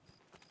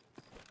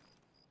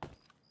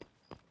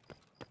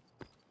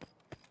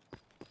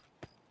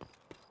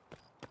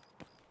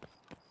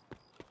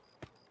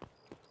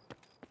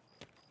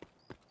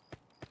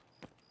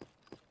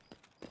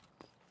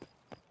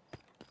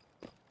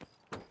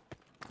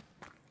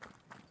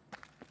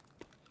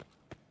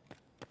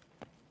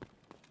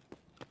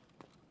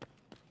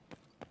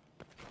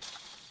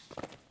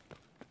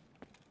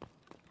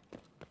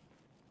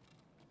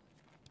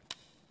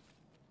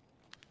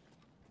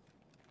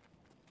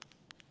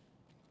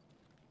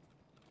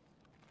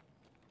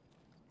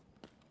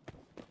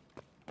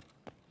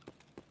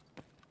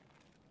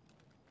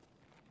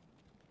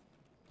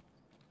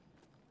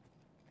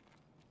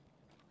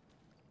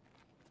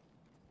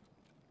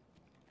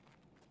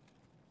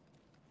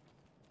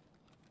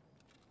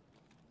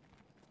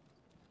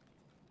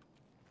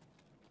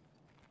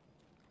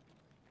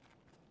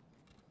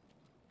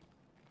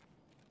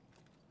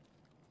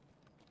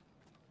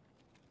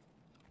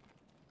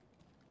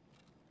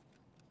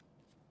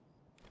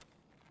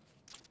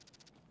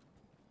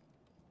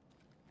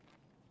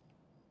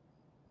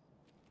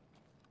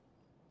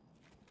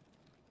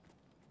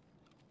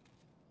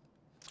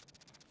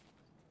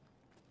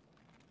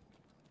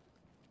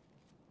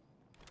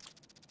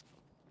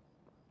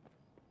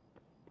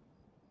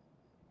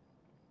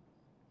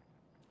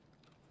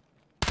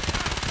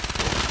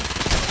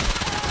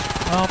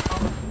 Well,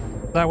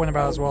 that went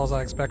about as well as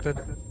I expected.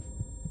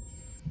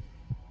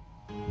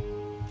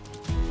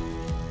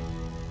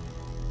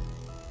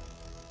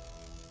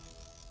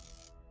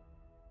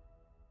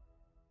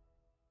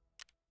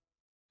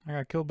 I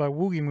got killed by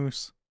Woogie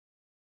Moose.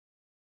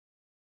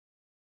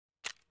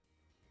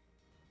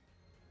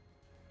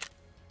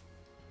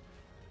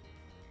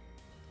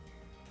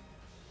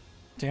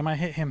 Damn, I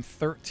hit him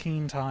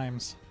 13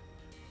 times.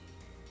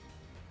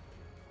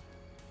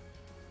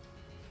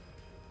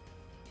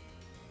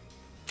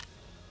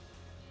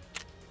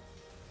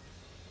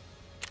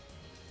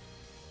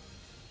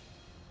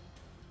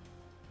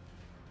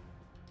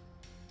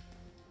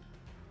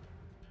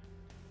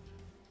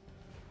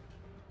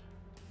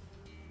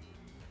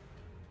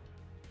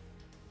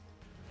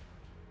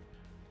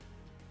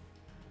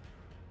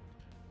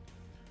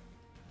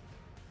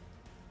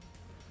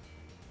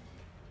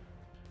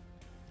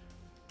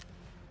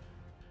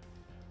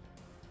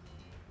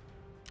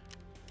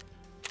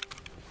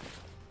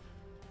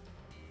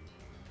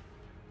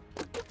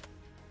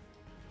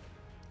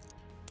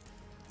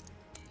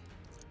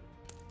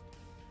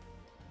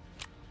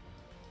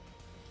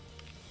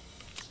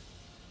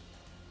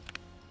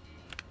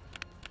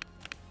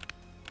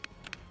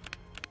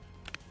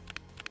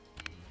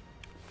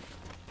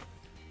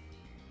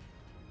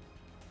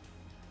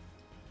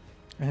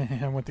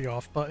 And with the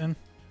off button?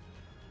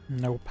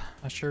 Nope,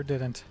 I sure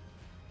didn't.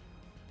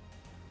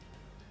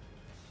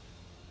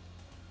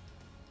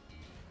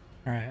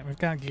 Alright, we've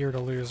got gear to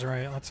lose,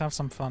 right? Let's have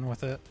some fun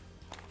with it.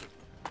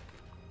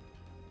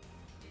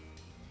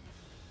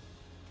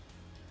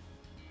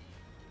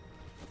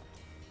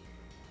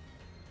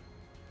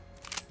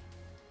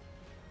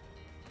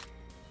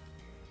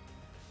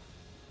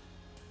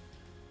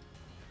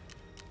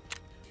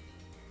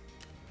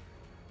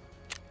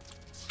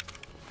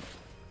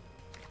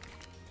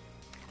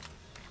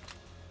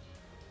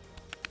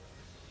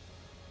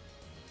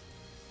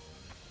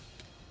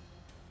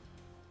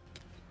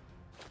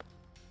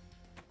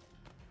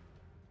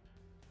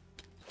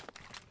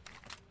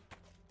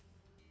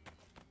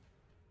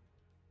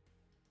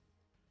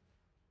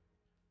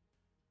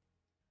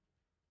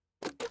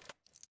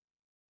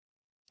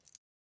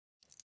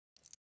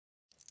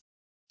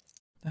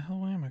 The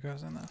hell ammo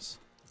goes in this?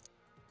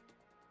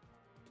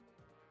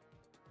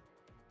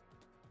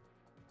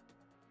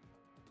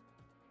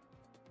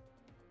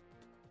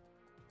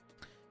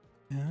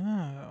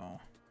 Oh.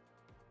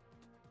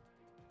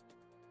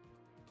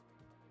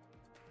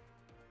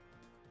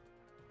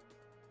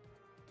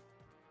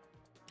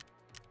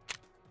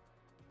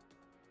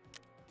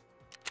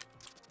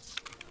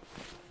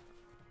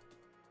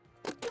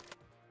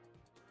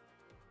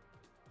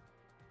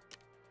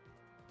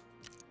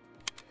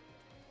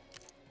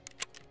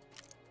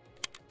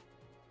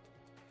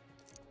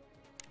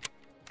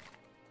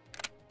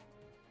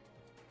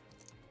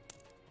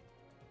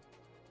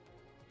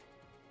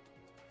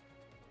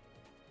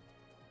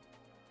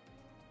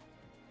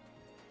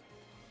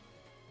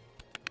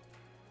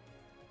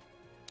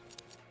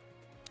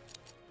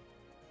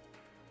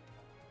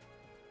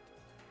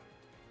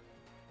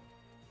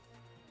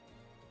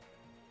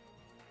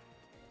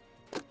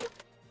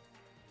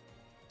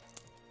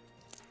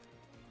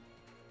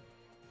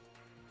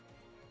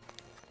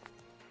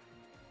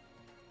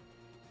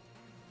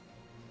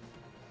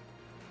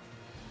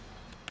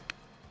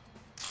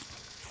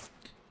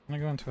 I'm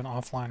gonna go into an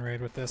offline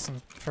raid with this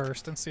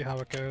first and see how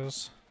it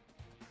goes.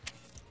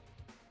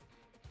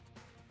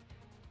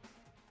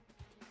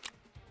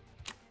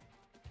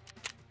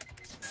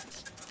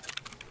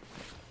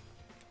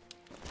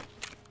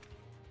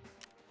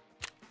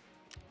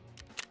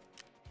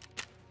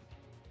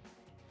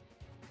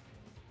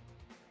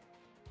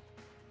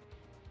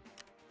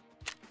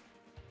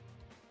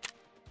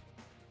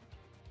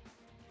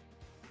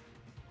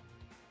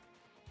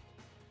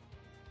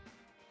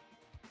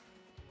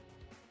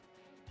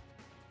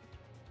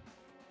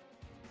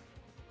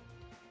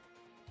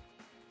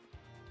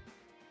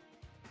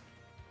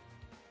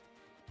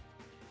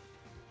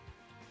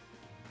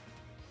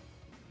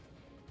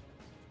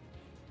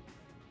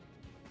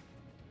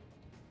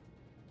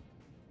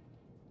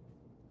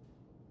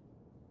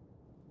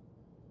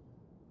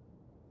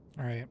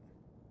 Alright.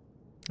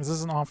 This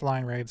is an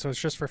offline raid, so it's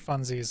just for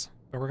funsies.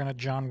 But we're gonna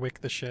John Wick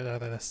the shit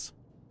out of this.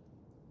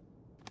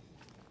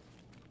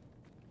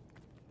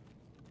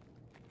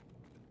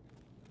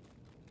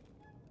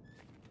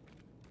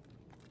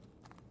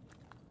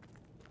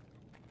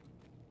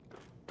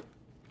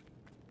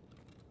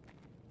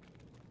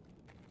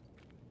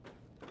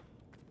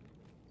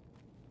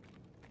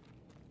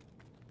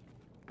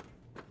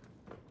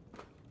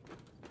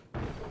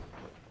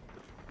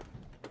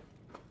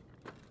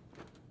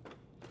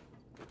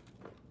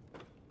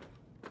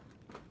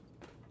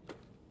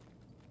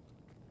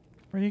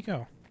 Where'd he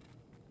go?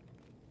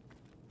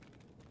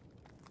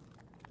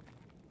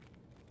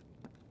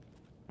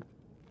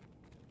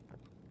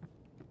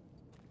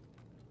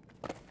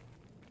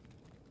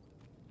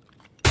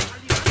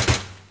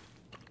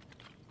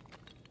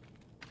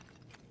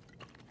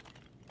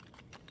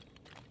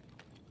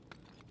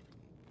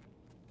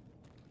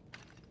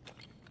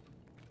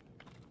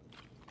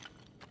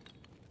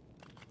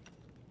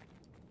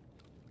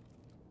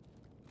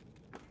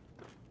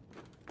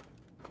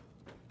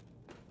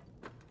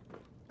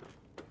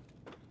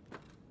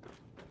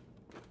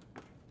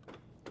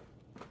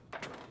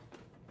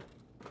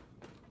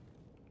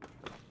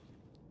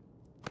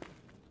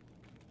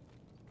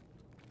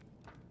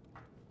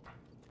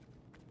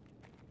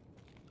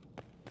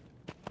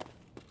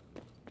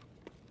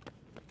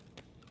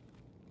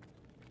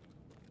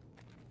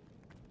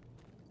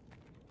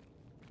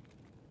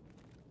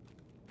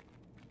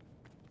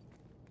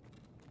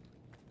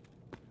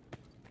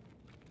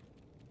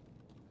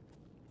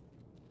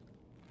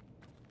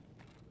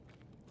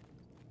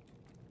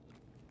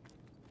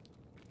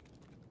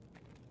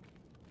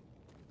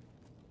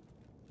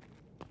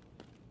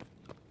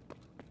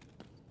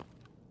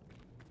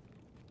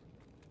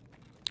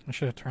 I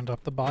should have turned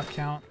up the bot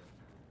count.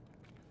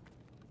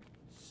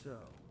 So,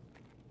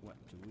 what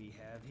do we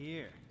have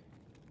here?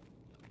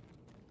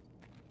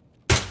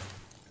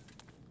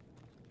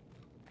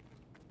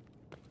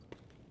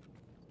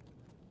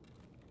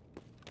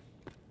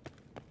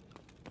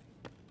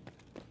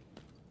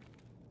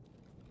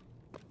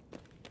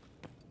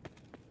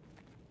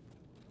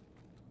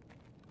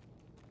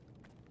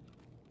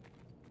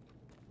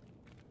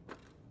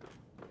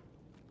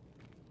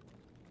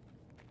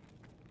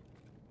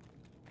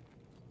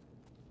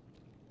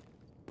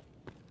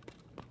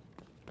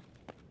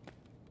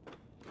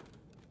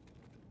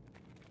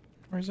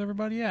 Where's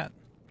everybody at?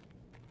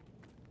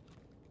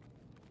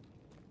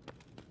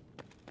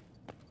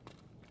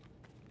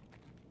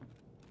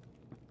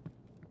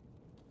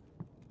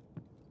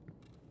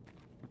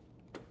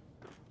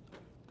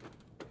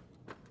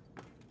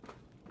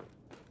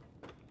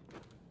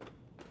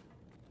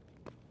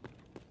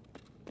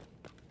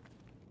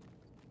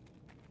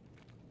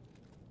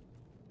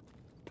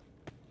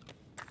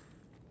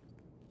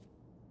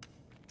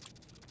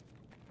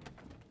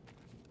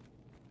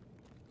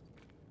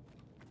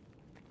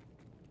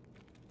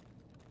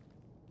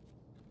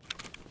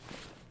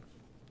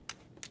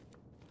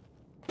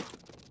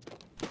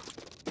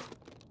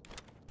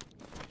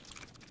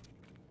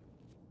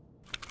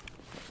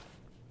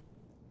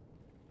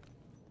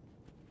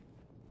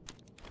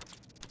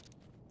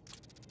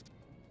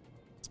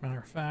 As a matter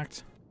of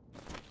fact,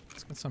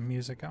 let's get some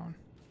music going.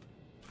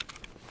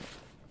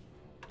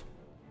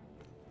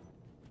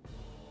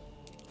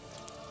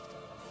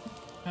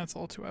 That's a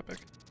little too epic.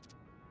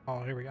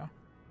 Oh, here we go.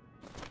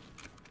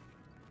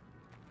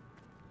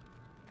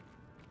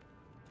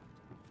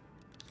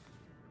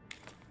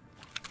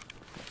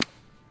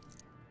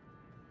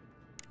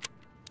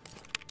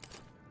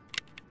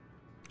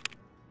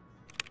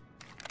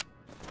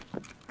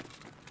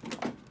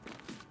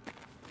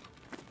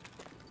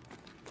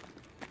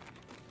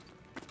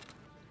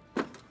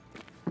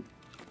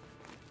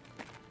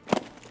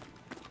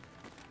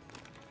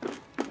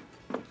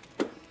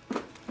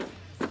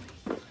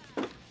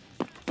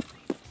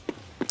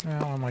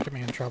 Well, one might get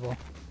me in trouble.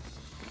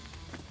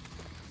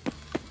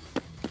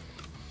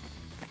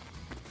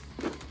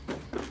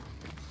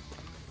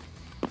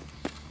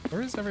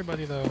 Where is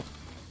everybody, though?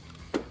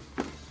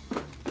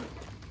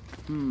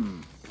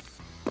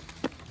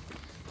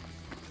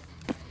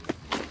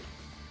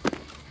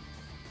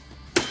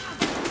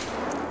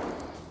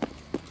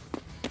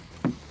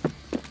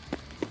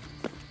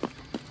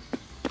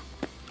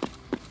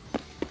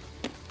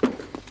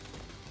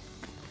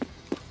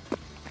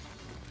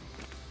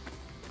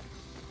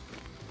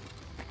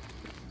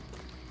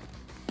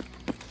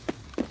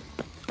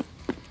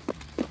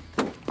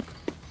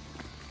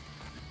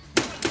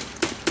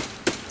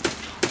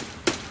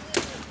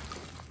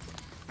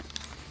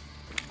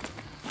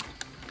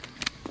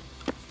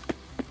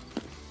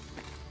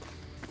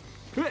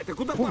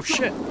 Oh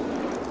shit!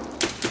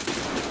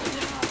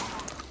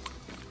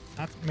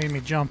 That made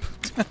me jump.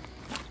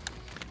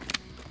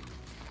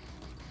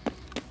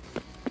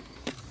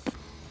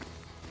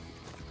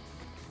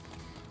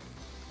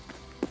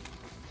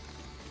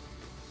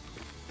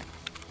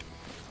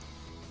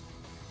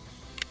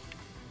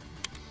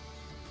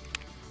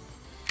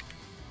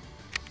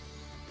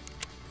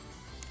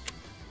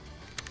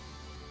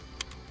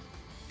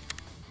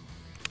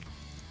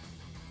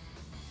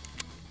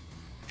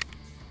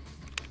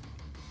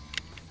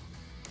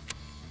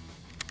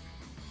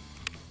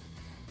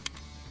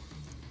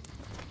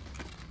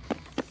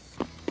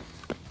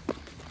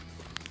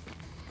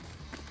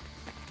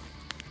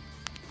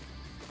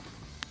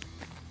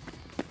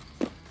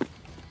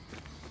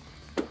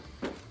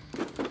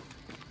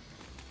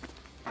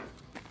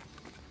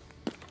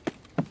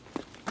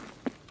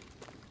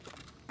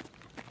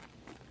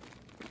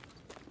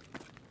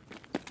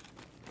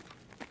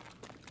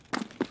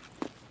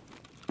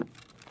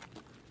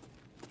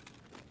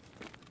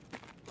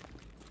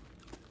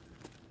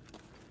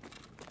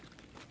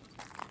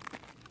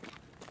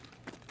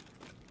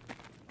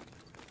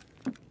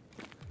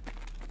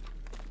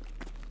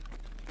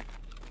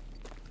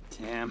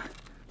 Damn, I'm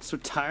so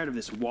tired of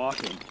this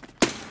walking.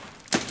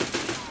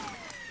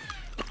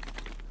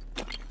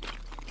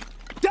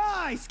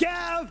 Die,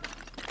 Scav!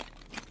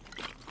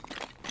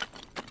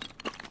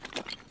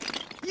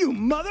 You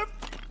mother...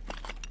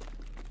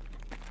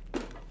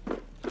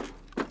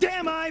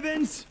 Damn,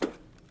 Ivans!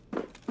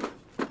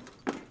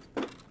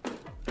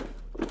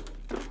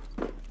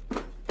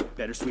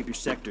 Better sweep your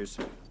sectors.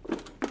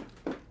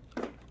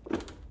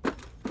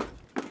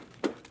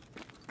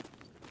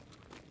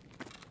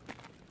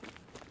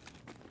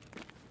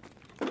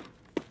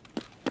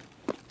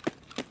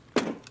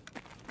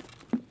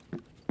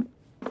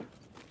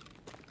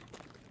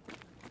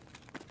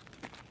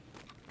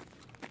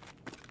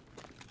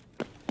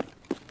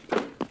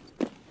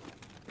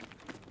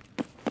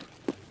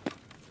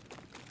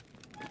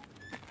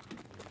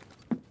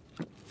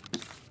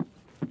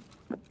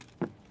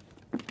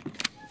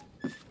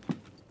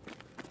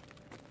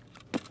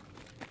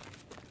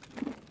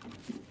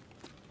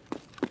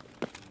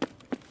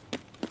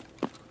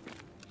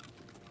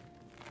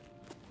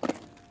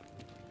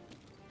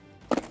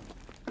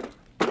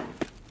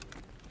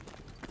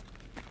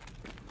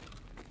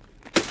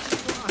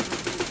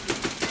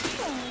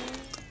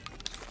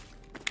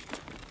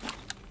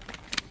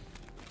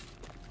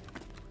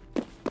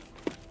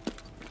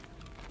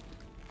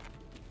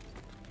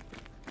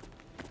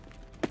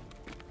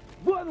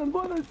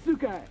 Вон он,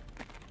 сука!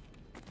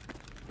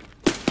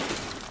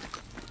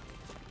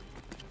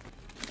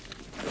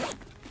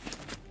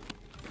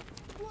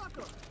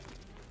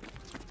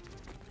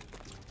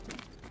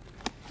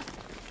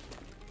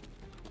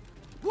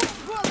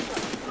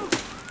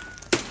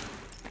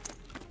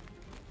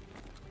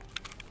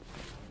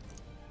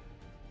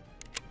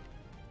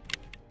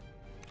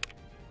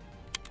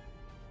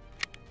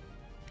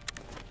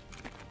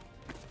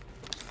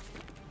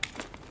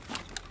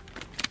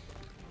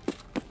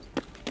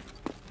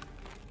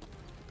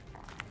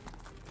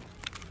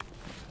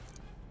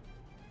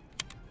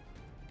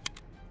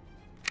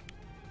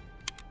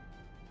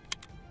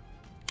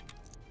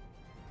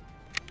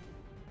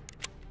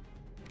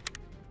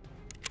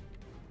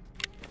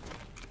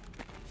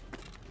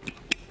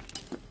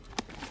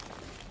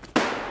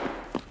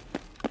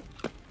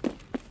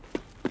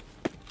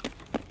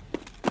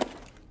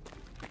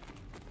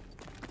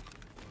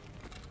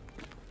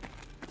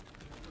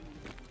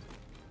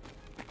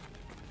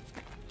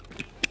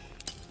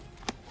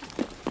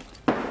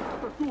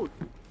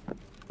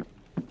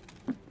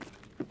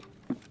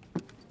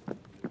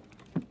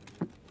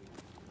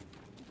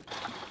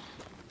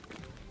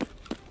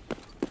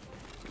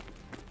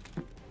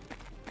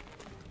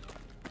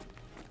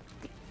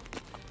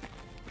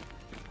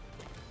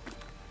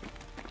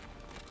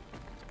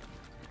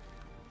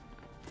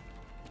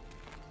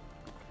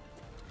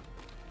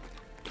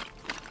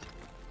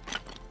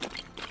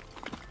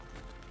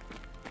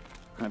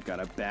 I've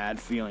got a bad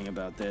feeling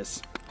about this.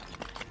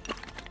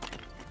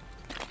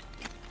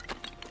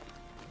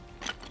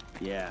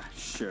 Yeah,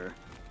 sure.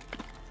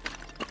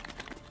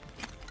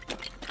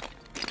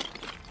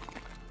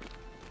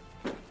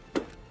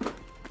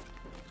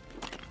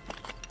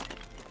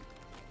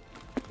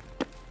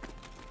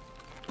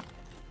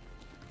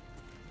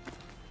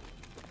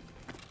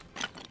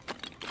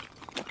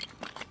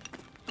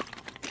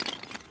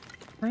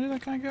 Where did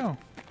that guy go?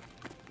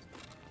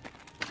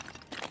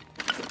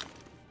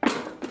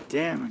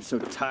 Damn, I'm so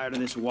tired of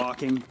this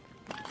walking.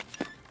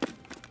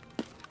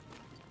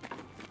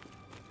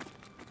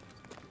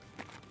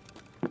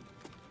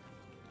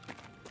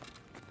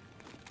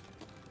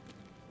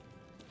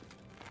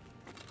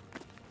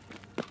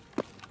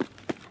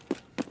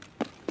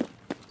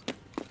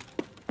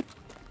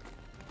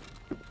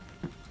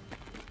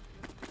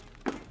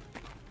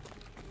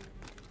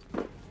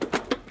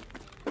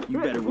 You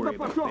better worry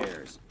about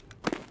bears.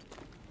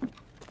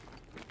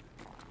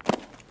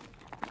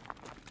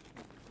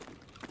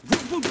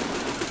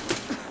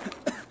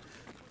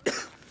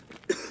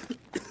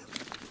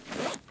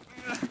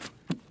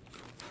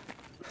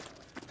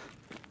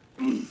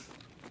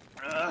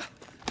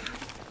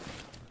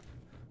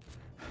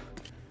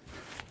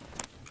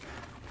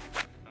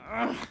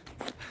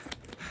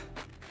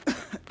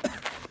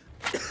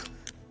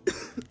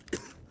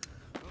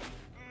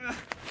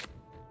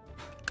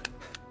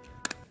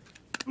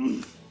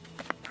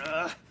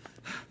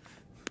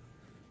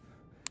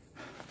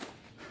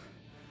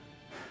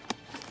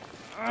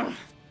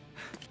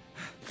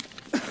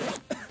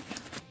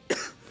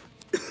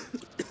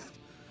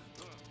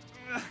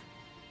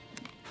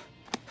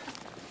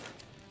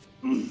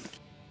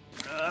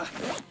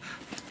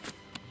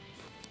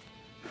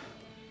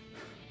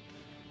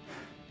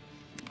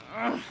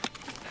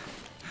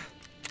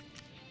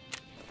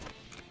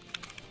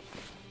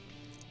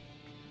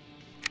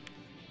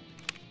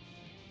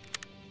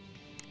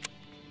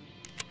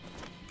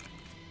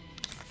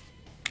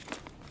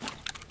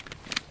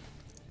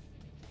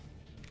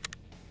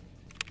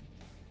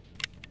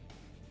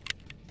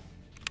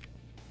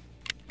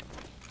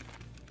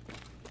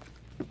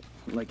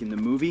 Like in the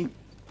movie,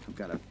 I've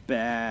got a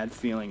bad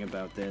feeling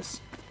about this.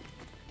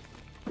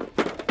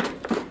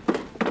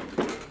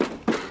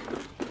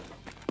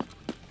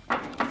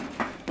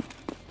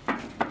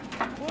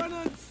 Вон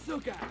он,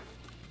 сука!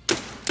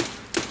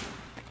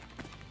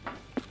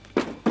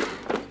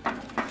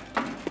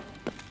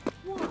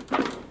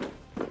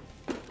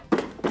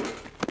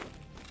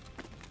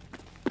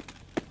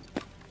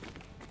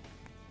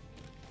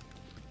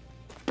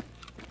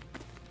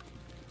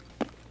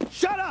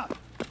 Shut up!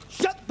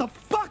 Shut the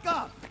fuck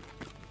up!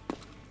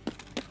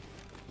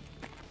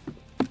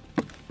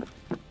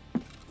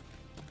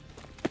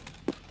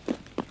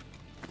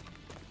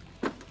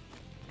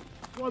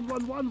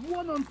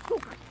 Вон он,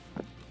 сука!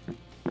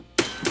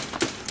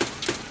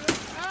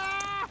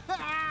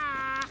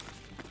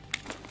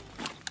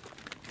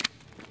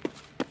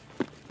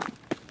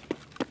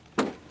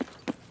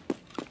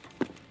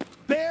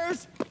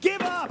 Bears,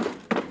 give up!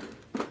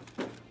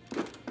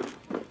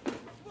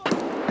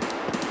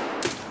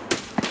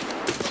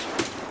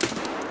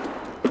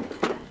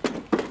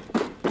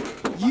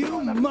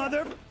 You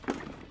mother...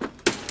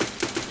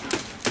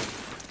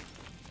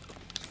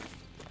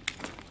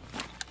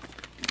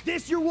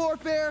 This your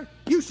warfare?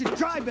 You should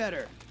try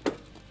better.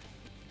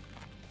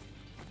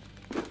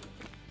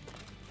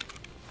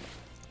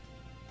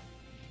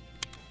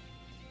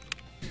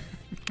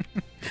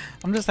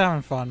 I'm just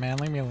having fun, man.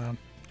 Leave me alone.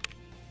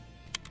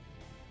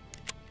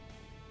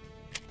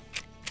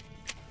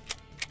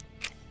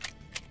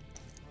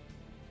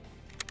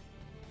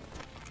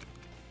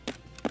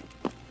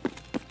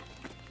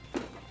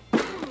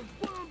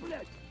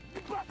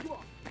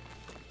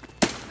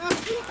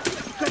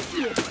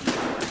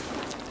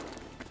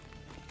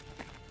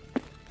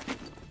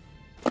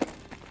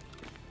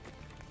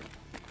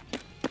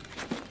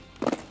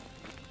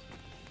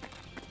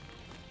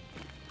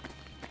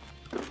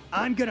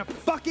 I'm gonna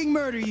fucking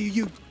murder you,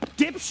 you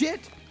dipshit!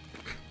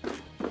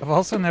 I've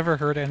also never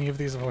heard any of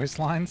these voice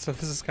lines, so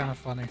this is kind of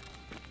funny.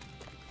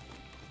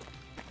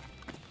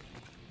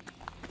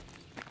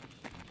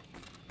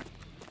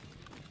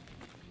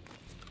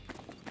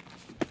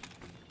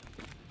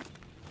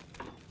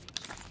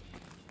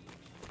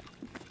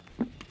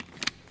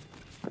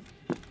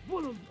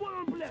 Вон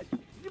он, блядь!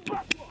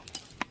 Ебать его!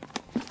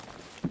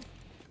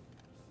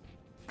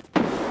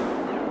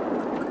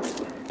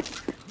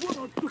 Вон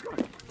он, сука!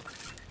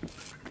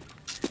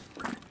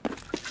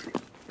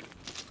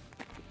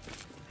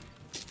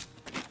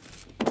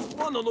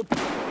 Вон он,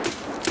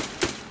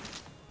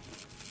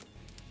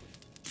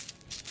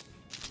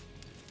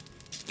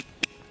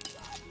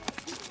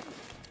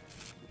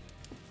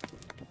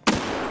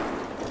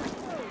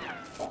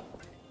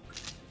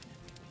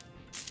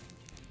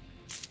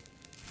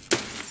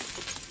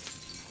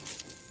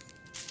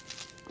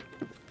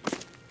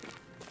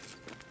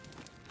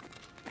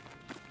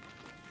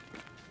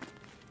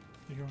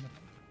 You going to...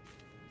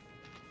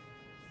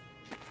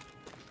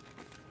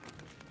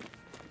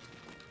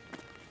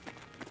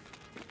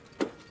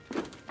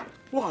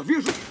 О,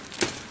 вижу!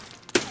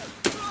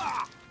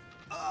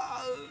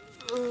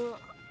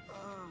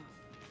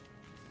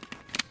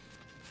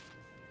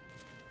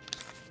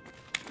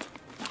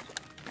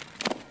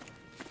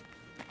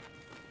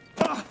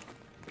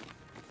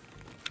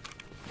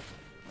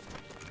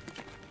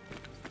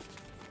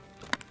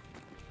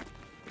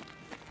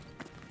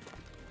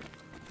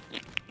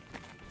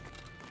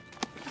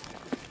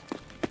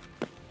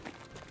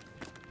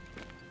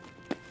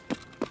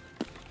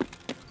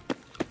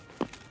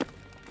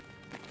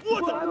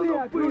 Вот он,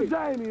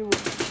 окружаем его!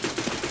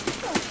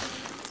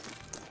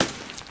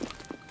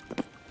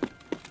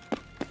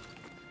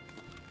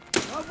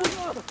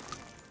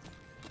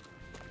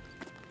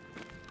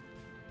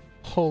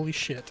 Holy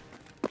shit.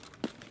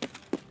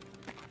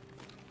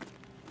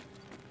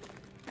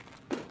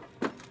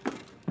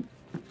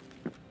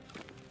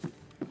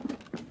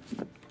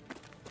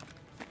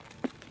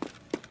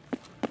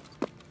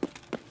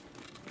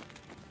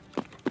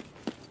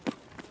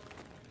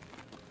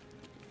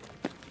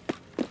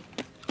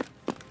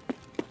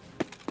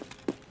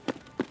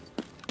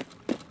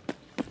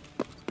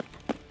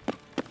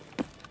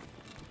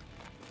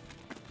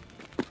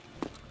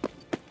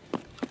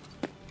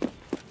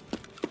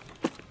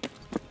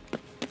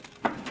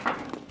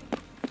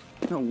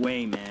 No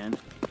way, man.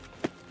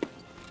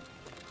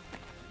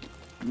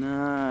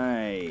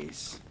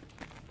 Nice.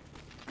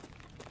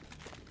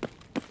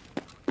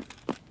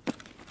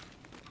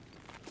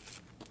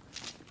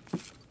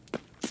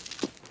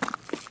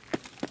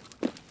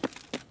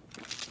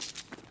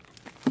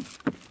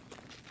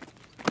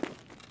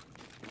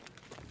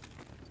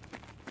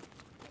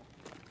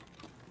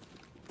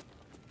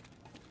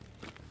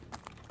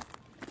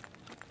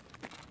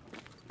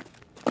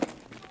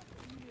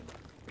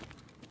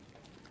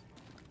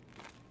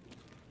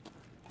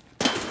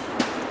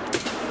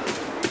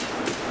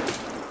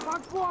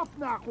 Окоп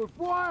нахуй,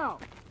 понял?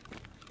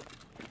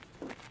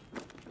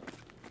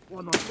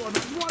 Вон он,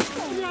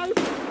 я и...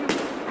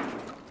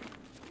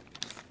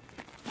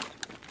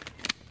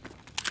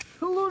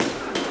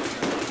 Лучше.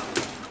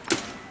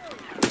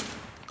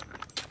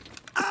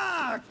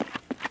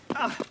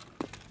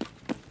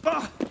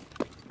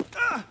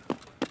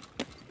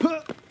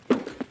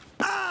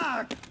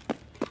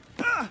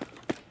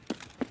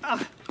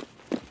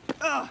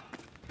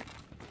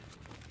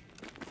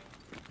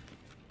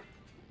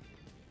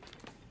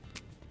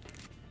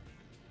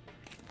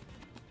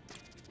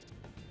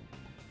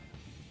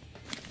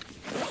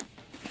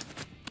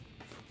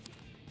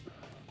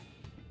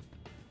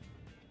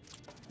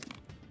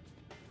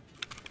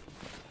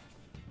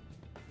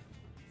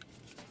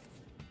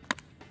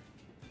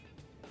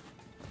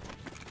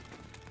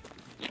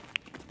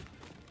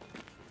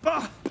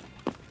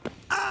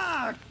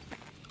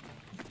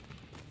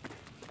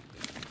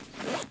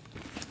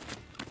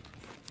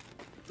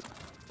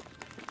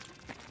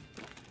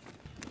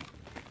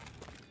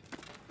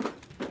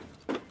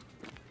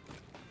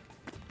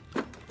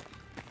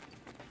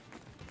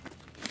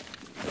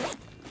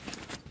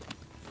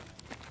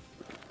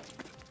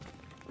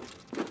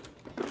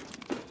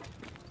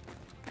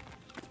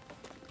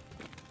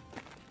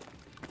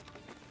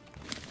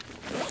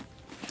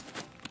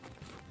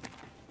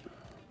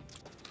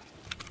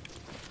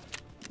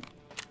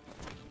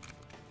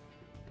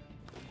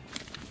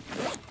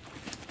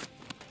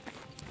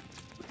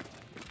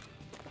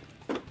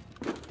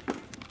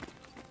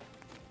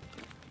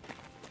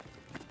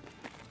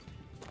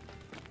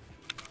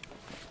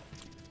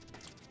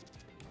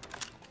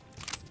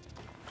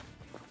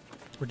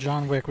 We're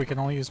John Wick, we can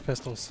only use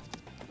pistols.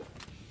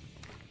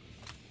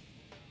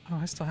 Oh,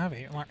 I still have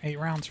eight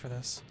rounds for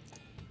this.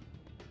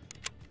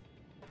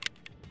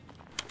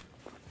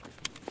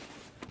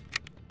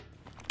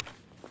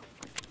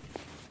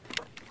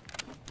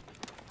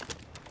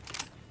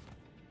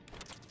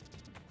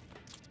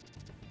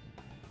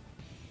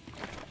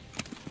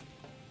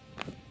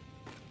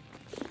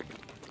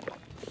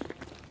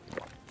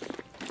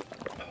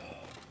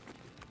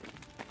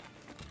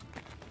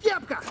 Я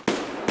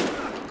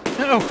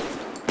No!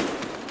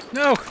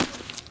 No!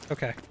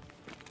 Okay.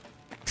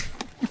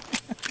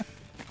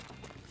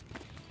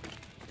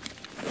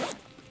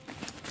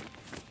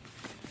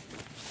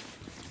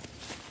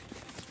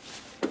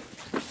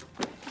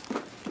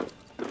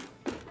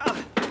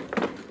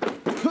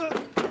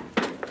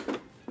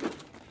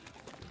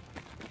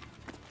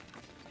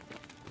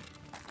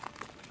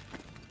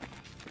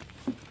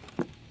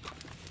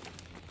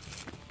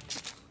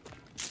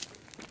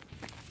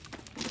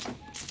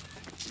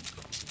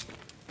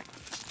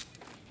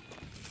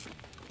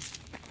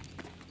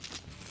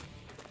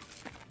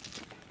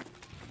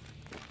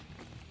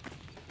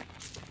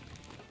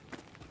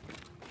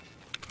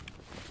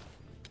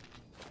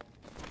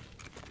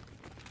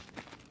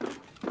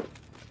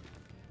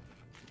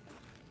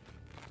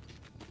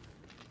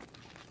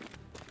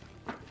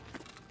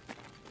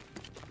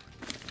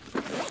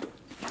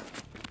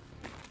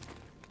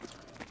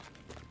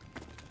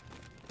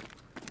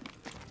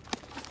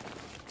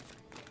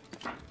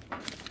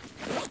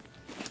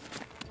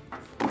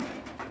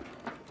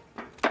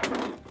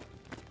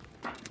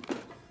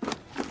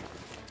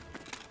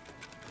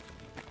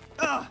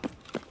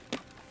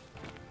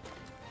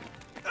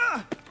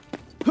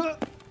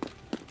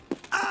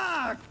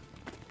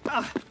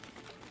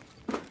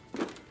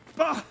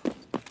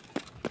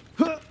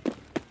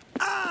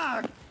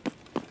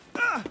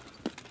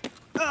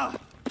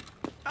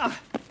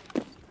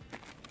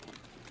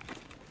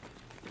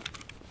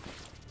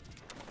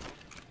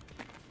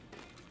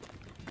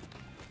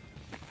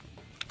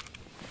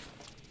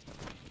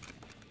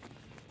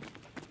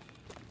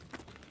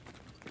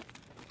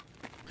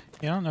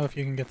 Yeah, I don't know if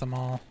you can get them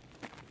all.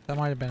 That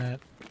might have been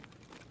it.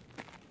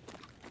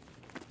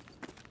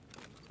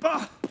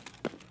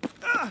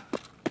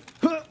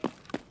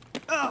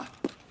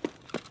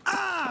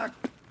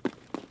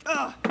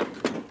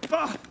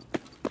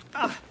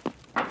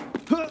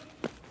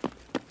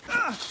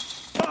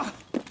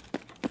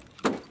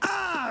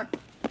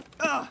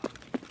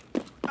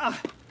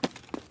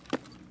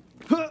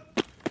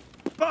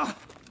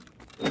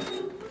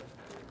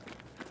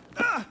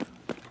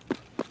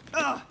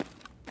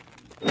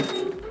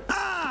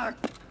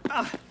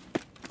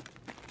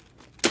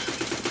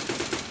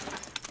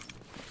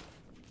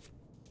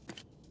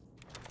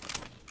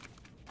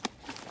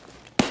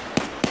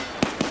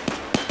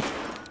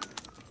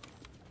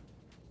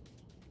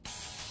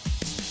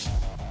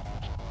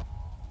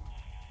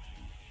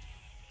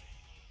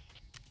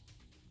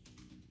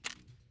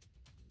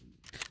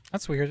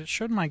 That's weird. It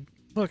showed my...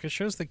 Look, it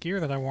shows the gear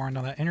that I wore on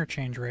that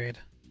interchange raid.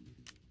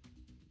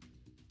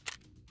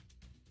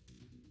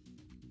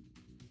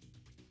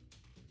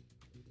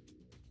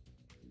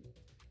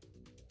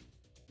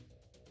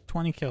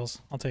 $20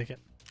 kills. I'll take it.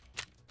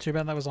 Too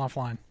bad that was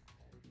offline.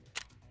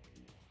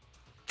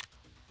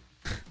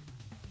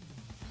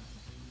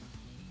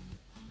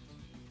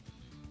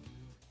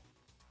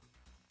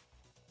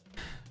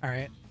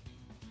 Alright.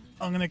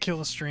 I'm gonna kill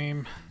the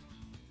stream.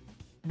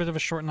 Bit of a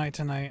short night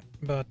tonight,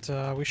 but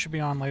we should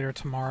be on later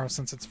tomorrow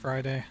since it's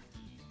Friday.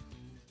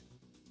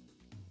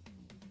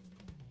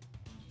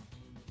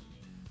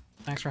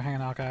 Thanks for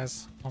hanging out,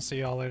 guys. I'll see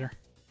y'all later.